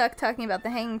got stuck talking about The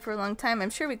Hanging for a long time. I'm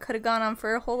sure we could have gone on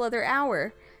for a whole other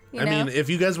hour. I mean, if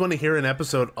you guys want to hear an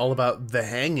episode all about The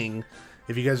Hanging,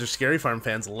 if you guys are Scary Farm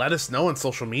fans, let us know on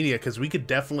social media, because we could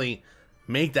definitely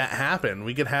make that happen.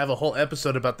 We could have a whole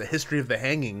episode about the history of The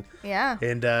Hanging. Yeah.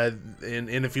 And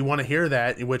if you want to hear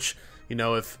that, which,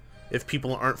 if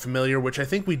people aren't familiar, which I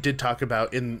think we did talk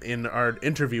about in our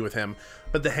interview with him,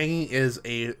 but The Hanging is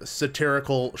a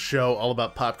satirical show all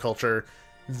about pop culture.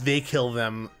 They kill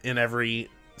them in every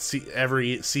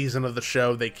season of the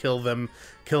show. They kill them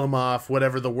off,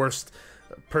 whatever the worst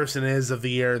person is of the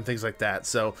year and things like that.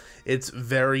 So it's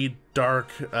very dark,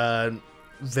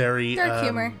 very dark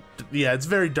humor. Yeah, it's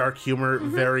very dark humor,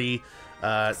 very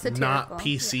not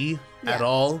PC at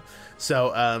all.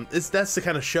 So that's the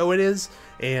kind of show it is,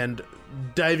 and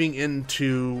diving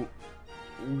into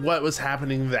what was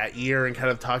happening that year and kind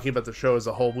of talking about the show as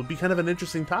a whole would be kind of an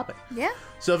interesting topic. Yeah.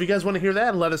 So if you guys want to hear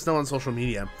that, let us know on social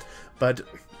media. But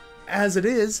as it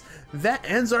is, that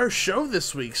ends our show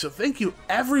this week. So thank you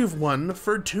everyone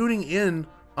for tuning in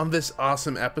on this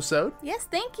awesome episode. Yes,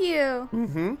 thank you.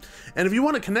 And if you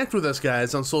want to connect with us,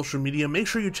 guys, on social media, make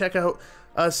sure you check out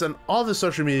us on all the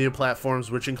social media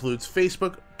platforms, which includes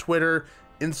Facebook, Twitter,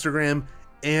 Instagram,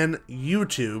 and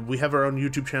YouTube. We have our own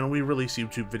YouTube channel. We release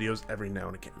YouTube videos every now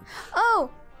and again. Oh!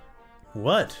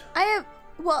 What?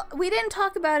 Well, we didn't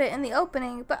talk about it in the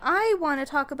opening, but I want to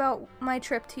talk about my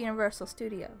trip to Universal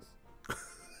Studios.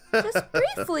 Just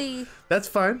briefly. That's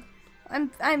fine. I'm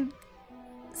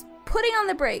putting on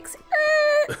the brakes.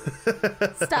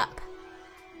 Stop.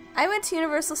 I went to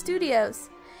Universal Studios,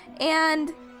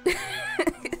 and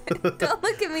don't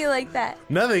look at me like that.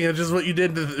 Nothing. It's just what you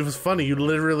did. It was funny. You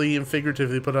literally and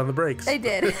figuratively put on the brakes. I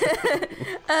did.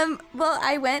 Well,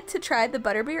 I went to try the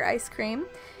butterbeer ice cream,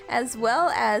 as well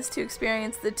as to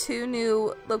experience the 2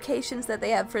 new locations that they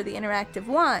have for the interactive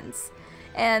wands.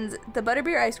 And the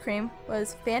butterbeer ice cream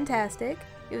was fantastic.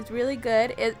 It was really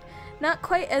good. It not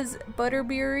quite as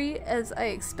butterbeery as I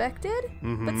expected,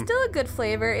 but still a good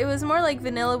flavor. It was more like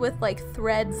vanilla with like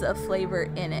threads of flavor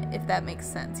in it, if that makes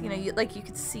sense. You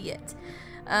could see it.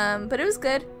 But it was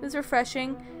good. It was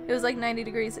refreshing. It was like 90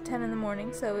 degrees at 10 in the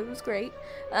morning, so it was great.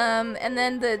 And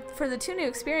then for the 2 new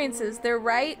experiences, they're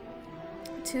right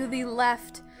to the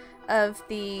left of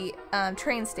the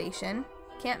train station.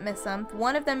 Can't miss them.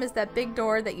 One of them is that big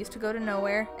door that used to go to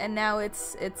nowhere, and now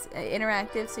it's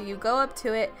interactive. So you go up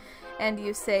to it and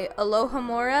you say Aloha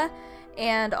Mora,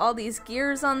 and all these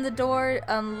gears on the door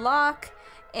unlock,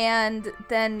 and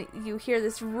then you hear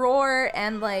this roar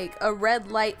and like a red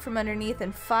light from underneath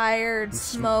and fire and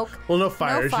smoke. Well, no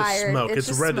fire, it's just smoke.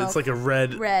 It's red. Smoke. It's like a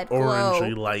red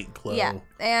orangey light glow. Yeah,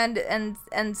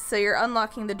 and so you're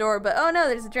unlocking the door, but oh no,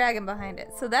 there's a dragon behind it.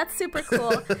 So that's super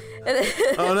cool.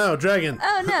 Oh no, dragon.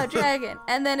 Oh no, dragon.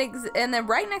 And then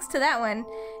right next to that one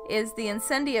is the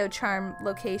Incendio charm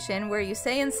location, where you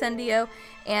say Incendio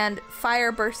and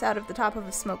fire bursts out of the top of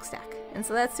a smokestack. And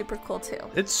so that's super cool too.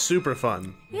 It's super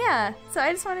fun. Yeah, so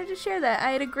I just wanted to share that.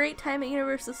 I had a great time at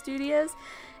Universal Studios,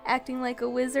 acting like a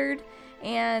wizard,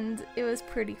 and it was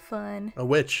pretty fun. A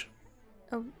witch.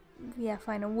 Oh, yeah,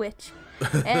 fine, a witch.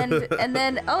 And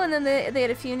then they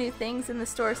had a few new things in the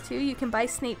stores too. You can buy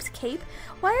Snape's cape.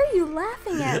 Why are you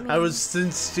laughing at me? I was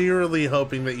sincerely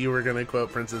hoping that you were going to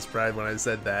quote Princess Bride when I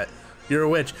said that. You're a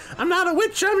witch. I'm not a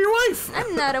witch, I'm your wife.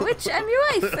 I'm not a witch, I'm your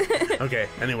wife. Okay,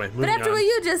 anyway, moving But after on. what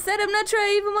you just said, I'm not sure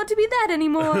I even want to be that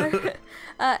anymore.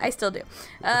 I still do.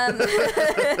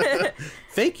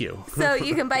 Thank you. So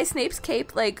you can buy Snape's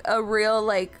cape, like a real,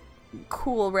 like,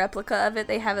 cool replica of it.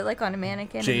 They have it, like, on a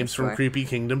mannequin. James from Creepy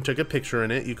Kingdom took a picture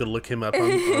in it. You could look him up on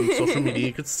social media.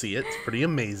 You could see it. It's pretty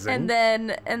amazing. And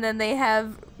then they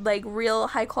have, like, real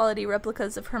high-quality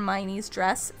replicas of Hermione's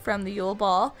dress from the Yule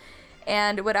Ball.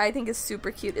 And what I think is super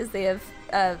cute is they have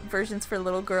versions for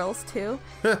little girls too.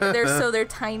 They're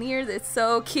tinier. It's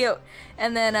so cute.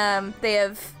 And then they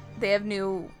have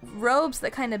new robes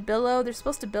that kind of billow. They're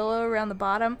supposed to billow around the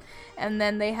bottom. And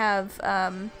then they have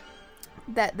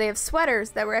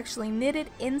sweaters that were actually knitted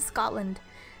in Scotland.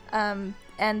 And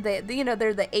they're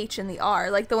the H and the R,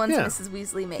 like the ones Mrs.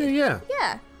 Weasley made. Yeah.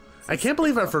 Yeah. I can't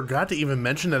believe I forgot to even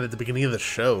mention that at the beginning of the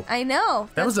show. I know.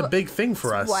 That was a big thing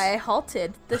for us. Why I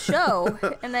halted the show.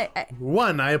 And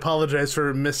One, I apologize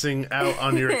for missing out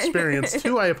on your experience.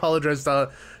 Two, I apologize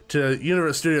to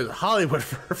Universal Studios Hollywood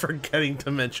for forgetting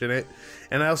to mention it.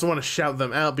 And I also want to shout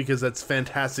them out because that's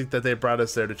fantastic that they brought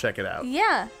us there to check it out.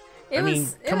 Yeah. It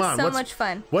was so much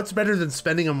fun. What's better than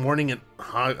spending a morning at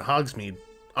Hogsmeade?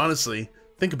 Honestly,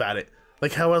 think about it.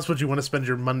 Like, how else would you want to spend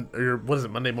your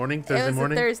Monday morning? Thursday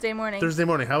morning? Thursday morning. Thursday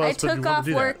morning. How else would you want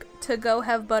to do that? I took off work to go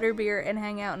have butterbeer and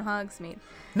hang out in Hogsmeade.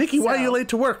 Nikki, why are you late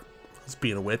to work? It's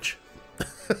being a witch.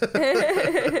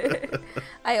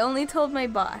 I only told my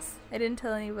boss. I didn't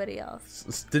tell anybody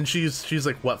else. Then she's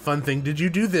like, what fun thing did you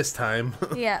do this time?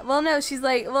 Yeah. Well, no, she's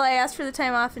like, well, I asked for the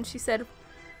time off and she said,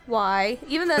 why?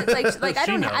 Even though like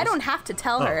I don't have to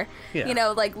tell her. Yeah. You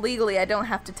know, like legally I don't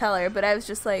have to tell her, but I was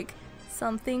just like,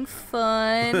 something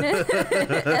fun. And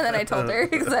then I told her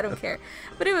because I don't care.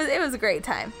 But it was a great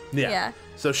time. Yeah.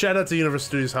 So shout out to Universal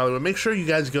Studios Hollywood. Make sure you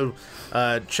guys go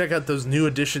check out those new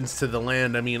additions to the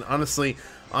land. I mean, honestly,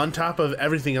 on top of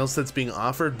everything else that's being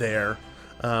offered there,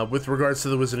 with regards to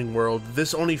the Wizarding World,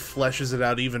 this only fleshes it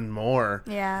out even more.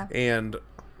 Yeah. And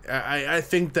I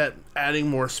think that adding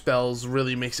more spells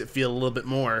really makes it feel a little bit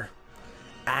more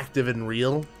active and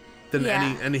real than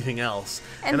anything else.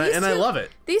 And I love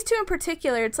it. These two in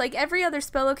particular, it's like every other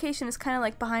spell location is kind of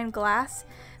like behind glass.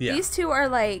 Yeah. These two are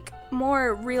like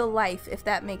more real life, if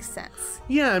that makes sense.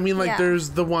 Yeah, I mean, like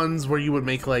there's the ones where you would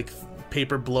make like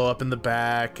paper blow up in the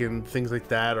back and things like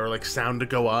that, or like sound to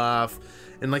go off.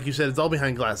 And like you said, it's all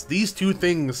behind glass. These two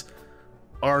things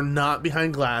are not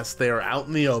behind glass. They are out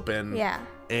in the open. Yeah.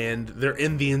 And they're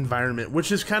in the environment,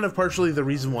 which is kind of partially the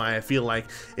reason why I feel like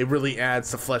it really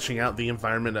adds to fleshing out the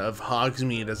environment of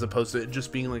Hogsmeade as opposed to it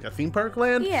just being like a theme park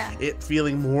land. Yeah. It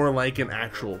feeling more like an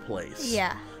actual place.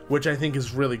 Yeah. Which I think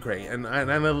is really great. And I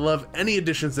love any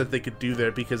additions that they could do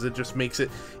there because it just makes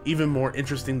it even more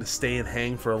interesting to stay and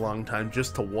hang for a long time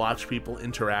just to watch people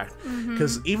interact.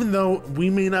 Because even though we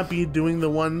may not be doing the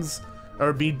ones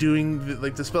or be doing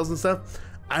the spells and stuff,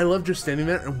 I love just standing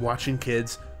there and watching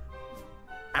kids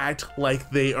act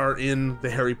like they are in the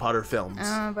Harry Potter films. I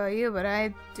don't know about you, but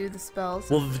I do the spells.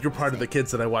 Well, you're part of the kids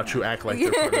that I watch who act like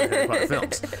they're part of the Harry Potter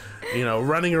films. You know,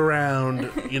 running around,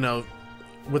 you know,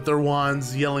 with their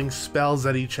wands, yelling spells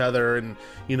at each other and,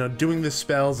 you know, doing the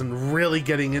spells and really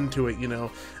getting into it, you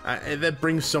know. That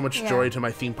brings so much joy to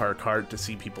my theme park heart to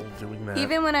see people doing that.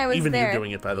 Even when I was even there. Even you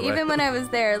doing it, by the way. Even when I was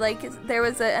there, like, there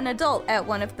was an adult at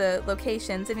one of the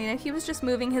locations, and, you know, he was just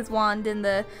moving his wand in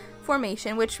the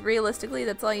formation, which realistically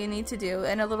that's all you need to do,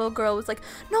 and a little girl was like,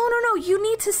 no, you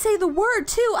need to say the word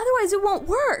too, otherwise it won't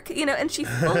work, you know, and she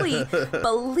fully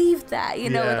believed that, you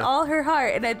know, with all her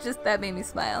heart, and that made me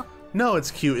smile. No,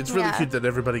 it's cute. It's really cute that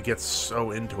everybody gets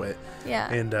so into it. Yeah.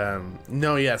 And,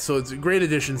 so it's great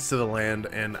additions to the land,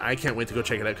 and I can't wait to go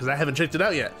check it out, because I haven't checked it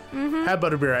out yet. Have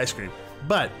butterbeer ice cream.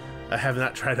 But I have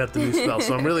not tried out the new spell,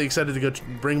 so I'm really excited to go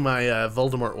bring my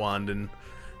Voldemort wand and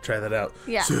try that out.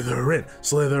 Yeah. Slytherin,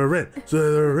 Slytherin,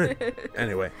 Slytherin.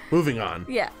 Anyway, moving on.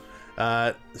 Yeah.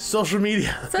 Social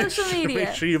media. Social media.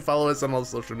 Make sure you follow us on all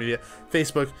social media.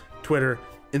 Facebook, Twitter,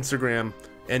 Instagram,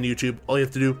 and YouTube. All you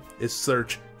have to do is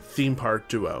search Theme Park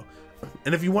Duo.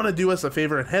 And if you want to do us a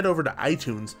favor and head over to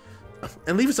iTunes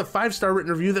and leave us a 5-star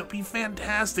written review, that would be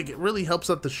fantastic. It really helps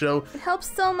out the show. It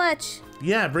helps so much.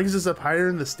 Yeah, it brings us up higher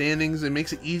in the standings. It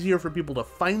makes it easier for people to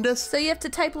find us. So you have to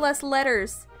type less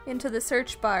letters into the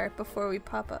search bar before we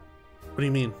pop up. What do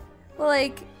you mean? Well,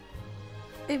 like,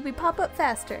 we pop up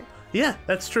faster. Yeah,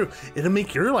 that's true. It'll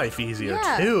make your life easier,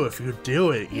 too, if you do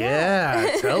it. Yeah,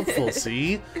 it's helpful,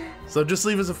 see? So just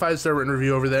leave us a 5-star written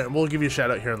review over there, and we'll give you a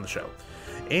shout-out here on the show.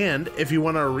 And if you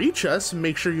want to reach us,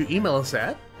 make sure you email us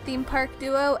at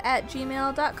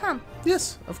themeparkduo@gmail.com.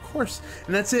 Yes, of course.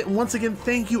 And that's it. Once again,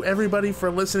 thank you, everybody,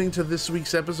 for listening to this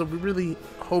week's episode. We really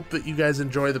hope that you guys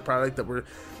enjoy the product that we're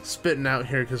spitting out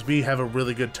here, because we have a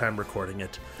really good time recording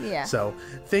it. Yeah. So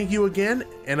thank you again,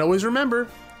 and always remember,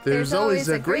 there's always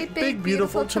a great, big,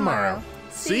 beautiful tomorrow.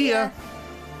 See ya!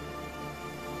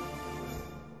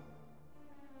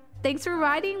 Thanks for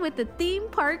riding with the Theme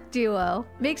Park Duo.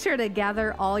 Make sure to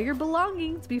gather all your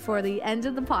belongings before the end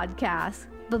of the podcast.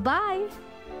 Bye-bye.